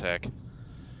Xenotech.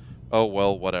 Oh,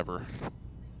 well, whatever.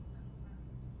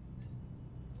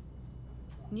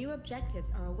 New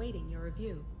objectives are awaiting your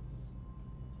review.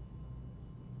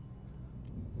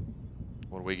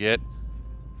 What do we get?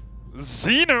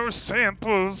 Xeno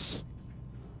samples!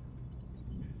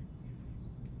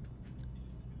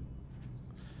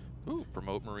 Ooh,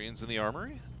 promote Marines in the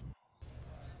Armory?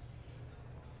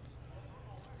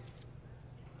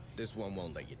 This one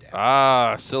won't let you down.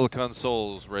 Ah, Silicon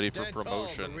Souls ready for Stand tall,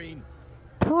 promotion. Marine.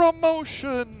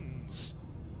 Promotions!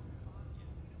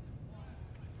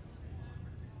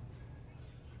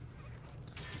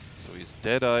 So he's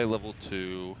Deadeye level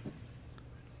 2.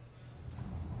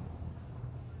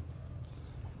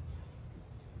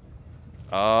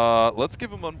 Let's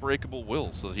give him Unbreakable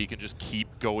Will so that he can just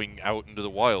keep going out into the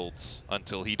wilds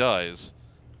until he dies.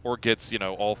 Or gets, you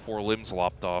know, all 4 limbs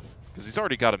lopped off. Because he's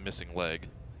already got a missing leg.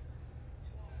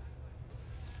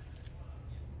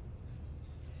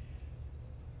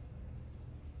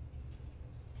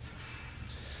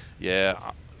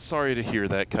 Yeah, sorry to hear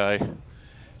that, Kai.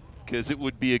 Because it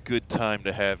would be a good time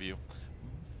to have you.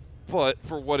 But,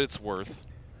 for what it's worth,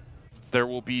 there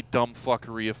will be dumb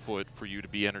fuckery afoot for you to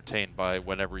be entertained by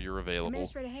whenever you're available.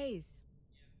 Administrator Hayes.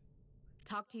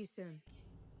 Talk to you soon.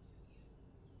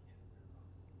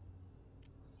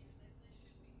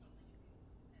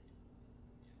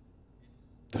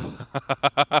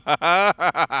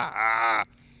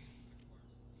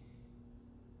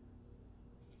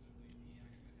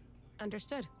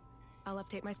 Understood. I'll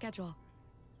update my schedule.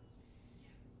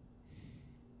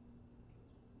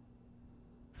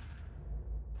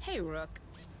 Hey, Rook.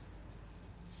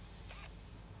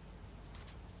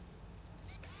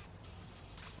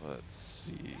 Let's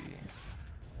see.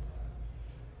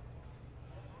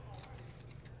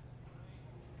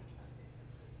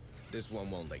 This one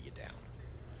won't let you down.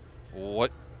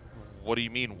 What do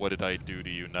you mean, what did I do to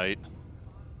you, Knight?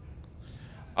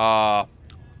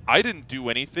 I didn't do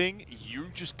anything. You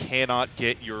just cannot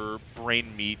get your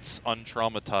brain meats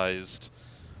untraumatized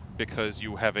because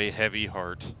you have a heavy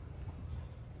heart.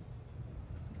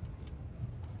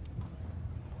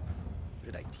 What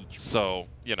did I teach you? So,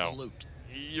 you know, Salute.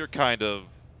 you're kind of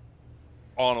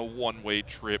on a one-way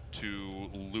trip to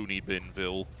Looney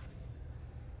Binville.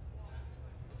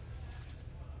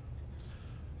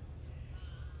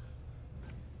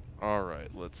 Alright,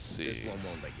 let's see. This one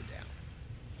won't let you down.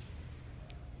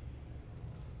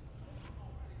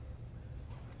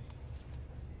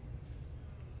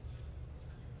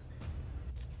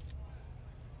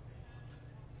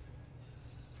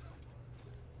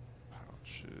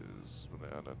 Pouches,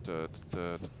 banana, da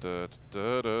da da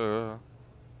da da.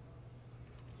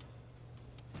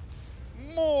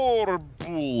 More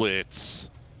bullets!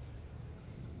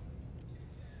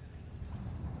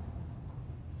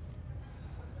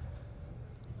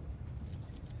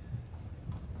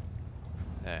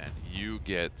 And you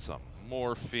get some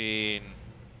morphine.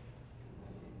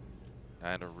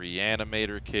 And a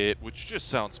reanimator kit, which just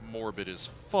sounds morbid as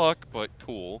fuck, but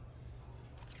cool.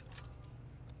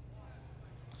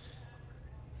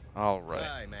 Alright.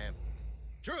 Aye, ma'am.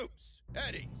 Troops,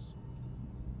 at ease.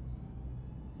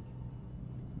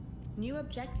 New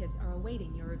objectives are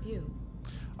awaiting your review.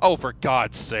 Oh, for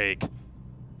God's sake.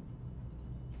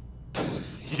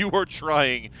 You are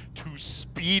trying to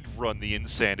speed run the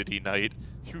Insanity Knight.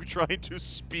 You're trying to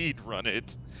speed run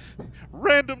it.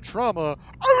 Random trauma.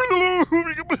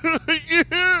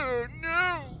 Yeah,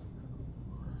 no.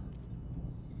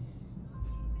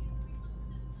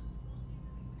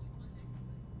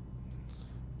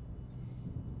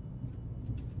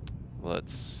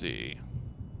 Let's see.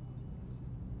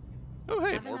 Oh,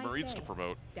 hey, Have a more nice Marines to day,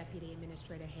 promote. Deputy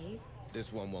Administrator Hayes.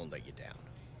 This one won't let you down.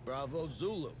 Bravo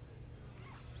Zulu.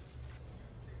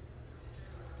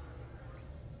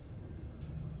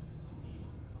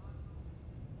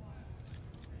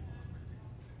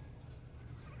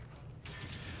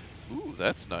 Ooh,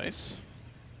 that's nice.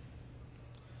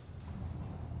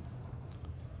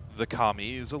 The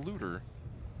Kami is a looter.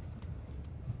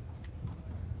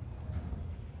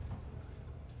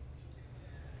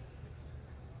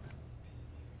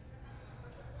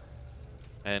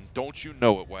 And don't you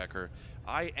know it, Whacker?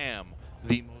 I am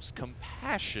the most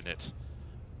compassionate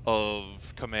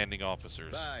of commanding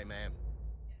officers. Bye, ma'am.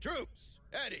 Troops,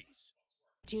 at ease.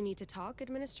 Do you need to talk,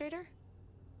 Administrator?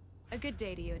 A good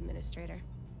day to you, Administrator.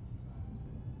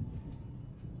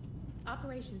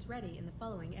 Operations ready in the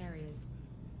following areas.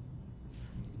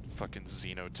 Fucking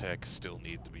xenotech still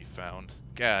need to be found.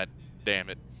 God damn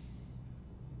it.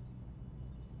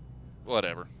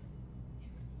 Whatever.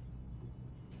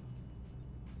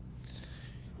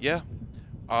 Yeah.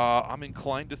 I'm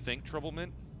inclined to think,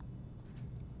 Troublemint.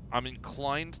 I'm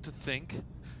inclined to think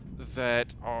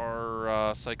that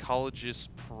our psychologist's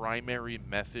primary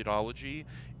methodology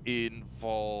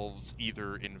involves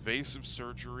either invasive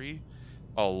surgery,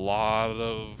 a lot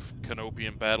of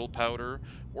Canopian battle powder,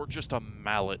 or just a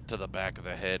mallet to the back of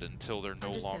the head until they're no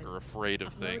Understood. longer afraid of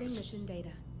Uploading things. mission data.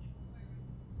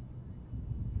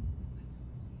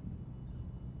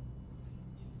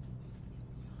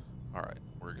 Alright,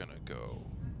 we're gonna go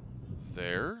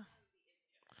there.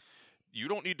 You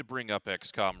don't need to bring up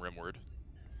XCOM Rimward.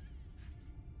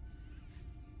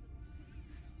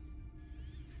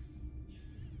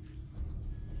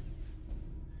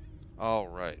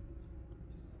 Alright.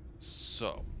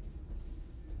 So,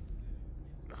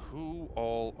 who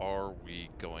all are we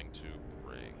going to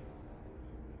bring?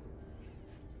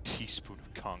 Teaspoon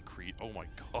of concrete. Oh my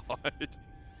god.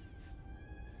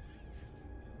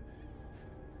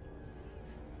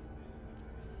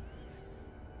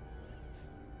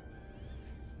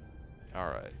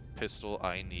 Alright. Pistol,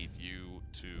 I need you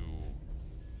to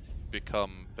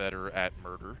become better at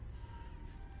murder.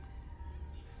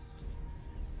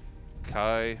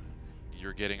 Kai,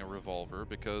 you're getting a revolver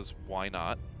because why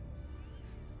not?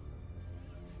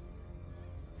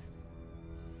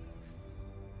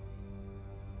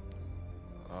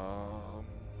 Um,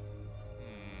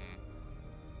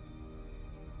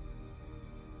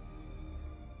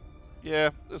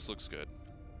 Yeah, this looks good.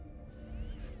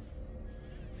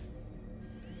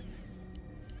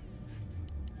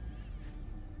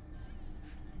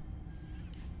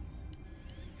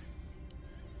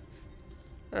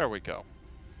 There we go.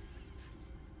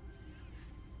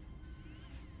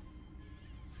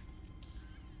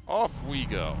 Off we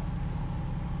go.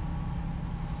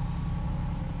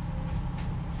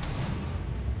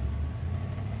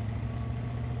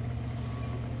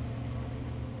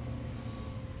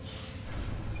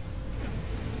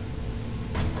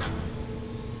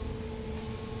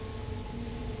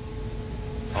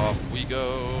 Off we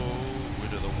go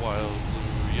into the wild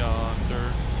blue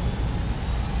yonder.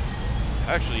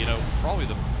 Actually, you know, probably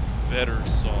the better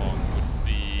song would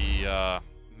be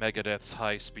Megadeth's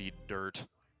High Speed Dirt. Of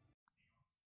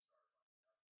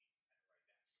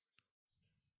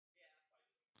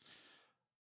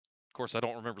course, I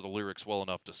don't remember the lyrics well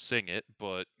enough to sing it,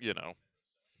 but, you know.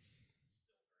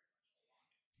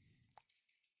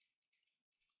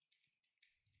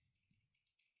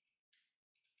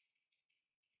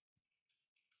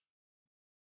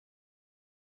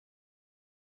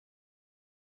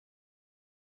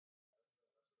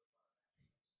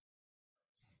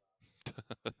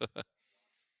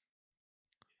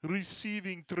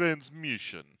 Receiving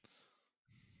transmission.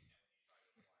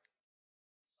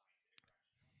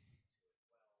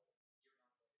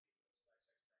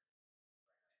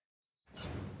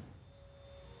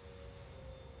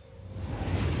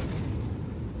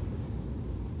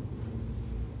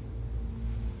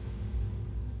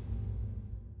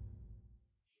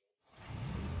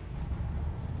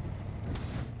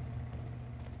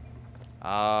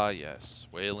 Ah, yes,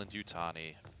 Wayland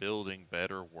Yutani, building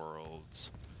better worlds.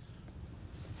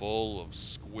 Full of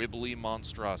squibbly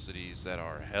monstrosities that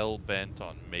are hell-bent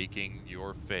on making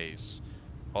your face.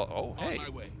 Oh, hey. On my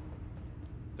way.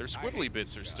 Their squibbly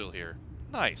bits are still here.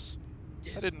 Nice.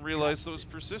 I didn't realize those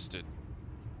persisted.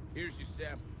 Here's your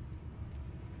sample.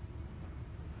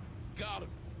 Got them.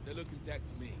 They look intact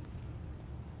to me.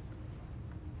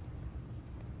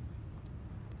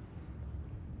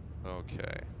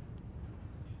 Okay.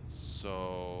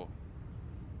 So...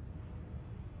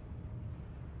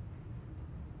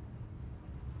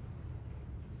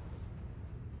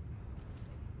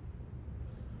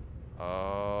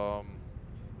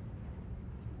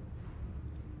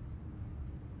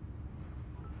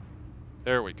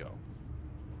 There we go.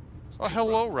 Oh,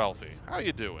 hello, Ralphie. How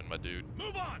you doing, my dude?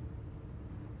 Move on!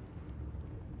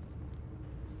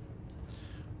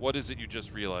 What is it you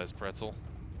just realized, Pretzel?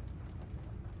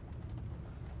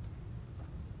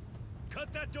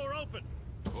 Cut that door open!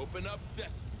 Open up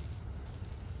sesame.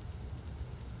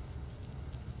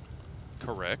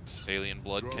 Correct. Alien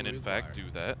blood Drone can in fact do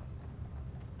that.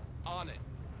 On it.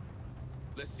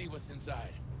 Let's see what's inside.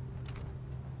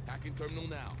 Hacking terminal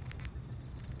now.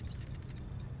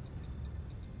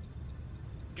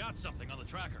 Got something on the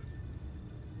tracker.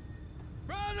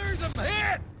 Brothers, I'm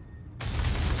hit!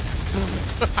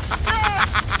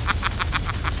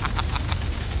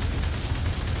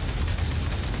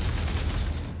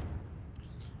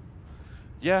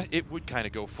 Yeah, it would kind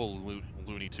of go full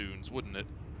Looney Tunes, wouldn't it?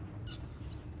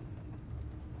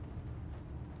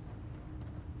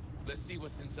 Let's see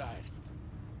what's inside.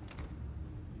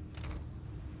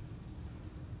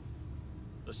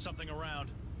 There's something around.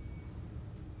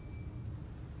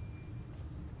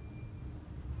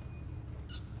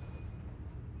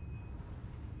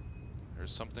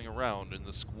 There's something around in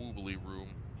the squoobly room.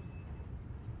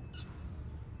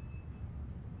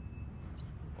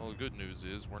 Well, the good news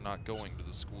is we're not going to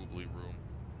the squoobly room.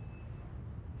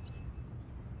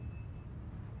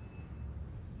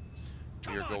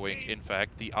 We are going, in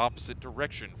fact, the opposite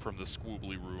direction from the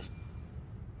squoobly room.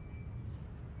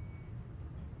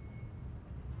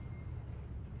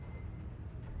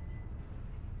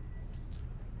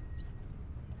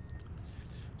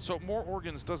 So more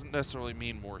organs doesn't necessarily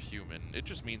mean more human. It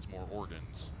just means more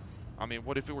organs. I mean,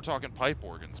 what if we were talking pipe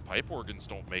organs? Pipe organs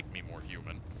don't make me more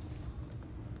human.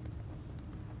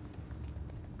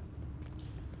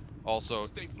 Also,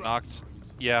 knocked...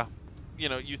 Yeah, you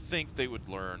know, you think they would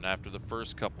learn after the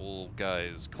first couple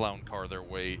guys clown car their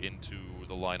way into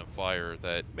the line of fire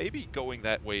that maybe going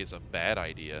that way is a bad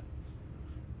idea.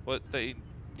 But they,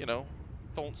 you know,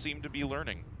 don't seem to be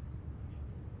learning.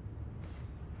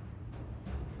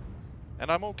 And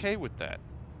I'm okay with that.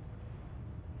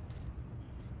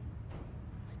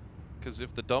 Because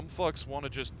if the dumb fucks want to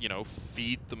just, you know,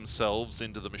 feed themselves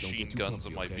into the machine guns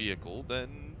of my vehicle,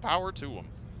 then power to them.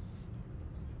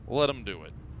 Let them do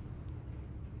it.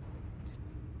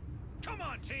 Come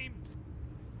on, team!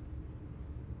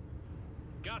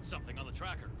 Got something on the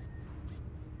tracker.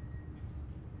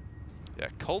 Yeah,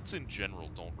 cults in general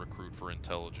don't recruit for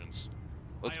intelligence.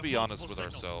 Let's be honest with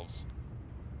ourselves.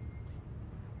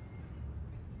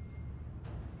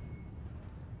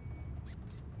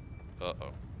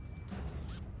 Uh-oh.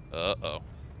 Uh-oh.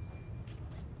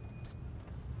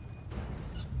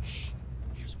 Shh.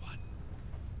 Here's one.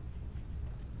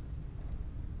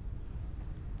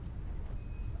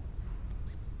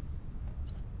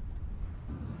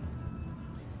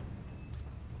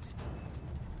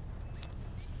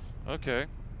 Okay.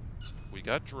 We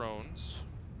got drones.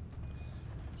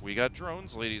 We got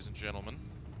drones, ladies and gentlemen.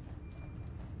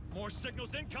 More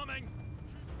signals incoming!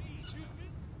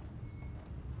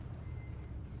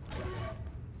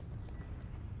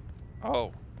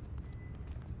 Oh.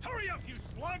 Hurry up, you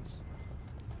slugs!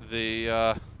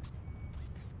 The,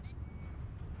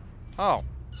 Oh.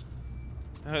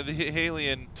 The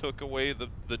alien took away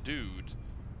the dude.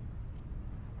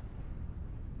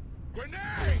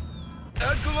 Grenade!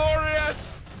 A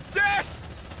glorious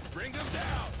death! Bring him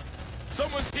down!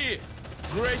 Someone's here!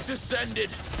 Great Ascended!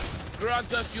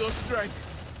 Grant us your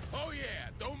strength! Oh yeah,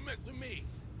 don't mess with me!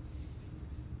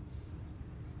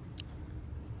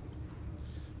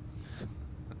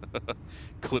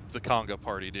 Clipped the conga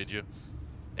party, did you?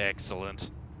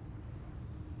 Excellent.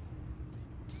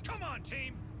 Come on,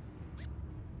 team!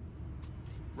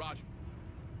 Roger.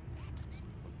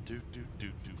 Do do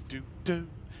do do do do.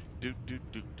 Do do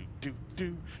do do do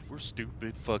do. We're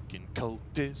stupid fucking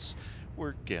cultists.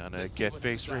 We're gonna get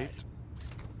face raped.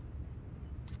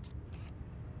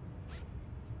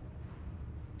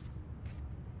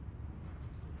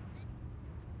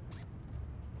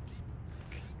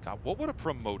 God, what would a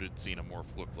promoted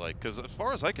xenomorph look like? Because as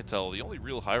far as I can tell, the only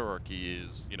real hierarchy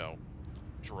is, you know,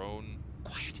 drone,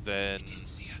 quiet. then... They didn't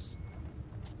see us.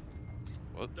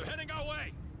 What? They're heading our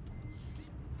way!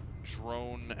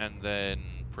 Drone, and then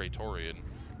Praetorian.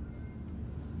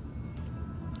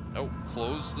 No,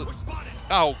 close the...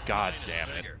 Oh, god damn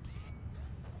it.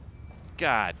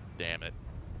 God damn it.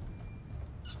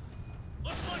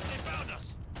 Looks like they found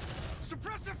us!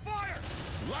 Suppressive fire!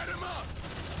 Light him up!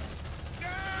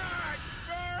 God!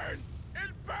 It burns!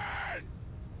 It burns!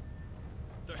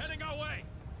 They're heading our way!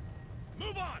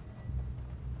 Move on!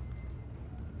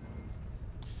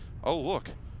 Oh, look.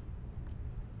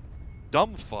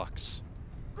 Dumb fucks.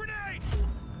 Grenade!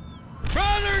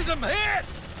 Brothers, I'm hit!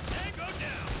 Tango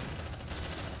down!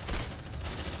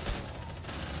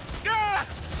 Ah!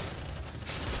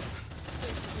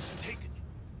 Safe position taken.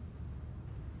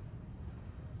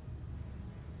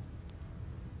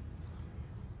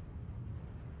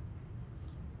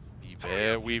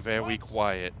 Be very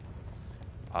quiet.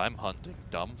 I'm hunting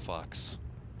dumb fucks.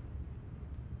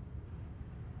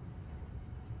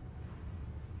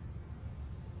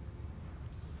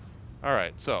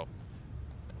 Alright, so,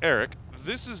 Eric,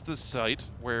 this is the site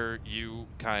where you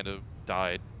kind of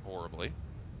died horribly.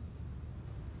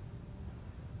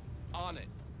 On it.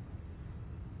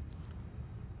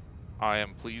 I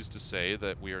am pleased to say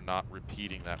that we are not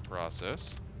repeating that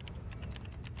process.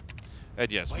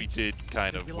 And yes, we did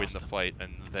kind of win the fight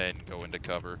and then go into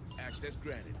cover. Access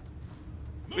granted.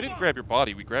 We didn't grab your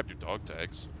body, we grabbed your dog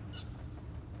tags.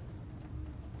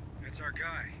 It's our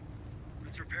guy.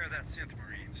 Let's repair that synth,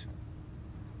 Marines.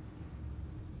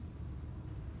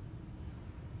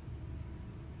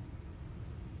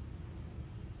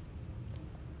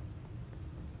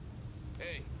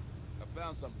 Hey, I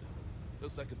found something.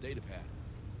 Looks like a data pad.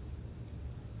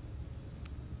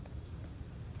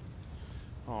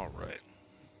 Alright.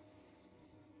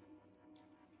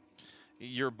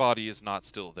 Your body is not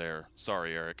still there.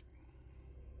 Sorry, Eric.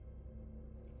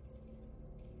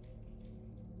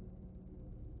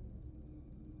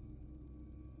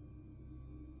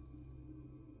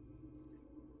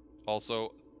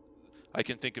 Also, I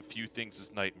can think of few things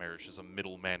as nightmarish as a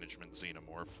middle management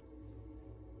xenomorph.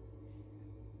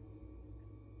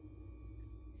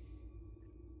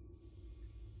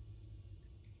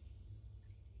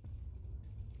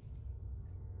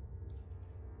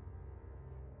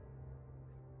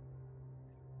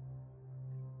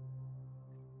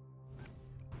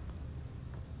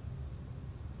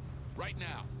 Right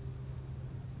now.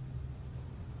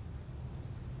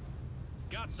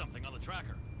 Got something on the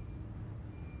tracker.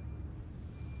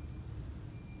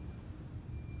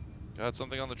 Got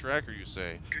something on the tracker, you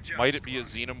say? Good job, Might it be a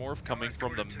squad. xenomorph coming Now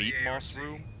from the escort him to meat the moss ARC.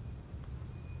 room?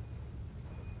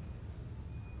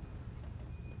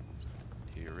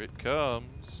 Here it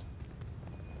comes.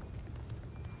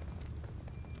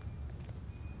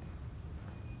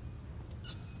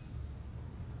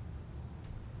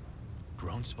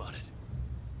 Drone spotted.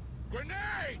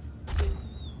 Grenade!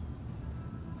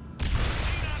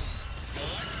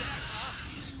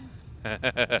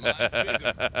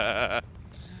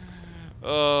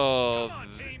 Oh, Come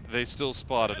on, team. they still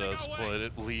spotted Heading us, our but way.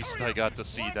 at least Hurry I up, got you to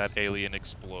see sluts. that alien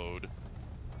explode.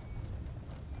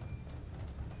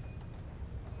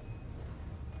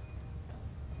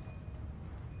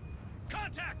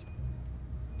 Contact!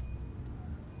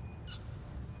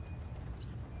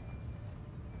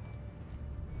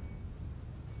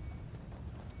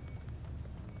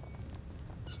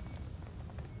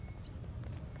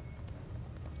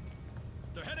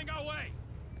 They're heading our way.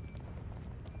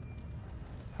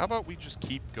 How about we just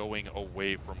keep going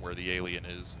away from where the alien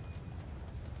is?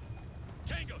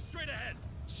 Tango, straight ahead.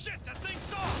 Shit, that thing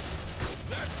saw us.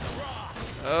 Let's rock!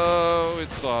 Oh, it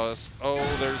saw us. Oh,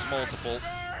 there's multiple.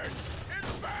 Burn!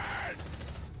 It's burn!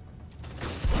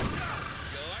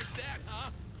 You like that,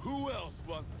 huh? Who else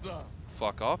wants some?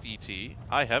 Fuck off, E.T.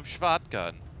 I have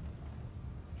Schwatgun.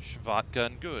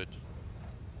 Schwatgun good.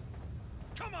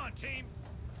 Come on, team.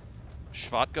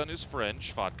 Schwatgun is friend,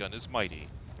 Schwatgun is mighty.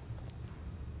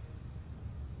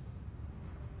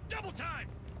 Double time.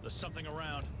 There's something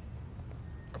around.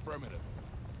 Affirmative.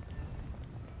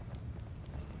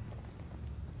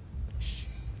 Shh,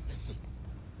 listen.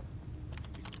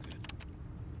 I think we're good.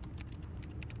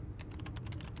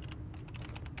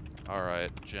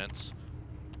 Alright, gents.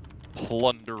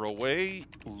 Plunder away,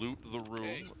 loot the room.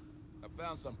 Hey, I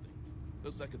found something.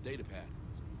 Looks like a data pad.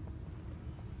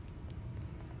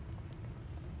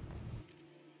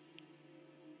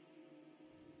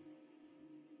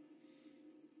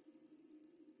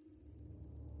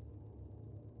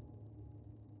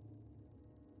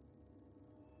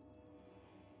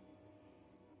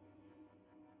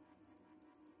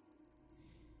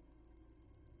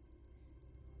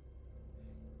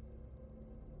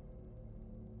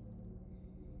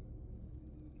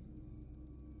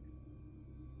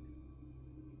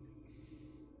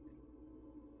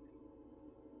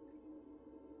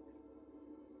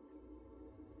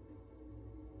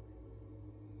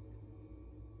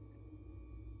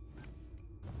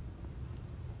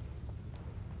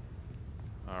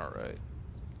 Alright.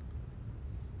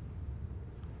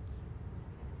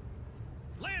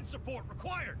 Land support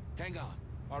required. Hang on.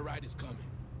 Our ride is coming.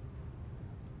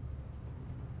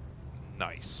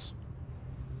 Nice.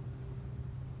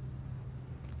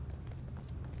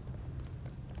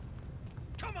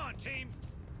 Come on, team.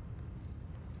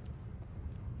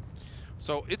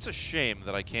 So it's a shame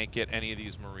that I can't get any of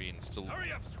these Marines to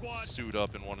Hurry up, squad. suit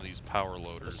up in one of these power There's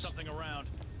loaders. something around.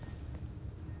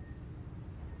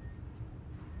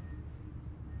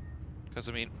 Because,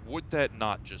 I mean, would that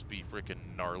not just be freaking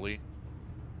gnarly?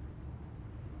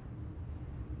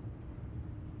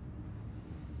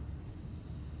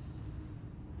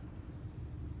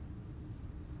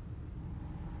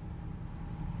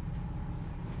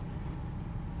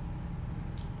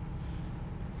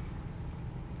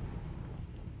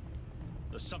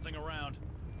 there's something around.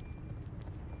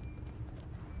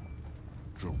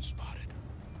 Drone spotted.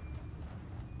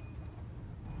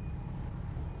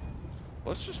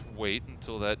 Let's just wait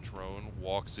until that drone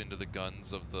walks into the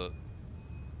guns of the...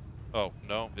 Oh,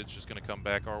 no, it's just gonna come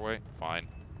back our way? Fine.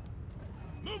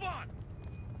 Move on!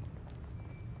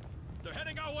 They're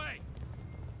heading our way!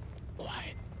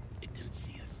 Quiet. It didn't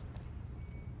see us.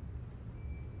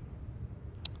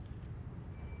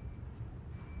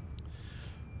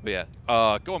 But yeah,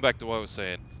 going back to what I was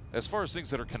saying, as far as things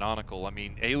that are canonical, I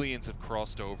mean, aliens have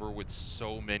crossed over with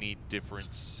so many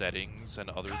different settings and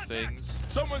other things.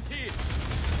 Someone's here!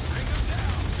 Bring them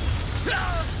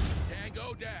down!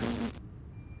 Tango down!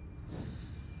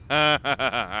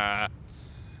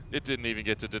 It didn't even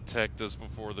get to detect us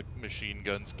before the machine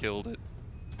guns killed it.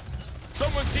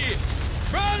 Someone's here!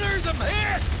 Brothers, I'm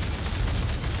here!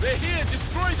 They're here!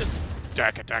 Destroy them!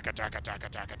 Daka, daka, daka, daka,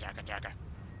 daka, daka, daka.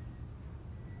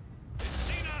 They've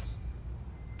seen us!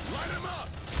 Light them up!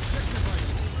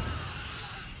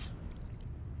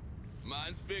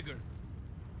 Mine's bigger.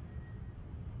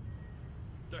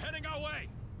 They're heading our way!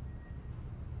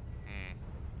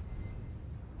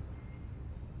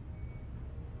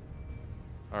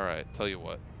 Alright, tell you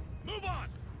what. Move on!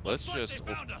 Let's Looks like just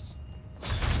they found us.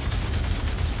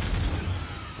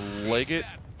 leg it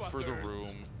for the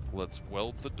room. Let's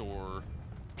weld the door.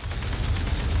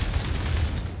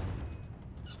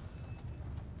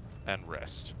 And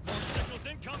rest. More signals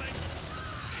incoming!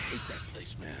 I hate that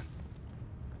place, man.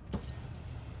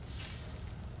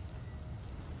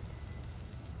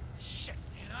 Shit,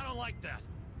 man, I don't like that.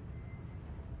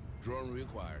 Drone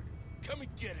required. Come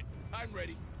and get it. I'm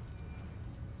ready.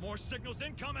 More signals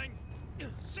incoming!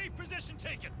 Safe position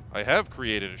taken! I have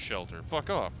created a shelter.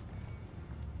 Fuck off.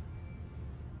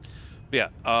 But yeah,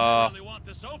 I really want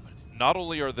this opened. not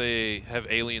only have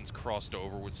aliens crossed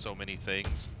over with so many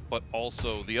things, but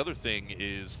also the other thing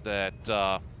is that,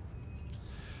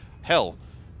 hell,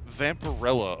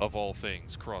 Vampirella, of all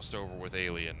things, crossed over with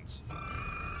aliens.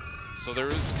 So there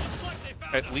is,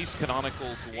 at least canonical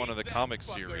to one of the comic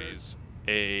series,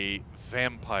 a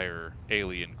vampire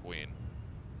alien queen.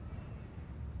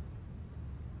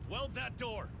 Weld that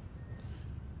door!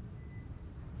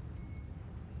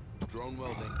 Drone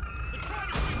welding. They're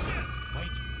trying to reach in! Wait,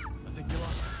 I think we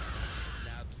lost them.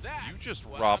 Now that You just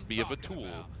robbed me of a tool.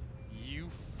 You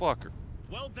fucker.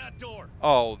 Weld that door!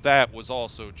 Oh, that was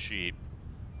also cheap.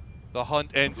 The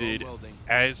hunt ended welding.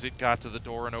 as it got to the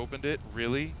door and opened it?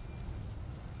 Really?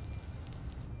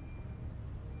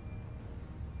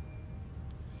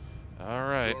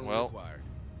 Alright, Drone well, required.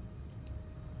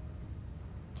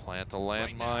 plant a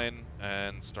landmine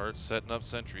and start setting up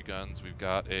sentry guns. We've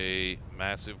got a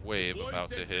massive wave Deploying about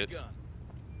to sentry hit. gun.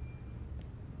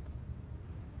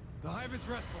 The hive is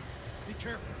restless. Be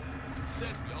careful.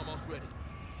 Sentry almost ready.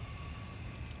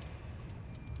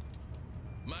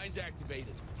 Mine's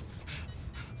activated.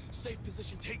 Safe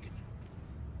position taken.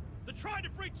 They're trying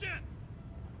to breach in!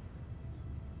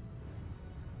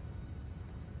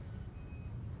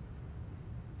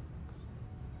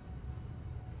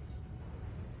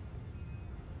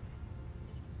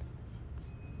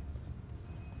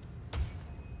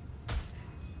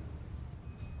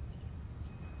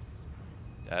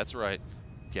 That's right.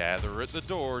 Gather at the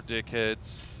door,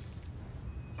 dickheads.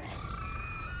 Light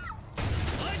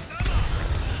them up!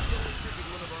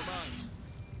 One of our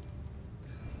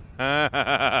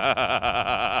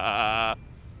mines.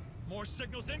 More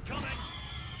signals incoming!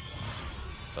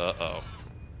 Uh-oh.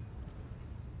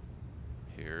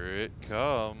 Here it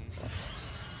comes.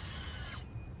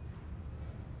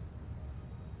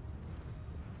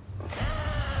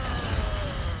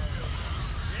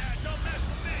 Yeah, don't mess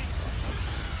with me!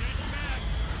 Changing mag!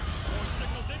 More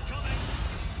signals incoming!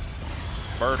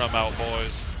 Burn them out,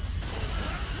 boys.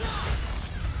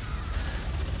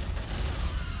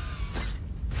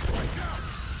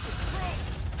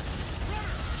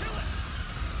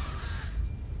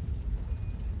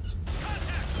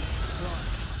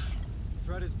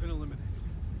 Threat has been eliminated.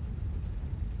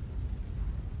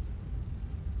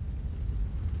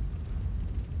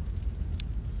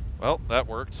 Well, that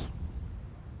worked.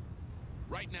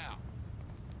 Right now.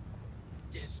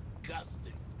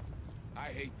 Disgusting. I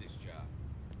hate this job.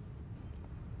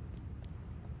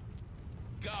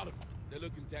 Got him. They're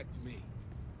looking back to me.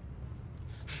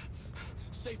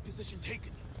 Safe position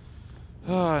taken.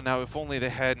 Now, if only they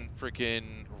hadn't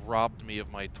freaking robbed me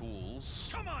of my tools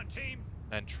Come on, team!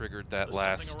 and triggered that There's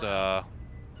last something around.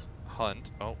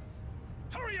 hunt. Oh,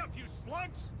 Hurry up, you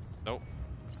slugs! nope.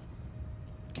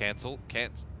 Cancel.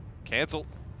 Cancel.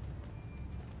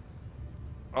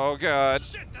 Oh god.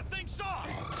 Shit, that thing saw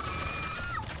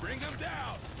us! Bring them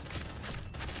down.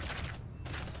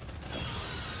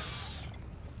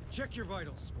 Check your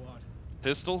vitals, squad.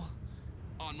 Pistol?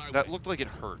 On my That way. looked like it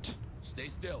hurt. Stay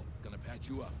still. Gonna patch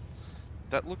you up.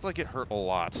 That looked like it hurt a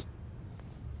lot.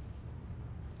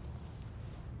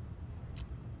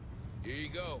 Here you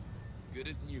go. Good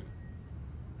as new.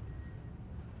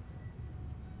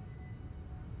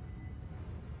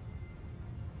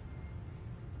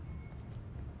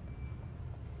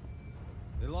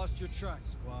 They lost your track,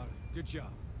 squad. Good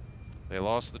job. They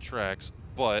lost the tracks,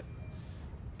 but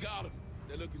Got them.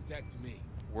 They look intact to me.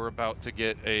 we're about to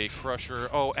get a crusher.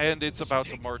 Oh, and it's about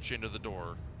to march into the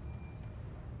door.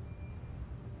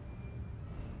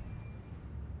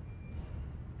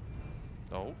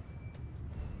 Oh.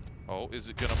 Oh, is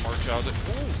it gonna march out?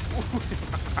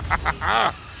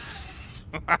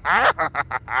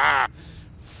 Ooh!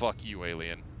 Fuck you,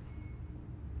 alien.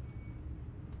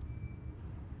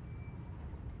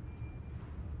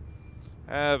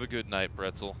 Have a good night,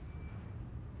 Pretzel.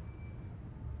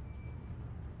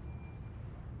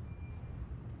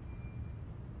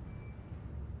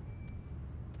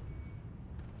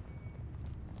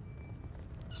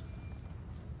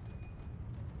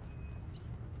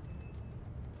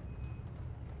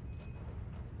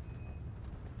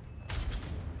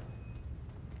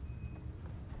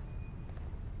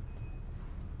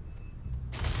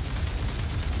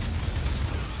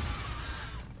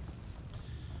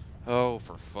 Oh,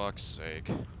 for fuck's sake.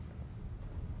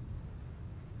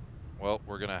 Well,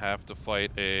 we're gonna have to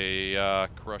fight a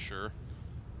crusher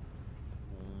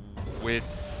with...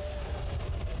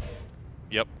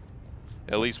 Yep.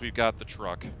 At least we've got the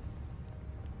truck.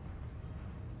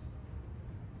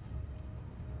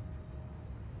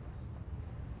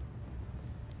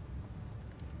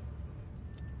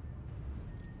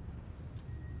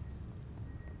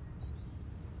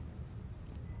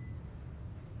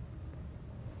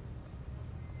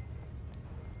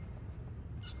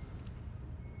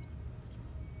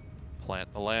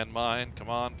 Plant the landmine. Come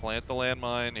on, plant the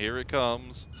landmine. Here it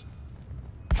comes.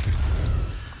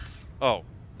 Oh,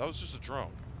 that was just a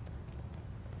drone.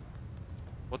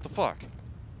 What the fuck?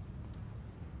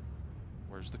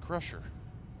 Where's the crusher?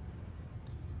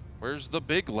 Where's the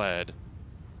big lad?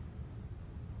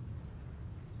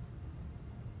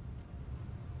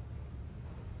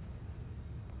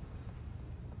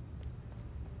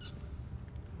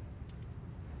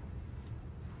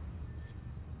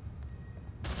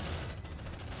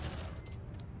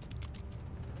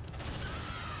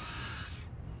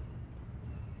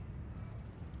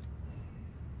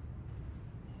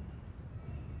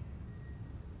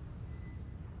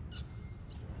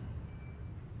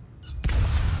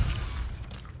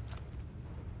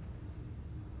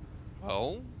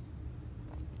 Well,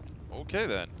 okay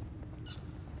then.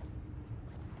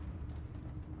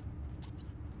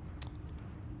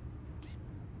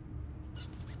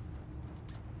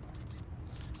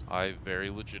 I very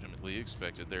legitimately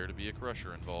expected there to be a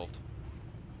crusher involved.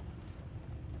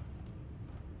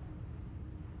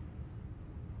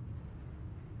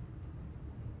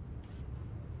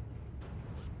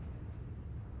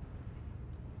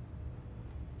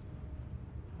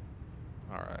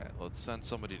 Alright, let's send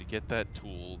somebody to get that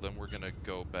tool, then we're gonna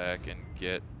go back and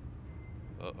get...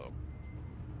 Uh-oh.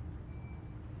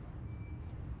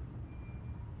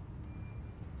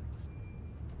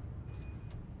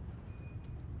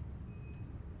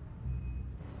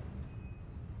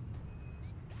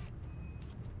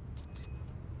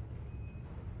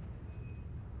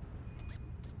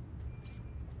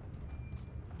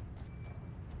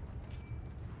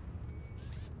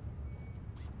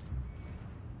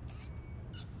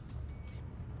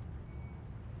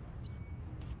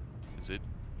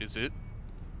 Is it?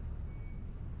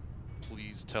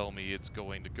 Please tell me it's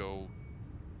going to go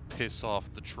piss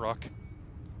off the truck.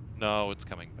 No, it's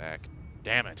coming back.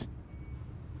 Damn it.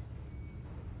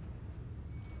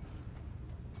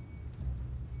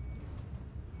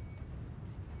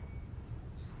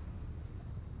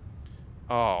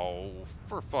 Oh,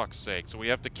 for fuck's sake. So we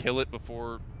have to kill it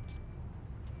before...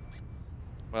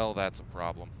 Well, that's a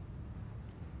problem.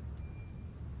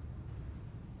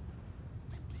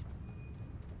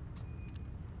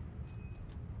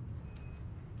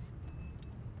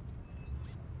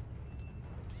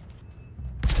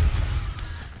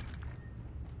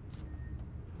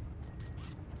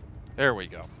 There we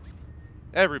go.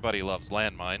 Everybody loves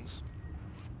landmines.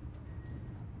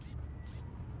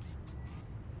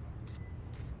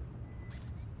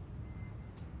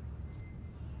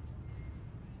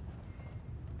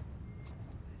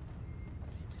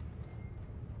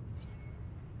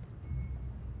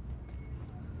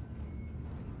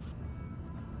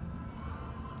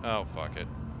 Oh, fuck it.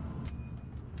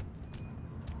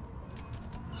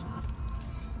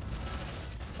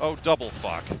 Oh, double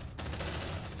fuck.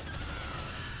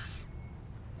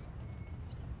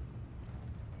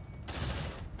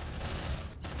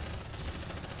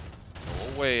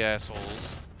 Go away,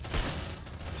 assholes.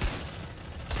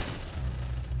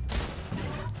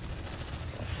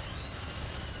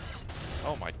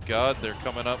 Oh my god, they're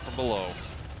coming up from below.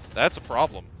 That's a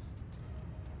problem.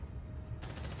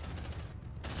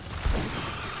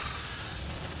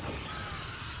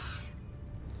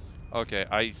 Okay,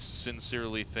 I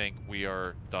sincerely think we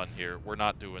are done here. We're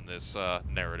not doing this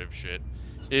narrative shit.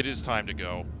 It is time to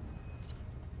go.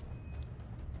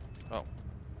 Oh.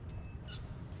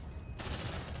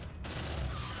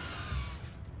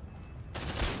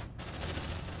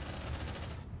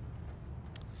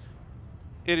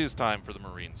 It is time for the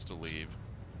Marines to leave.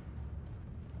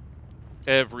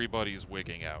 Everybody's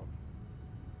wigging out.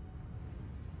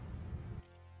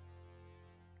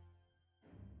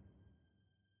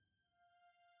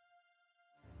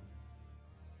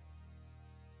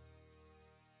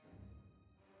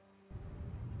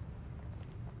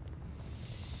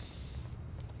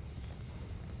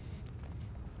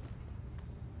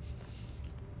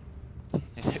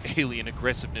 Alien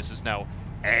aggressiveness is now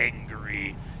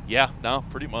angry. Yeah, no,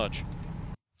 pretty much.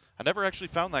 I never actually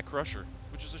found that Crusher,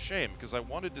 which is a shame, because I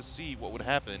wanted to see what would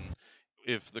happen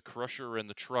if the Crusher and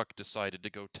the truck decided to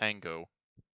go tango.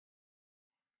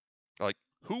 Like,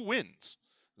 who wins?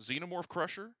 Xenomorph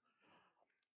Crusher?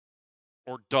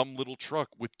 Or dumb little truck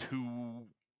with 2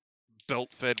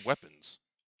 belt-fed weapons?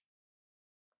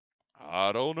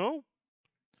 I don't know.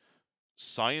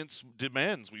 Science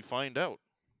demands we find out.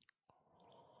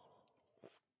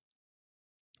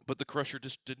 But the Crusher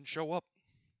just didn't show up.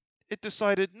 It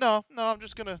decided, no, I'm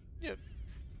just gonna,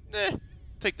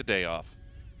 take the day off.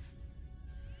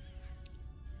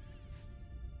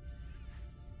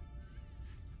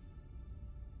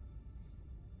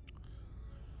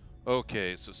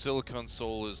 Okay, so Silicon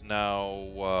Soul is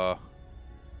now,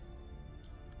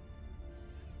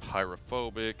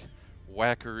 pyrophobic.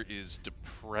 Whacker is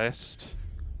depressed.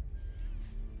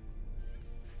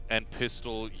 And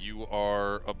Pistol, you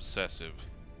are obsessive.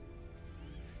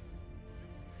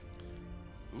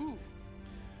 Ooh.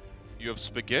 You have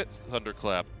Spaghetti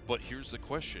Thunderclap, but here's the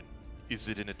question. Is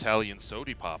it an Italian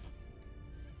sody pop?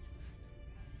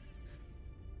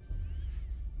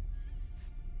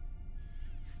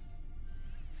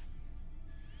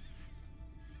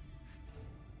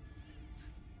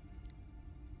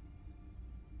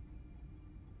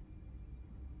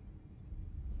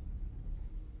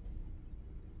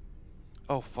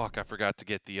 Oh fuck, I forgot to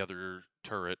get the other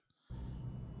turret.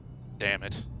 Damn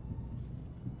it.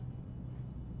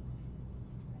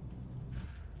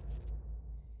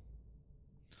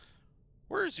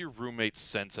 Where's your roommate's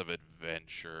sense of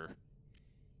adventure?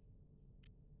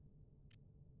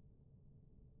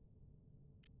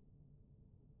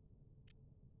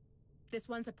 This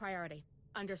one's a priority.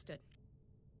 Understood.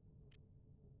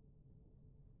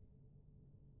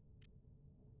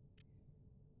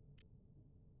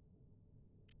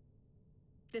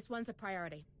 This one's a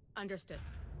priority. Understood.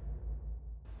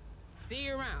 See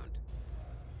you around.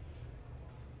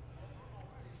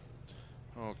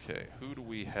 Okay, who do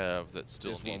we have that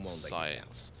still needs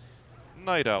science?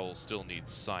 Night Owl still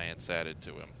needs science added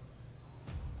to him.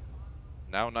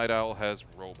 Now Night Owl has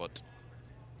robot.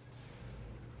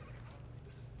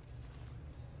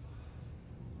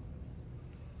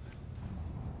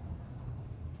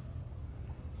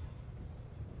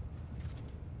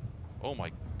 Oh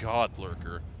my god,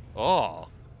 Lurker. Oh.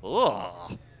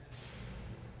 Ugh.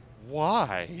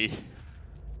 Why?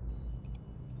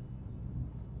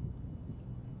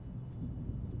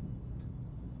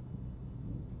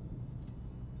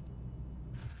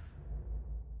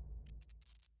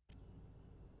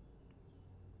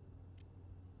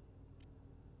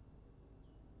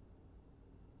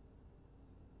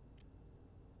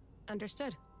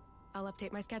 Understood. I'll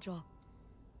update my schedule.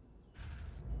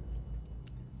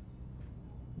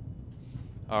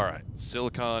 Alright,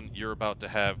 Silicon, you're about to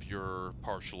have your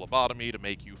partial lobotomy to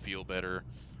make you feel better.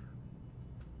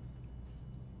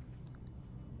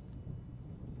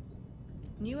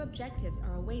 New objectives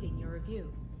are awaiting your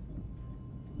review.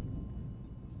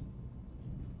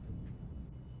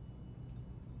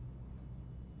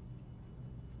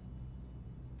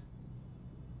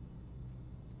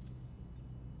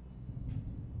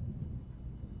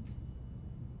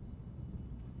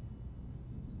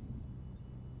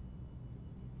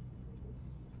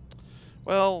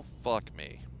 Well, fuck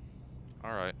me.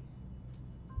 Alright.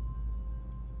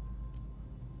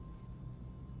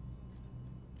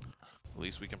 At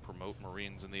least we can promote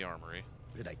Marines in the armory.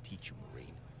 What did I teach you,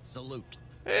 Marine? Salute.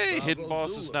 Hey, Bravo Hidden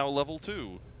Boss Zulu. is now level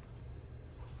 2.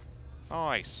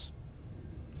 Nice.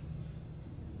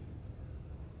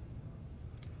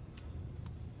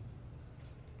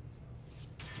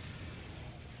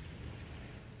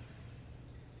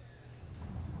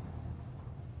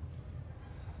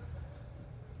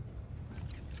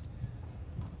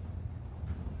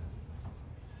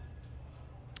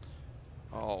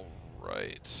 All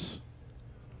right.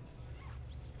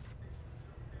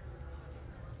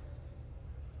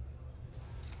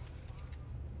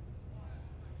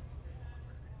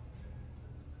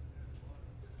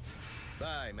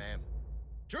 Bye, ma'am.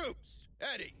 Troops,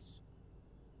 at ease.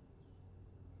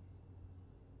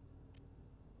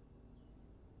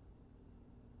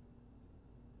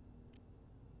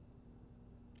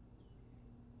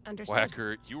 Understood.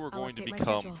 Whacker, you are I'll going to update my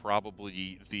become schedule.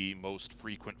 probably the most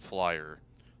frequent flyer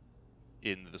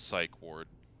in the psych ward.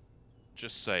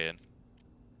 Just saying.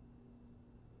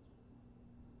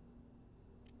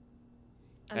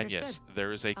 And Understood. yes,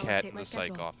 there is a I'll cat update in my the psych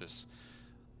schedule. office.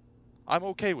 I'm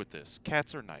okay with this.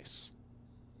 Cats are nice.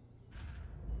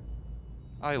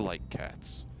 I like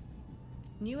cats.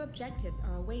 New objectives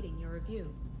are awaiting your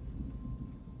review.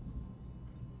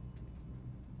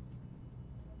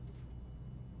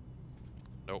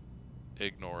 Nope.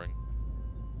 Ignoring.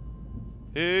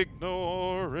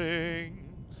 Ignoring.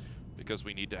 Because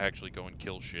we need to actually go and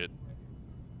kill shit.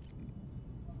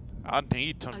 I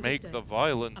need to make Understood. the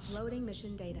violence. Uploading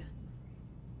mission data.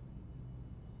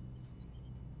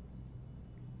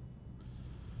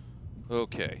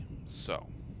 Okay, so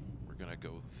we're gonna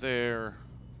go there.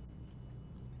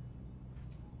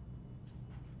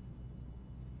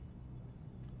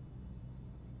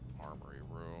 Armory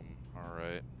room.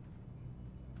 Alright.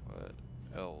 What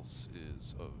else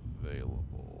is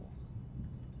available?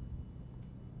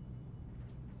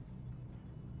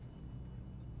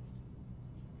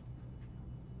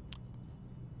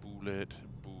 Bullet,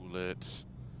 bullet.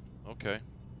 Okay.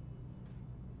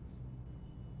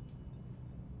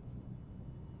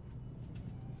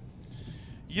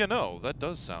 You know, that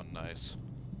does sound nice.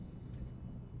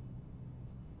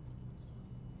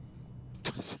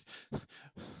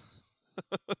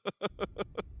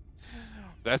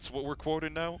 That's what we're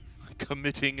quoting now?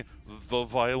 Committing the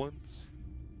violence?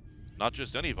 Not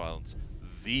just any violence,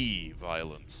 the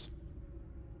violence.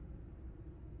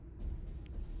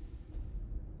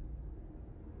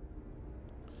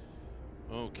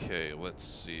 Okay, let's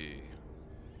see.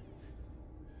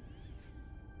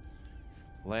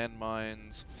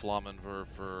 Landmines,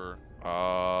 Flammenwerfer,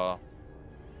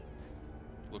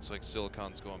 looks like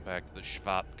Silicon's going back to the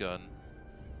Schwatt gun.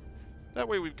 That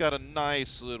way we've got a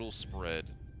nice little spread.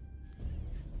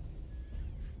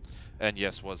 And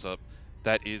yes, what's up?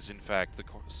 That is in fact the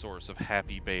source of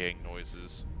happy baying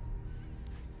noises.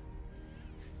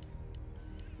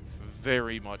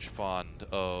 Very much fond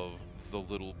of the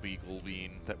little beagle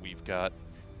bean that we've got.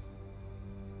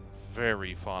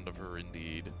 Very fond of her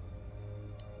indeed.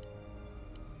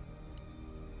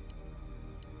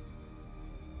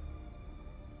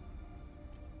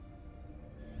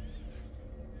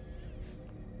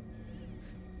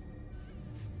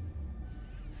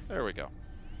 There we go.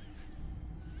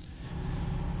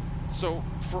 So,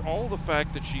 for all the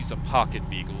fact that she's a pocket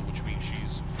beagle, which means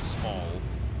she's small,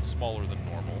 smaller than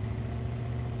normal.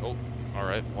 Oh,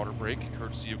 alright, water break,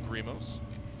 courtesy of Grimos.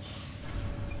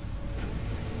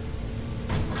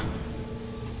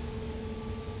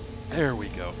 There we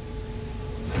go.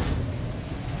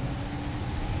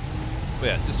 But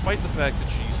yeah, despite the fact that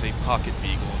she's a pocket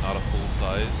beagle and not a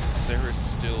full-size, Saris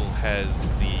still has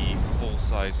the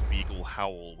full-size beagle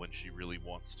howl when she really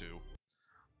wants to.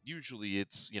 Usually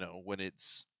it's, you know, when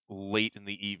it's late in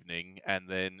the evening and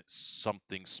then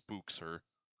something spooks her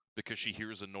because she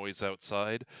hears a noise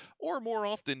outside, or more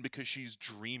often because she's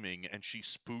dreaming and she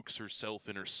spooks herself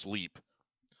in her sleep.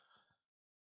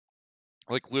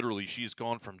 Like, literally, she's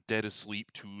gone from dead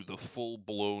asleep to the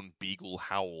full-blown beagle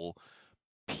howl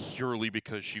purely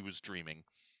because she was dreaming.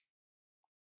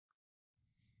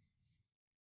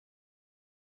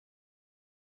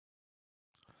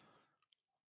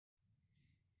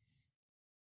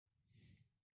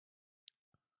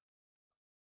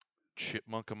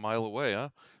 Chipmunk a mile away, huh?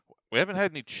 We haven't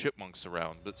had any chipmunks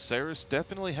around, but Saris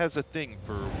definitely has a thing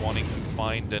for wanting to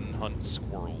find and hunt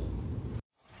squirrel.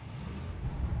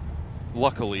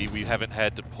 Luckily, we haven't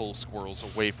had to pull squirrels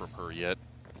away from her yet.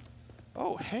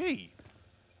 Oh, hey!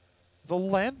 The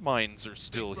landmines are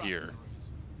still here.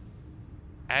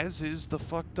 As is the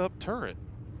fucked up turret.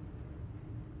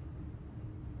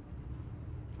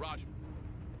 Roger.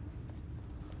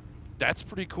 That's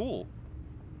pretty cool.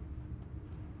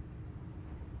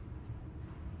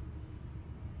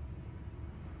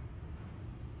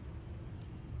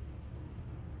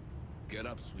 Get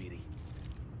up, sweetie.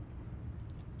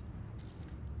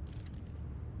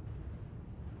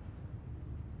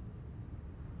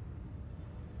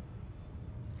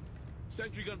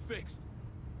 Sentry gun fixed.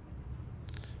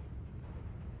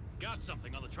 Got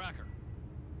something on the tracker.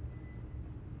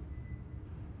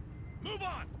 Move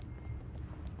on!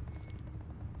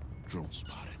 Drone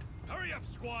spotted. Hurry up,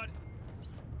 squad!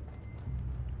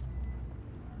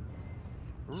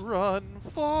 Run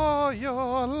for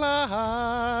your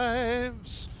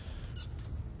lives.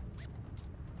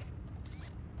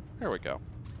 There we go.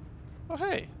 Oh,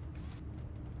 hey.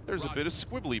 There's a bit of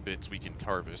squibbly bits we can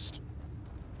harvest.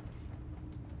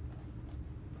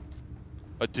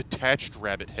 A detached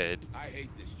rabbit head. I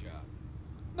hate this job.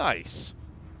 Nice.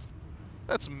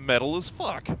 That's metal as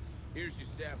fuck. Here's your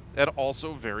sample. And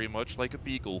also very much like a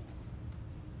beagle.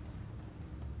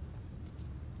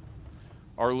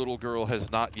 Our little girl has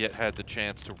not yet had the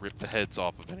chance to rip the heads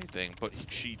off of anything, but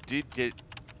she did get...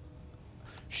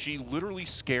 She literally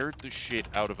scared the shit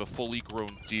out of a fully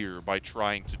grown deer by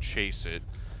trying to chase it.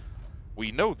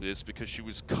 We know this because she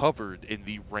was covered in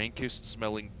the rankest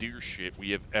smelling deer shit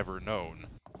we have ever known.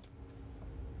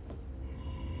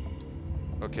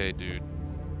 Okay, dude.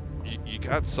 You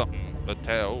got something...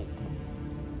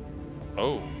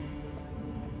 Oh.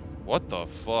 What the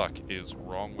fuck is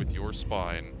wrong with your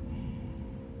spine?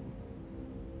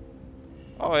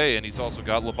 Oh, hey, and he's also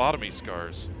got lobotomy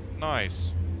scars.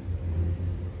 Nice.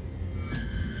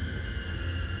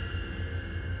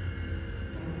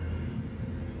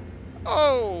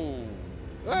 Oh,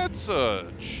 that's a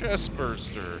chest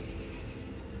burster.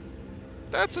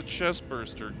 That's a chest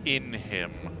burster in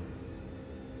him.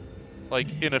 Like,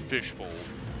 in a fishbowl.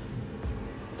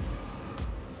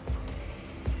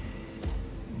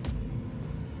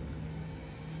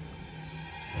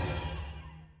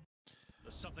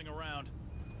 There's something around.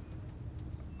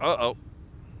 Uh-oh.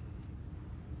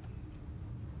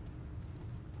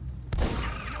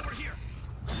 Over here!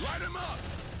 Light him up!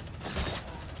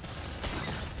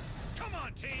 Come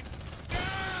on, team!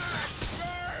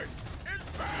 Burn! It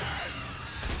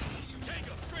burns!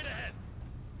 Tango, straight ahead!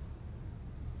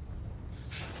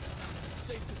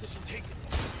 Safe position taken.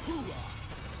 Hoorah!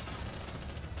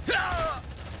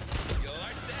 You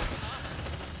like that,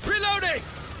 huh? Reloading!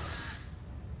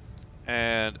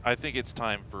 And I think it's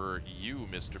time for you,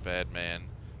 Mr. Badman,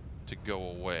 to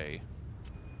go away.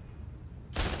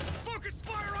 Focus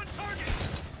fire on target!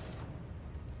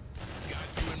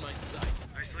 Got you in my sight.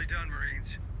 Nicely done,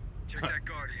 Marines. Check that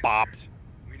Guardian. Bop. of yours.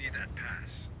 We need that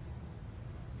pass.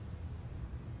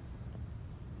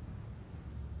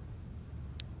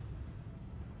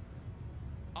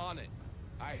 On it.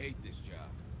 I hate this job.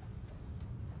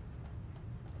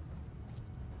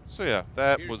 So yeah,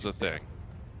 that Here's was your a thing. sample.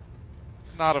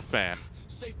 Not a fan.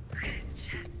 Safe. Look at his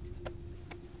chest.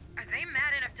 Are they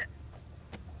mad enough to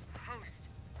host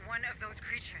one of those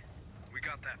creatures? We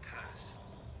got that pass.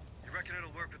 You reckon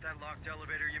it'll work with that locked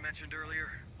elevator you mentioned earlier?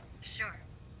 Sure.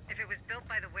 If it was built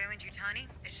by the Wayland Yutani,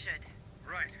 it should.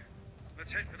 Right.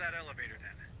 Let's head for that elevator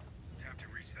then. Time to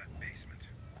reach that basement.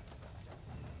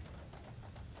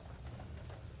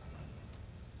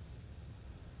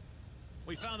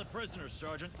 We found the prisoners,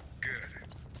 Sergeant. Good.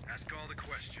 Ask all the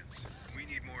questions. We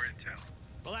need more intel.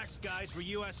 Relax, guys.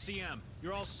 We're USCM.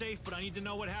 You're all safe, but I need to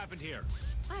know what happened here.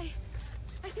 I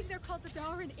think they're called the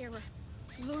Darwin era.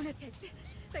 Lunatics.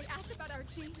 They asked about our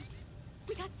genes.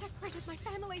 We got separated, my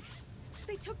family.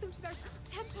 They took them to their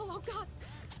temple. Oh God.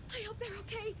 I hope they're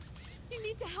okay. You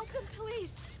need to help them,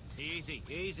 please. Easy,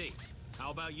 easy.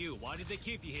 How about you? Why did they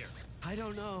keep you here? I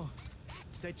don't know.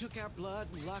 They took our blood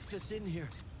and locked us in here.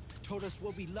 Told us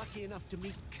we'll be lucky enough to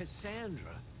meet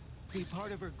Cassandra. Be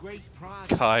part of her great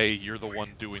project. Kai, you're the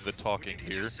one doing the talking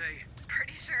here.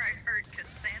 Pretty sure I heard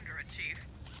Cassandra, Chief.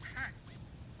 Huh.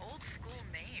 Old school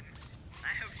name.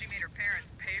 I hope she made her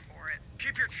parents pay for it.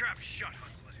 Keep your trap shut,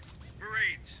 Hunslet.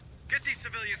 Marines, get these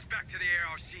civilians back to the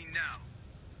ARC now.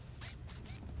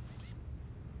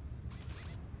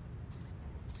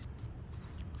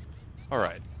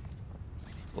 Alright.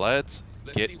 Let's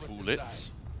get see what's bullets.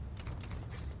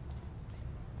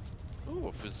 Ooh,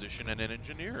 a physician and an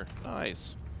engineer.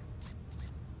 Nice.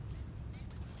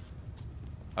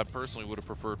 I personally would have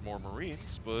preferred more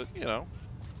Marines, but, you know.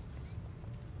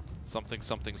 Something,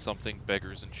 something, something,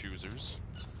 beggars and choosers.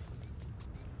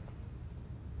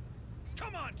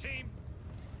 Come on, team!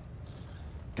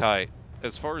 Kai,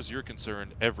 as far as you're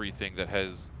concerned, everything that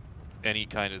has any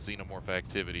kind of xenomorph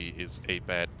activity is a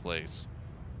bad place.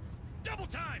 Double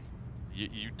time!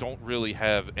 You don't really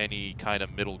have any kind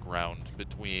of middle ground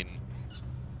between,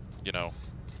 you know,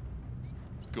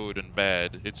 good and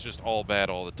bad. It's just all bad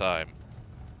all the time.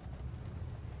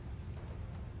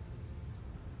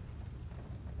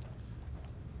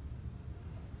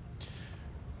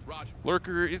 Roger.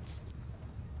 Lurker, it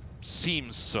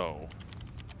seems so.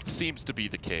 Seems to be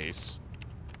the case.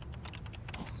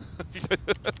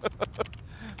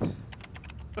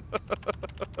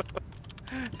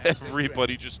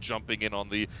 Everybody just jumping in on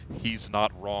the he's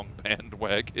not wrong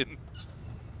bandwagon.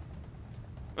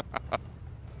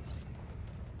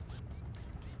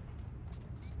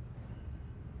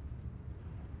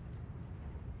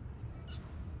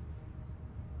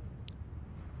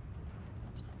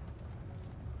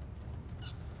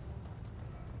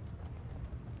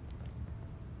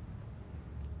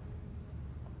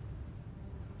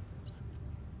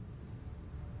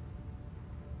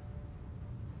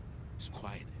 It's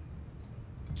quiet.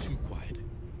 Too quiet.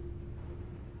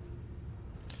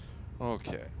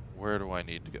 Okay, where do I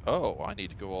need to go? Oh, I need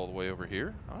to go all the way over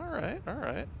here? Alright,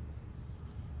 alright.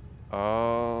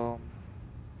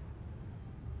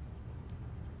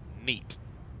 Neat.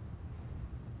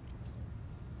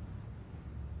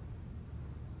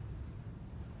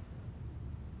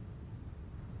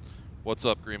 What's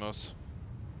up, Grimos?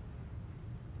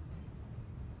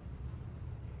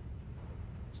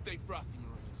 Stay frosty, Marines.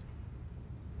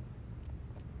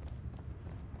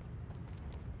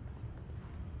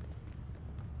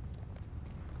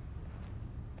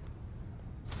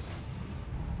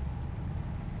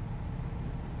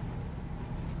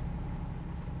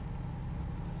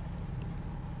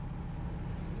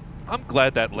 I'm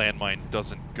glad that landmine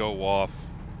doesn't go off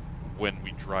when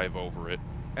we drive over it.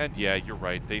 And yeah, you're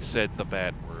right, they said the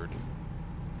bad word.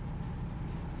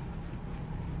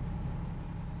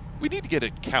 We need to get a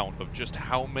count of just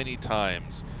how many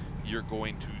times you're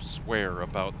going to swear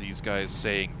about these guys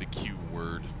saying the Q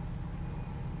word.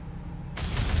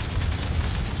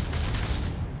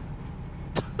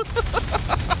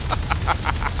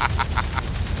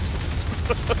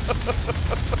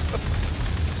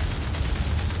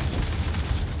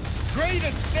 Great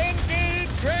Ascended,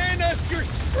 grant us your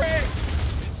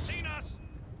strength! It's seen us!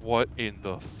 What in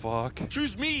the fuck?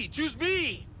 Choose me! Choose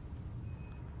me!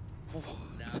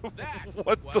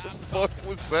 What the fuck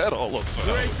was that all about?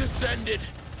 Great Ascended,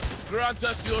 grant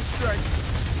us your strength.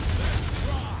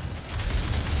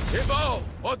 Evolve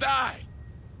or die!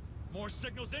 More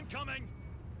signals incoming!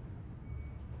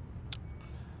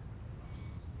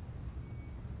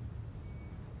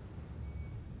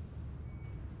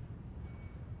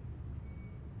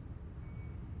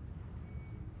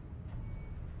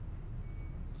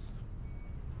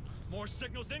 More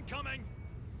signals incoming!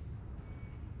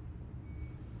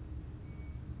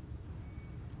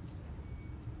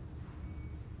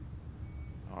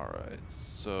 Alright,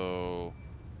 so...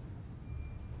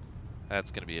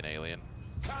 that's gonna be an alien.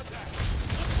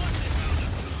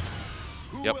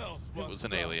 Yep, it was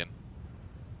an alien.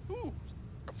 Ooh,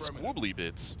 squibbly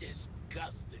bits.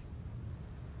 Disgusting.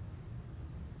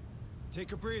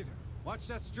 Take a breather. Watch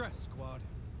that stress, squad.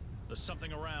 There's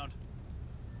something around.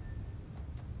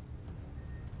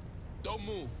 Don't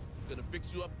move. I'm gonna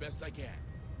fix you up best I can.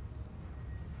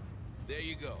 There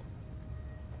you go.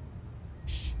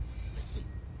 Shh. Listen.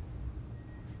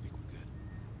 I think we're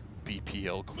good.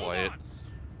 BPL quiet.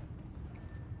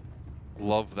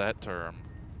 Love that term.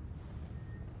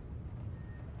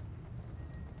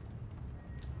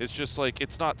 It's just like,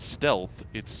 it's not stealth,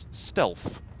 it's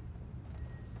stealth.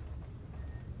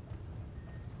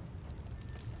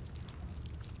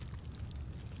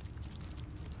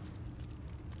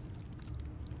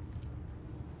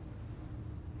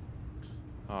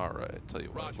 Alright, tell you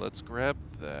what, let's grab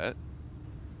that.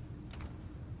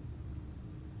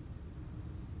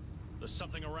 There's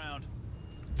something around.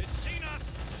 It's seen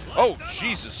us! Oh,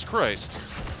 Jesus Christ!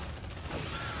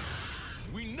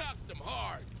 We knocked them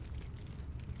hard!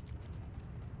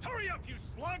 Hurry up, you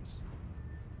slugs!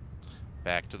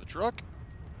 Back to the truck.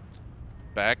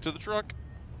 Back to the truck.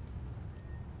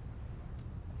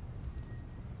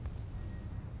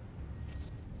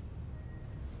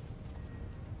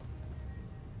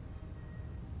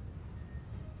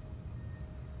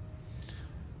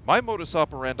 My modus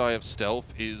operandi of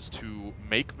stealth is to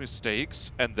make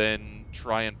mistakes and then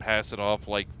try and pass it off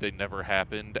like they never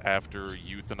happened after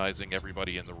euthanizing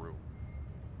everybody in the room.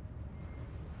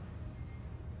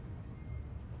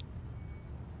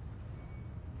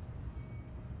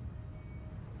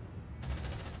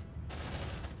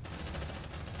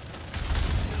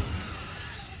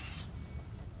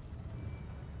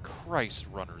 Christ,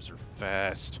 runners are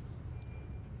fast.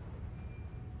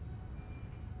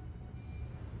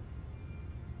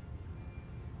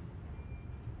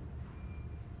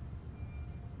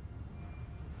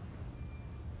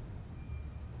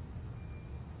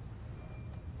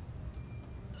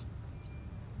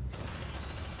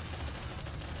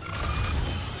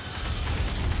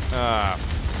 Ah,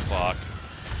 fuck.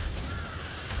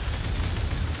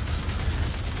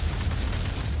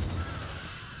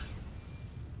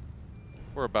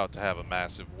 We're about to have a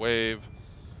massive wave.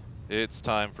 It's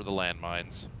time for the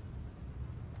landmines.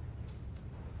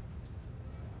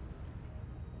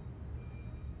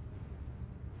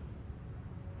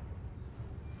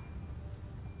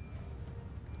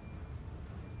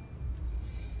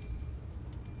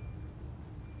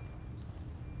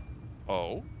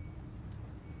 Oh?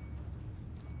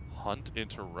 Hunt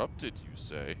interrupted, you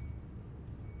say?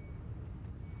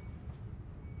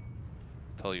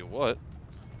 Tell you what,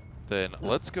 then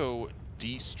let's go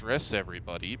de-stress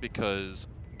everybody, because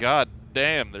god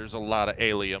damn, there's a lot of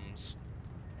aliens.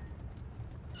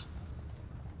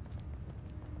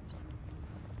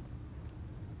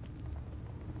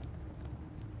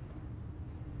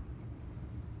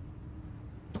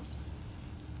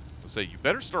 Say, you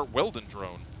better start welding,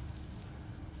 drone.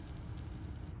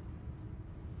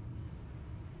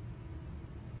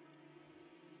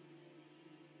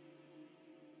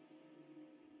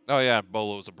 Oh yeah,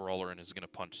 Bolo's a brawler and is gonna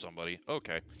punch somebody.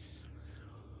 Okay.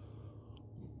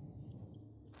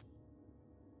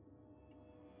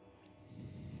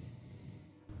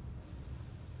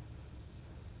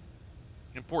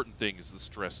 Important thing is the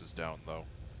stress is down, though.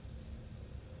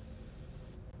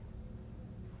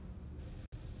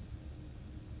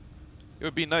 It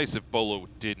would be nice if Bolo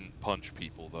didn't punch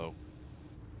people, though.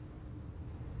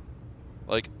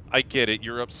 Like, I get it,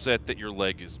 you're upset that your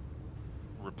leg is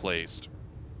replaced.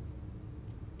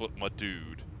 But my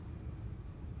dude.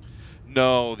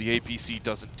 No, the APC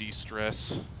doesn't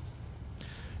de-stress.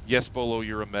 Yes, Bolo,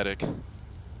 you're a medic.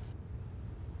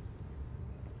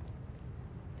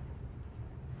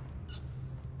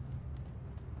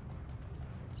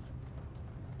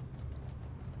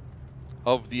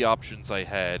 Of the options I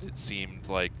had, it seemed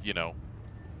like, you know,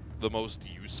 the most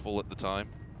useful at the time.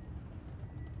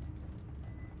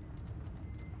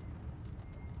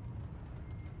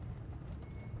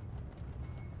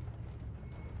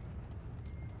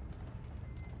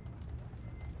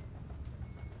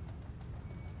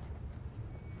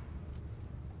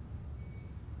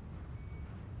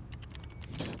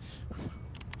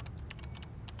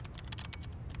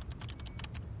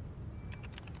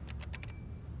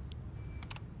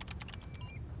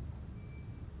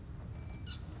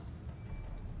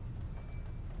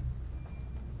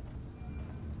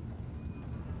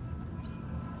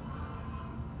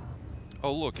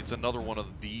 Oh look, it's another one of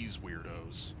these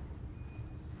weirdos.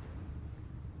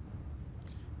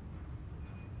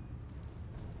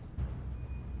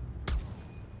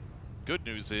 Good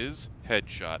news is,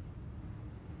 headshot.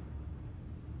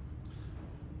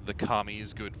 The commie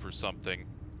is good for something.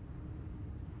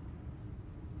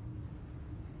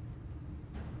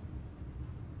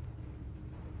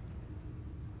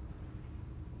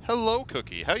 Hello,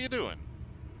 Cookie. How you doing?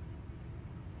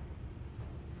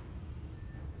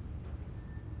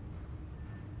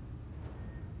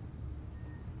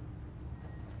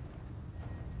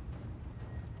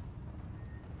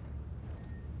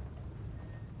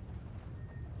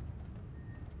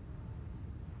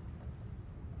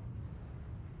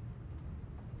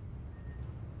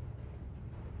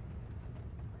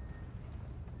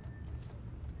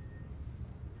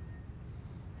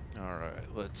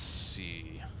 Alright, let's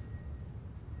see.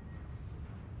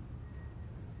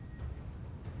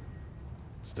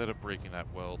 Instead of breaking that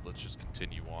weld, let's just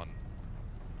continue on.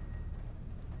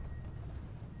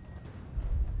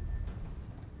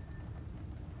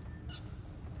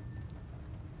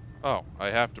 Oh,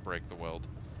 I have to break the weld.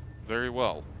 Very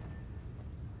well.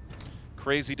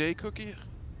 Crazy day, Cookie?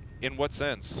 In what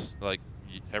sense? Like,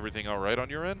 everything alright on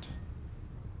your end?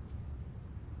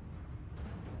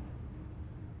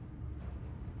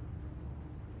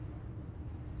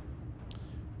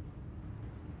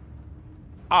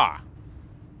 Ah!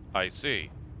 I see.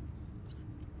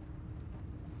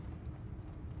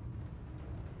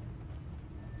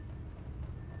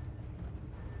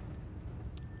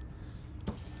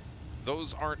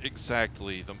 Those aren't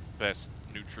exactly the best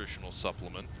nutritional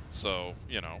supplement, so,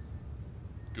 you know,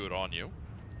 good on you.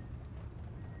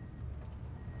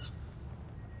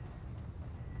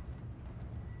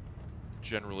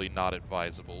 Generally not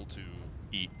advisable to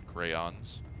eat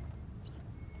crayons.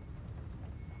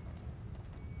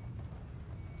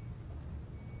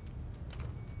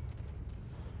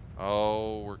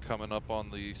 Oh, we're coming up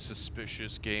on the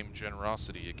suspicious game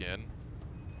generosity again.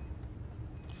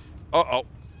 Uh-oh.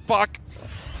 Fuck!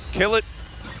 Kill it!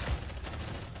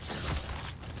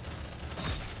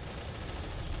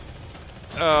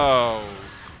 Oh,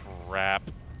 crap.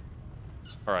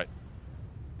 Alright.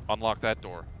 Unlock that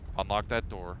door. Unlock that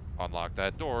door. Unlock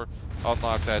that door.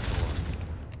 Unlock that door.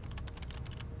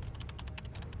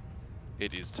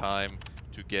 It is time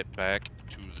to get back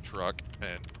to the truck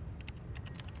and...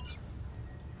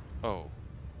 Oh.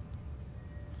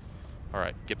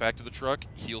 Alright, get back to the truck,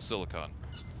 heal silicon.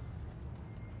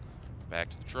 Back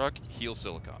to the truck, heal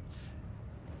silicon.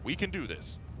 We can do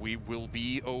this. We will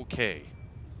be okay.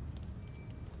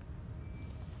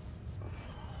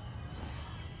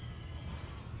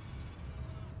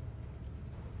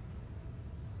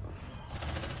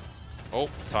 Oh,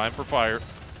 time for fire.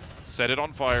 Set it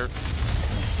on fire.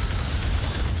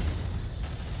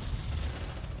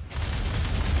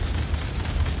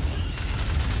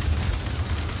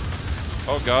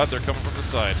 Oh god, they're coming from the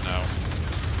side now.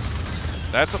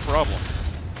 That's a problem.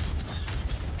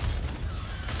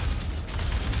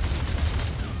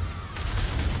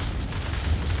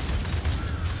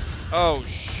 Oh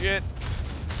shit.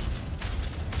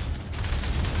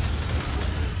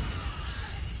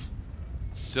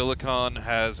 Silicon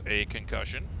has a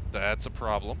concussion. That's a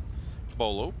problem.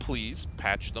 Bolo, please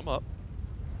patch them up.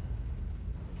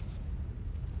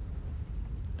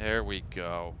 There we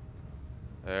go.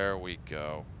 There we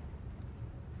go.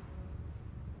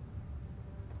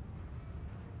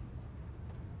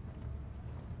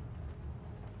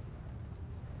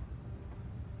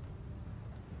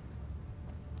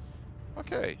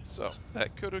 Okay, so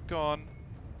that could have gone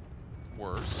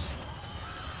worse.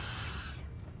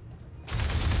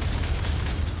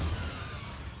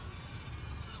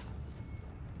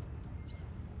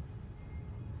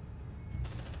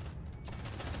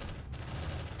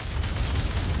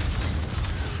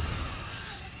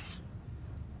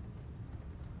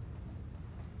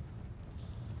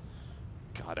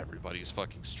 God, everybody's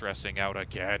fucking stressing out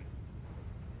again.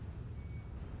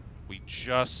 We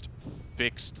just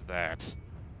fixed that.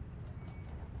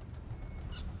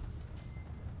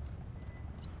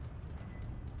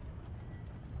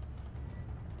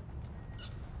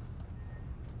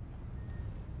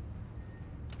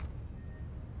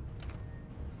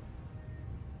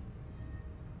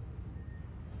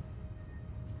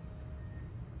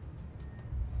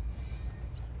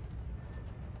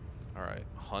 Alright,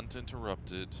 hunt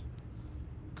interrupted.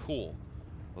 Cool.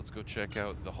 Let's go check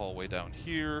out the hallway down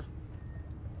here.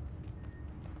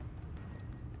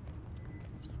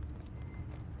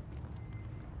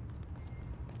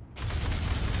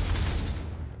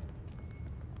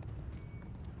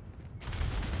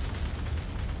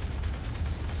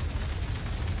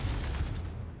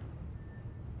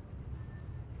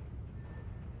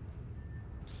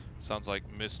 Sounds like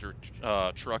Mr.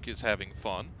 Truck is having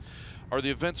fun. Are the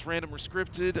events random or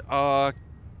scripted?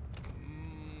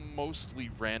 Mostly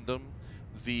random.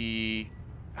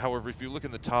 However, if you look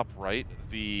in the top right,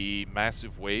 the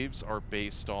massive waves are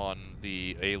based on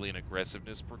the alien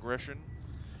aggressiveness progression.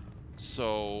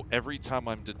 So every time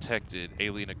I'm detected,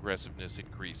 alien aggressiveness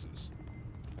increases.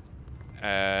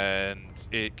 And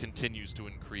it continues to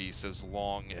increase as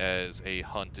long as a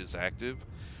hunt is active.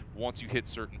 Once you hit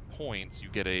certain points, you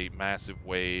get a massive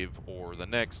wave, or the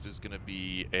next is going to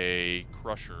be a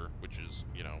crusher, which is,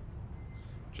 you know,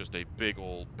 just a big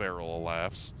old barrel of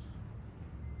laughs.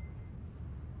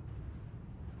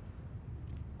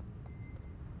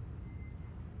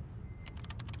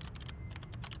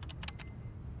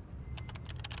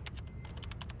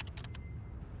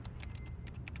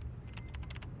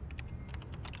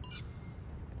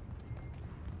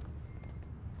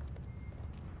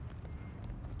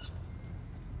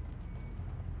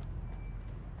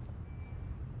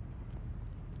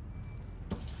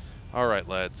 Alright,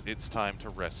 lads, it's time to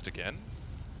rest again.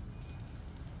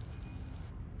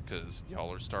 Because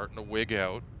y'all are starting to wig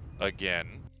out again.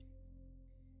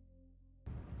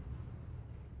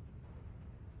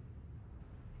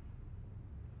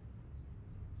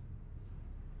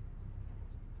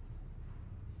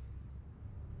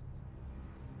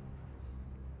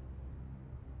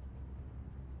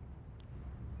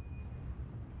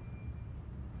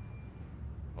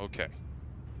 Okay.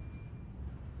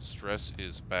 Stress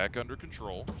is back under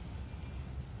control.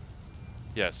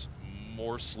 Yes,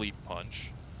 more sleep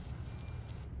punch.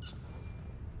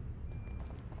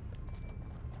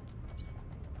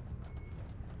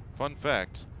 Fun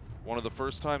fact, one of the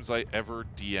first times I ever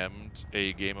DM'd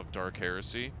a game of Dark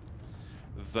Heresy,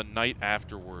 the night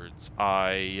afterwards,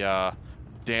 I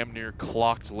damn near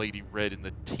clocked Lady Red in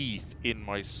the teeth in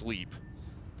my sleep.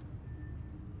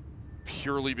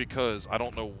 Purely because I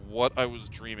don't know what I was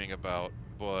dreaming about,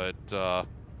 but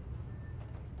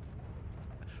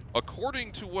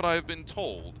according to what I've been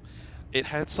told, it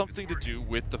had something to do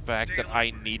with the fact that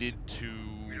I needed to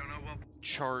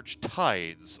charge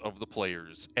tithes of the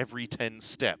players every 10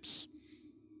 steps.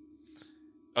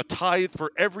 A tithe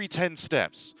for every 10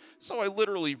 steps. So I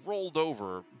literally rolled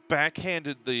over,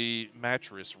 backhanded the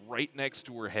mattress right next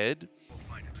to her head,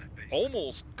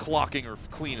 almost clocking her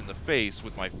clean in the face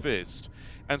with my fist,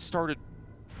 and started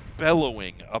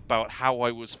bellowing about how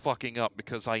I was fucking up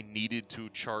because I needed to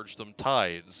charge them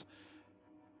tithes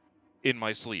in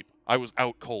my sleep. I was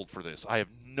out cold for this. I have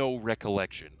no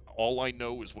recollection. All I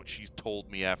know is what she's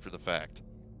told me after the fact.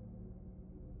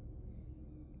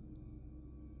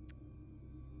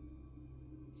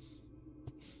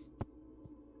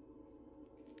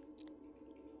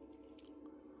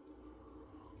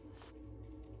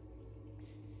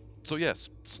 So yes,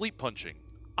 sleep punching.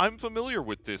 I'm familiar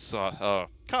with this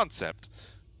concept.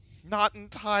 Not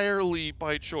entirely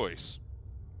by choice.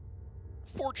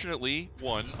 Fortunately,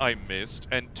 one, I missed,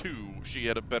 and two, she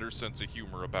had a better sense of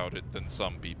humor about it than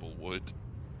some people would.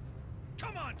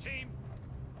 Come on, team!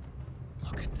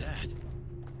 Look at that.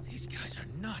 These guys are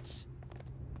nuts.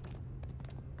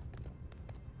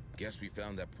 Guess we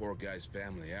found that poor guy's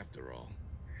family after all.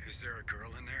 Is there a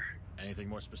girl in there? Anything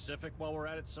more specific while we're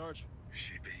at it, Sarge?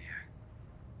 She'd be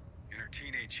in her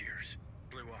teenage years.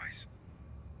 Blue eyes.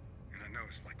 And a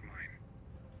nose like mine.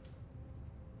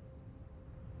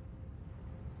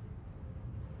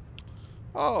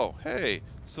 Oh, hey,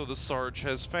 so the Sarge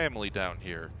has family down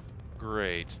here.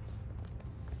 Great.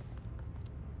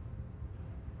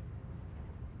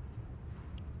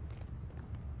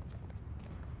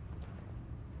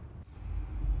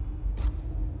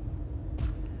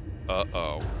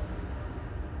 Uh-oh.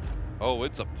 Oh,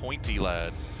 it's a pointy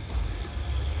lad.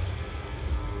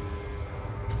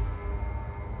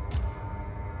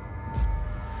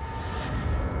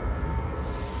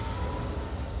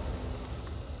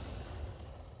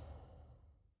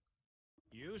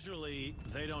 Usually,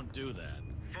 they don't do that.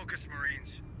 Focus,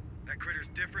 Marines. That critter's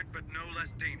different, but no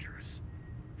less dangerous.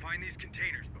 Find these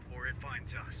containers before it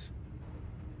finds us.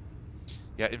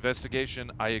 Yeah,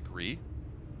 investigation, I agree.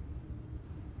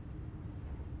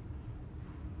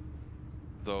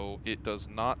 Though it does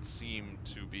not seem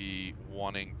to be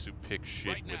wanting to pick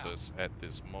shit Right with now. us at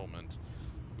this moment,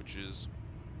 which is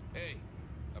Hey,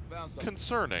 I found something.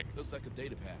 concerning. Looks like a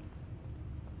data pad.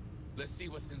 Let's see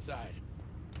what's inside.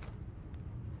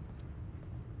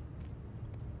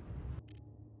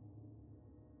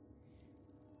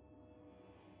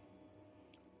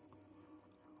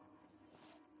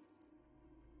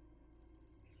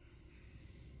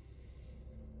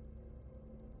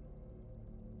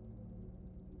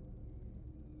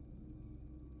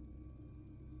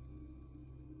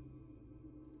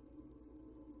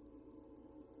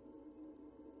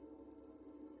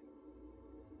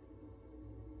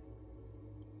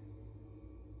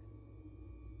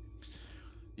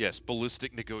 Yes,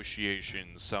 ballistic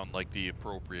negotiations sound like the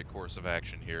appropriate course of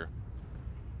action here.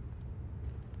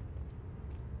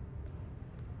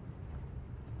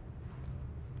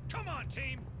 Come on,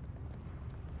 team!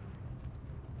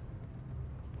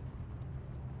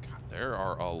 God, there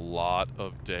are a lot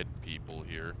of dead people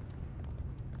here.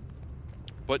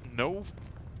 But no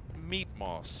meat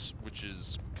moss, which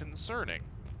is concerning.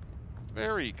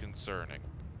 Very concerning.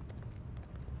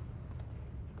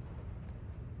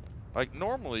 Like,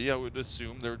 normally I would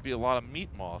assume there would be a lot of meat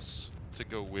moss to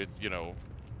go with, you know,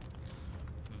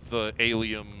 the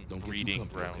alien breeding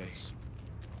grounds.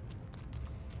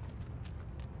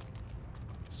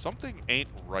 Something ain't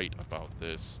right about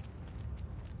this.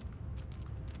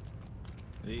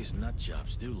 These nut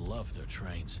jobs do love their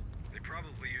trains. They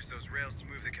probably use those rails to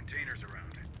move the containers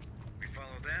around. We follow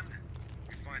them,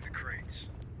 we find the crates.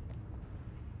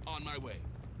 On my way.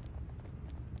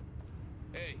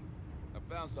 Hey, I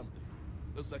found something.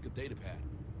 Looks like a data pad.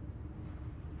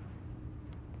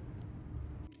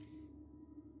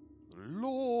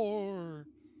 Lore.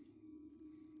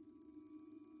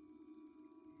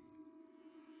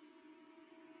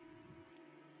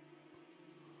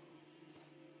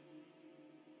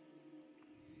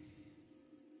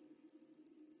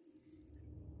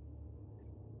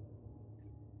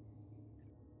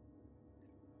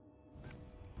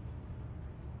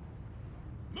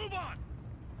 Move on!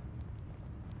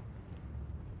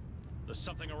 There's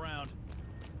something around.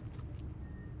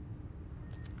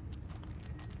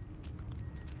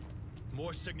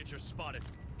 More signatures spotted.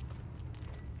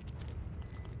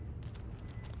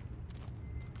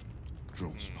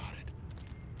 Drone spotted.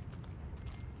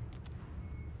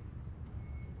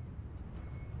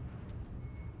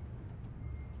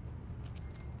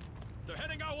 They're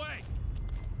heading our way!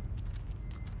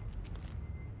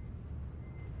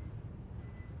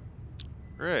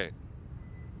 Great.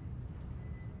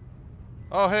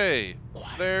 Oh, hey,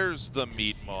 there's the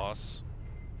meat moss.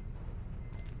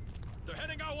 They're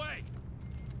heading our way.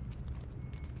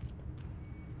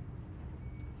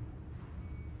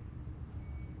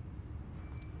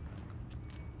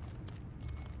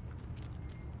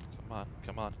 Come on,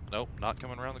 come on. Nope, not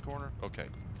coming around the corner? Okay,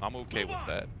 I'm okay with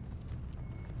that.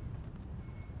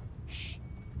 Shh,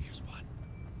 here's one.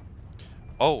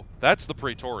 Oh, that's the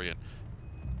Praetorian.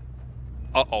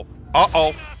 Uh-oh.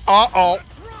 Uh-oh. Uh-oh.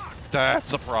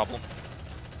 That's a problem.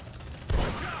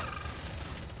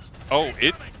 Oh,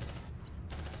 it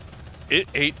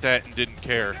ate that and didn't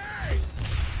care.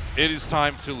 It is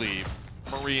time to leave.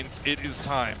 Marines, it is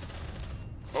time.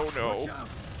 Oh no. Watch out.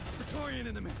 Praetorian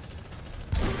in the mix.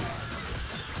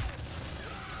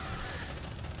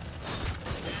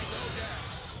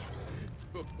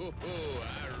 I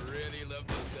really love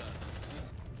this gun.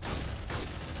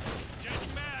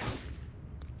 Changing back.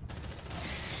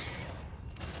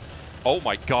 Oh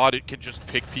my god, it can just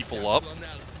pick people up.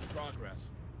 Analysis in progress.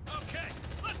 Okay,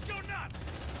 let's go nuts.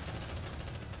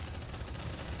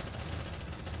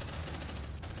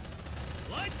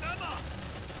 Light them up.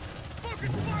 Focus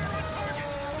fire on target.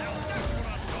 Now that's what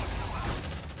I'm talking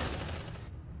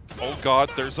about. Oh god,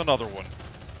 there's another one.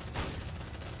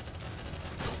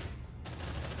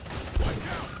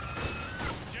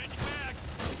 Changing back.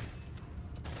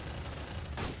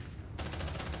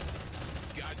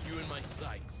 Got you in my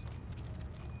sights.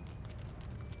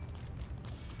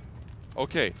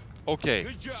 Okay, okay,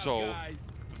 Good job, so guys.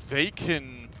 they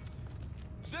can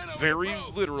very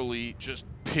literally just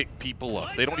pick people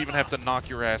up. They don't even have to knock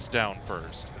your ass down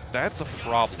first. That's a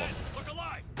problem. Look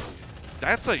alive.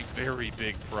 That's a very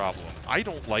big problem. I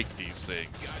don't like these things.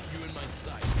 Got you in my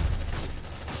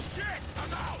sights. Shit,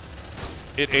 I'm out.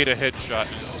 It ate a headshot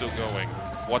and is still going.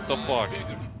 What the fuck?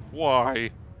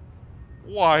 Why?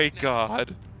 Why,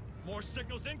 God? More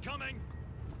signals incoming.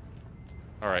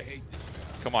 Alright.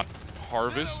 Come on.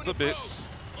 Harvest the bits.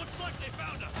 Looks like they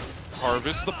found us.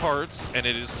 Harvest the parts, and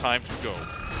it is time to go.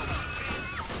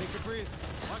 Take a breathe.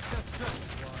 Watch that stretch,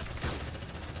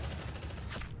 squad.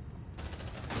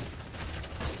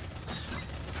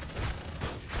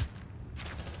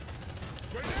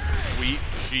 Sweet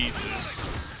Jesus.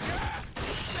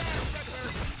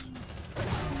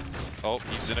 Oh,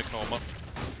 he's in a coma.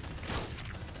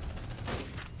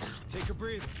 Take a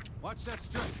breathe. Watch that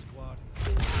stretch, squad.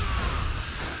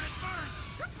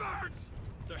 It burns!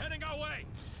 They're heading our way.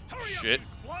 Hurry Shit. up,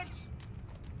 you slugs!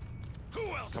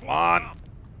 Who else? Come wants on. some?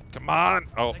 Come on.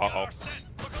 Oh, They got uh-oh. our scent.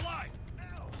 Look alive.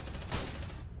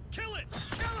 Kill it!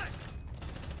 Kill it!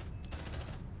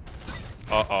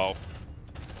 Uh-oh.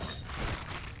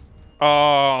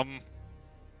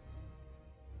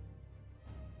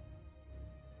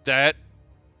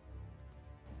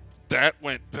 That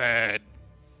went bad.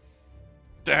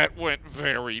 That went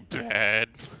very bad.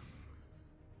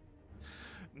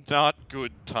 Not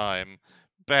good time.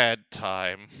 Bad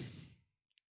time.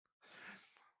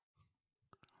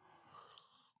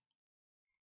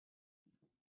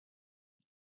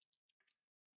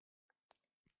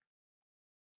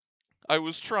 I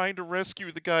was trying to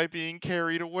rescue the guy being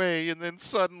carried away, and then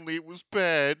suddenly it was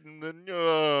bad, and then,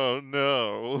 oh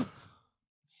no.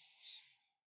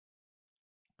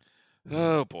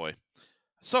 Oh boy.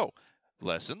 So,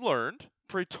 lesson learned.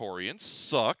 Praetorians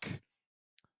suck.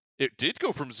 It did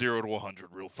go from 0 to 100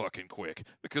 real fucking quick,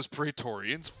 because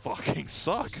Praetorians fucking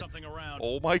suck. There's something around.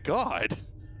 Oh my god.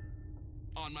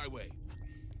 On my way.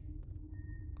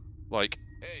 Like,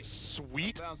 Hey,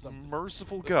 sweet, I found something.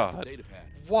 merciful Looks like a god. data pad.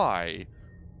 Why?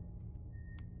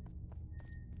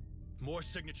 More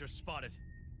signatures spotted.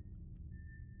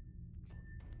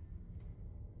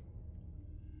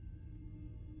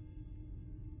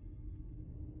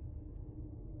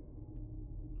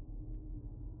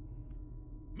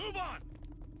 Move on!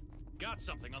 Got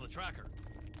something on the tracker.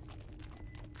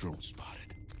 Drone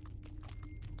spotted.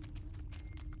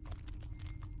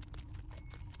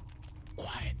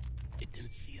 Quiet. It didn't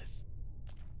see us.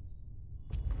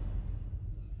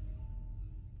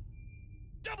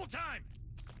 Double time!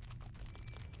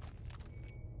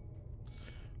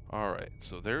 Alright,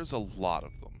 so there's a lot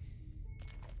of them.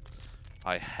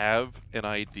 I have an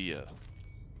idea.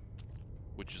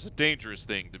 Which is a dangerous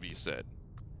thing to be said.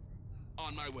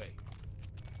 On my way.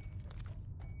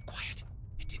 Quiet.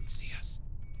 It didn't see us.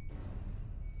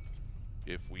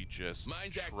 If we just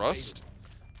Mines trust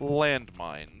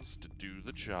landmines to do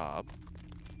the job.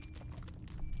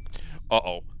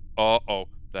 Uh-oh. Uh-oh.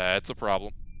 That's a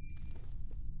problem.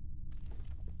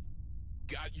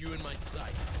 Got you in my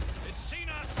sights. It's seen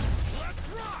us! Let's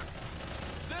rock!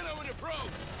 Zeno in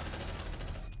approach!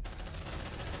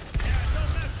 Yeah,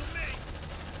 don't mess with me!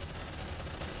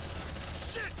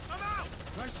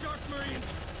 My Shark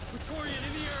Marines! Praetorian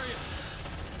in the area!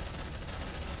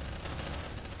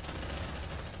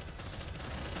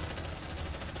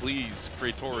 Please,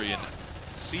 Praetorian,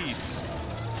 cease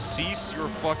your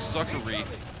fucksuckery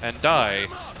and die.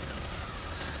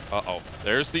 Uh-oh,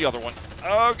 there's the other one.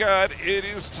 Oh god, it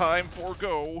is time for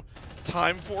go.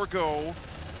 Time for go.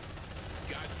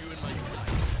 Got you in my sight.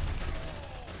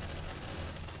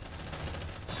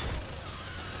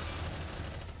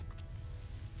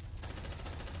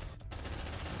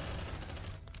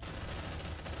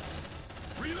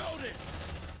 Reloading.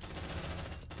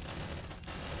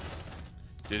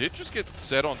 Did it just get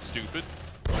set on stupid?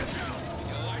 You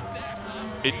like that, huh?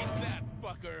 It- Hate that,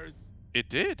 fuckers. It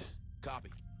did. Copy.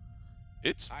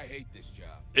 I hate this job.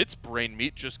 Its brain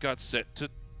meat just got set to.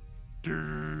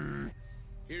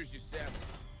 Here's your sample.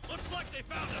 Looks like they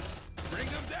found us. Bring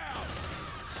them down.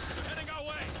 They're heading our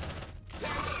way.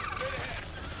 Straight ahead.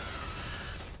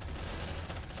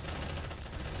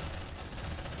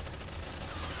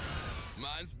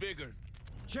 Mine's bigger.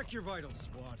 Check your vitals,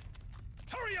 squad.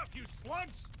 Hurry up, you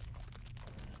slugs!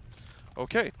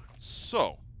 Okay,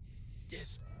 so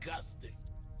Disgusting.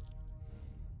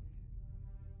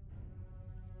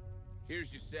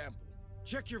 Here's your sample.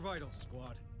 Check your vitals,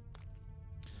 squad.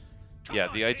 yeah,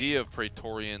 the idea of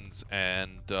Praetorians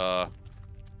and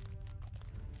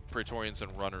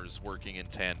runners working in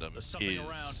tandem is Check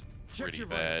pretty your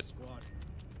bad. vitals, squad.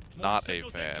 Not a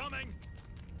Signals fan. incoming.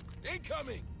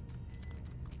 Incoming.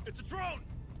 It's a drone.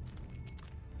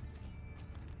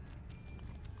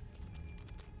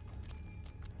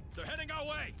 They're heading our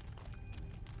way.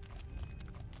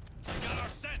 They got our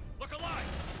scent. Look alive.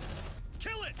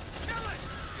 Kill it. Kill it.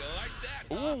 You like that?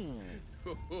 Ooh.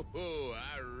 Ooh,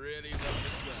 I really love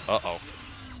this gun. Uh-oh.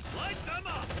 Light them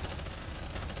up.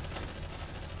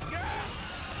 Yeah,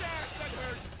 that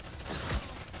hurts.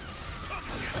 Come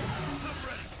here. I'm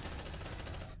ready.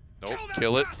 Nope, that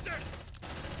kill it. bastard.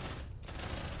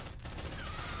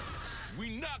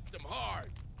 We knocked them hard.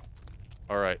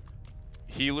 Alright.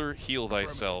 Healer, heal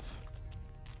thyself.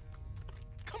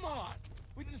 Come on.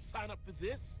 We didn't sign up for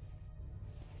this.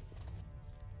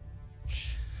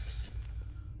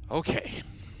 Okay.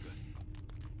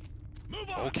 Move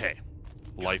on. Okay.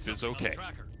 Life is okay.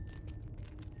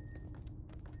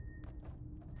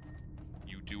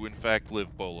 You do in fact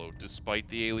live, Bolo. Despite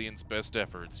the aliens' best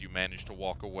efforts, you managed to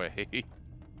walk away.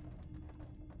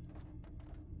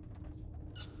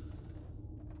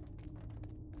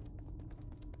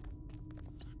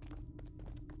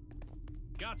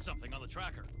 Got something on the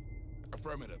tracker.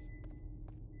 Affirmative.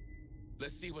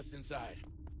 Let's see what's inside.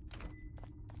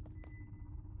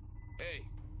 Hey,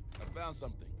 I found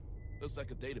something. Looks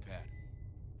like a data pad.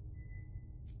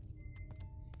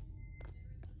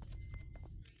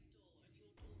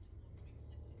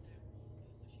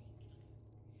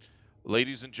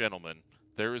 Ladies and gentlemen,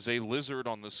 there is a lizard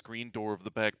on the screen door of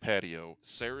the back patio.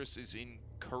 Saris is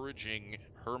encouraging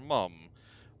her mum,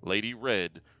 Lady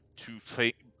Red, to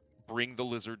bring the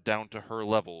lizard down to her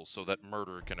level so that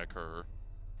murder can occur.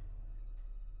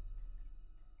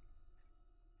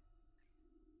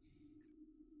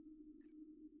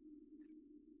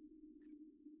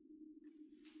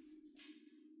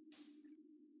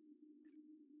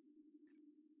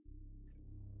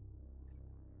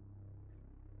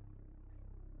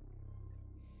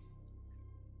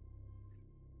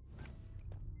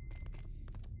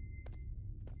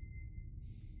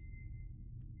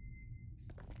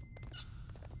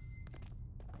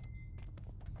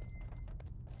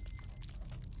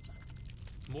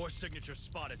 More signatures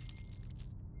spotted.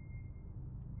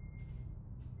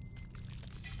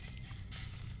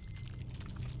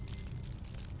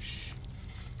 Shh.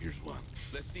 Here's one.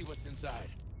 Let's see what's inside.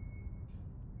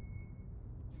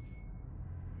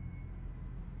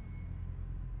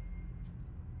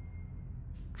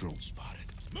 Drone spotted.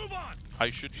 Move on. I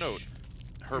should note,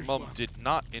 her mum did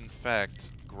not in fact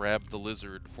grab the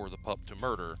lizard for the pup to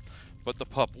murder, but the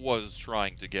pup was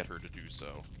trying to get her to do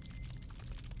so.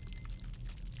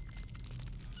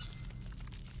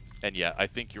 And yeah, I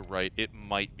think you're right. It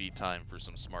might be time for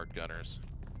some smart gunners.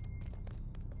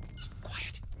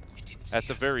 Quiet. It didn't see At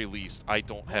the us. very least, I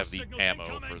don't More have the signals ammo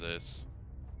incoming. for this.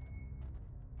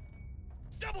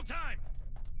 Double time.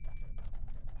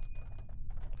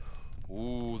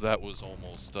 Ooh, that was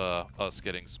almost us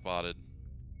getting spotted.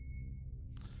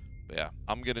 But yeah,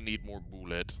 I'm gonna need more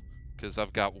bullet, because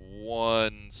I've got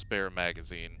one spare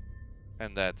magazine,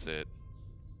 and that's it.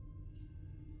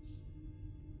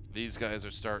 These guys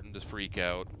are starting to freak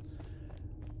out.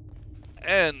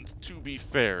 And, to be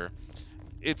fair,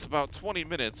 it's about 20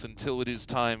 minutes until it is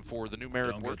time for the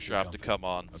numeric Don't get too workshop to comfy, come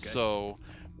on, okay? so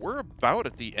we're about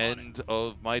at the end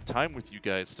of my time with you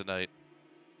guys tonight.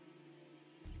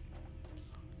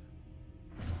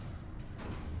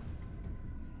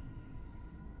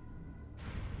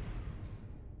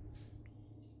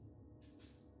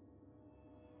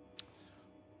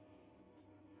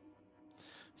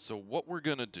 So what we're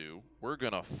gonna do, we're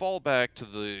gonna fall back to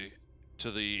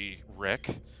the wreck.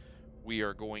 We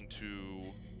are going to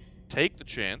take the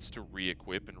chance to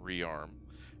re-equip and rearm.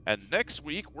 And next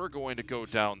week, we're going to go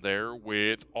down there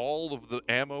with all of the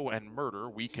ammo and murder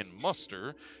we can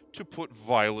muster to put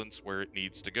violence where it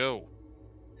needs to go.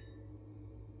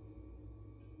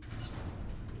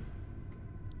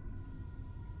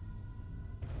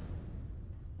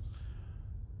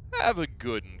 Have a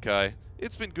good one, Kai.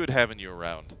 It's been good having you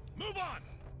around. Move on!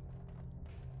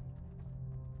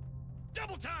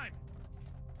 Double time!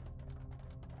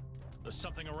 There's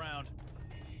something around.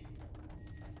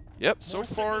 Yep, so More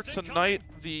far signals tonight,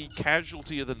 the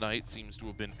casualty of the night seems to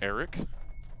have been Eric.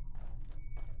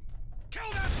 Kill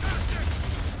that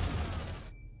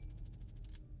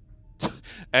bastard!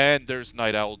 And there's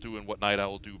Night Owl doing what Night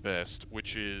Owl do best,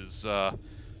 which is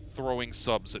throwing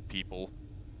subs at people.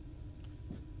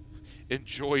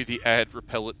 Enjoy the ad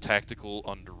repellent tactical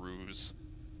underoos.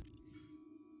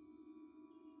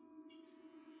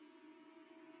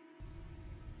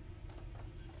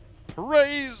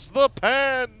 Praise the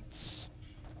pants!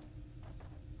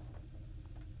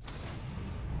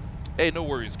 Hey, no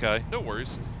worries, Kai. No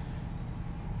worries.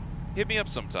 Hit me up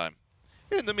sometime.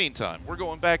 In the meantime, we're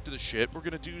going back to the ship. We're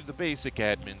going to do the basic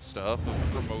admin stuff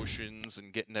of promotions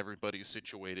and getting everybody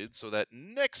situated so that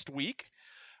next week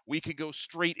we can go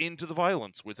straight into the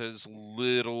violence with as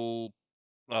little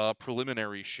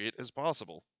preliminary shit as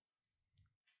possible.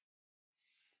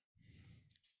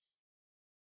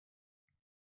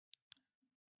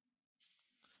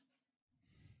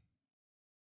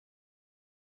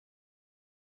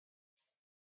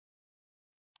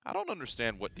 I don't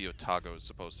understand what the Otago is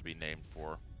supposed to be named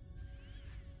for.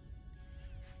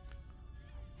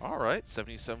 Alright,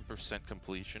 77%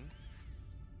 completion.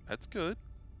 That's good.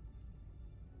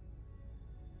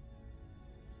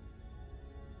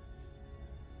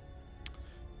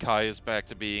 Kai is back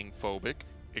to being phobic,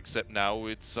 except now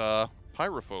it's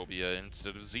pyrophobia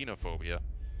instead of xenophobia.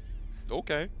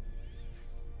 Okay.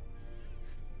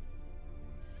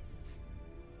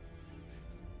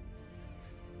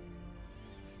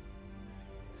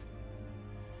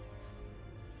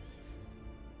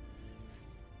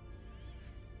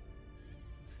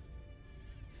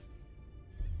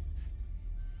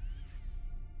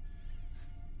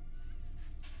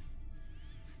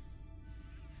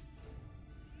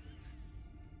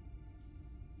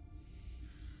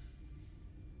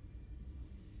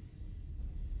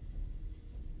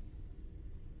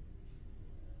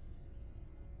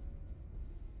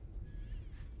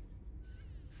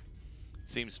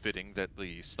 Seems fitting that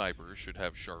the sniper should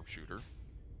have sharpshooter.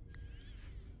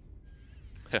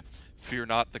 Fear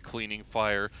not the cleaning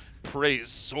fire. Praise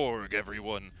Sorg,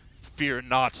 everyone. Fear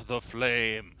not the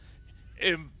flame.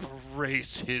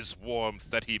 Embrace his warmth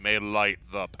that he may light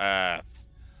the path.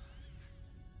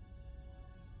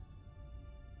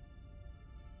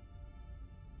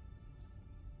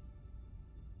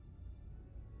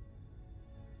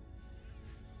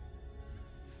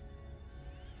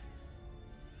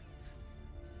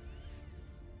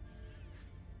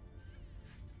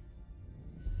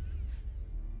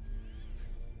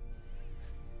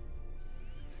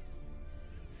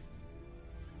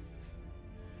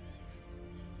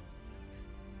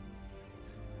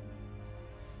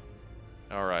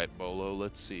 Alright, Bolo,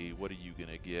 let's see. What are you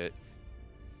gonna get?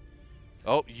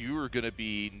 Oh, you are gonna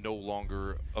be no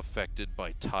longer affected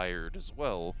by tired as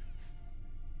well.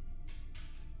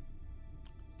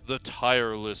 The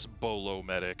tireless Bolo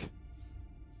medic.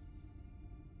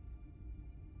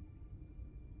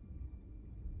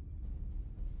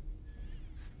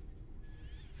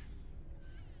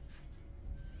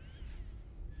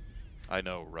 I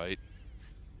know, right?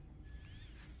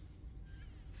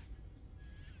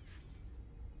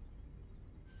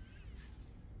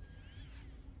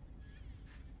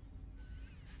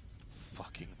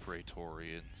 Fucking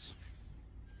Praetorians.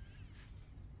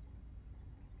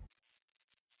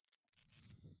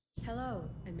 Hello,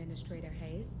 Administrator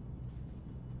Hayes.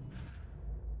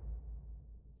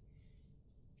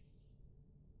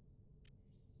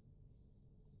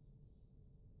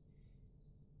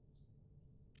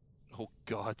 Oh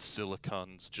god,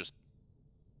 Silicon's just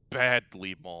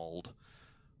badly mauled.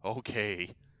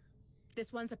 Okay.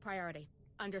 This one's a priority.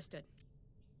 Understood.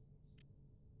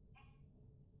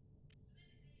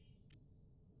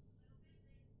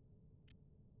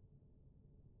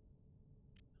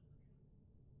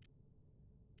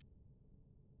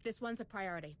 This one's a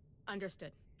priority.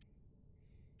 Understood.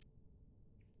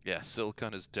 Yeah,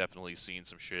 Silicon has definitely seen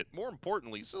some shit. More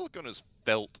importantly, Silicon has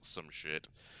felt some shit.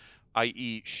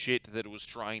 I.e., shit that was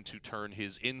trying to turn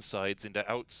his insides into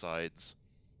outsides.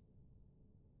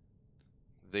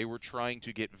 They were trying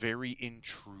to get very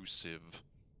intrusive.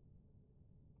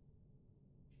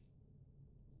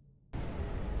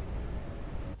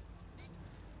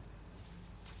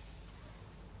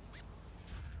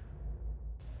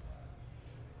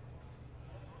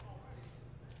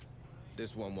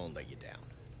 This one won't let you down.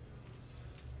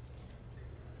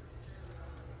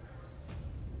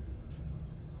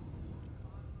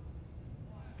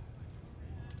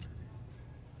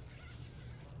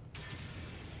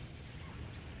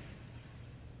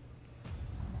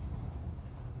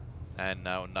 And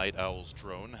now Night Owl's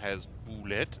drone has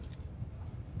Bullet.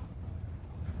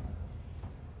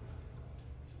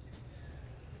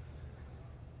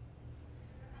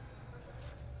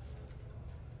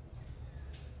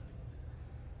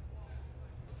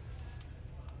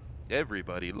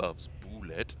 Everybody loves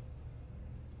Bullet.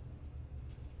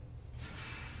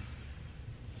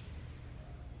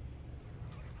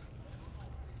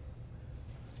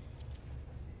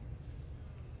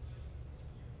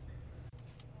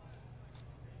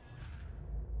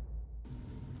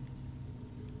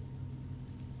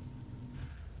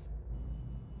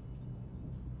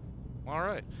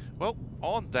 Alright, well,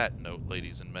 on that note,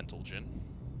 ladies and mental gin,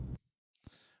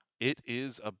 it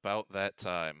is about that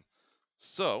time.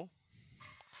 So,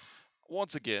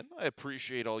 once again, I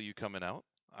appreciate all you coming out.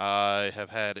 I have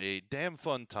had a damn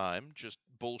fun time just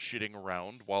bullshitting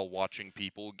around while watching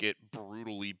people get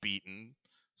brutally beaten,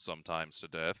 sometimes to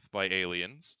death, by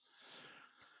aliens.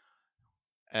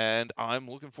 And I'm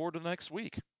looking forward to next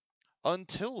week.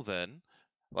 Until then,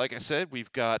 like I said,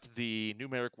 we've got the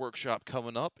numeric workshop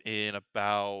coming up in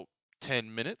about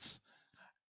 10 minutes.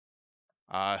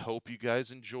 I hope you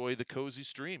guys enjoy the cozy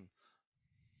stream.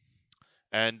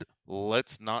 And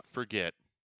let's not forget,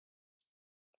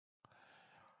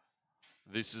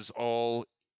 this is all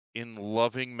in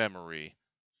loving memory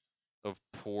of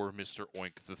poor Mr.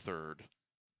 Oink III.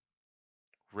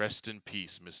 Rest in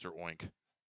peace, Mr. Oink.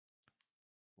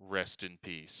 Rest in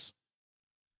peace.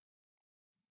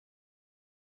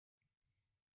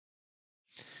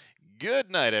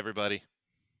 Good night, everybody.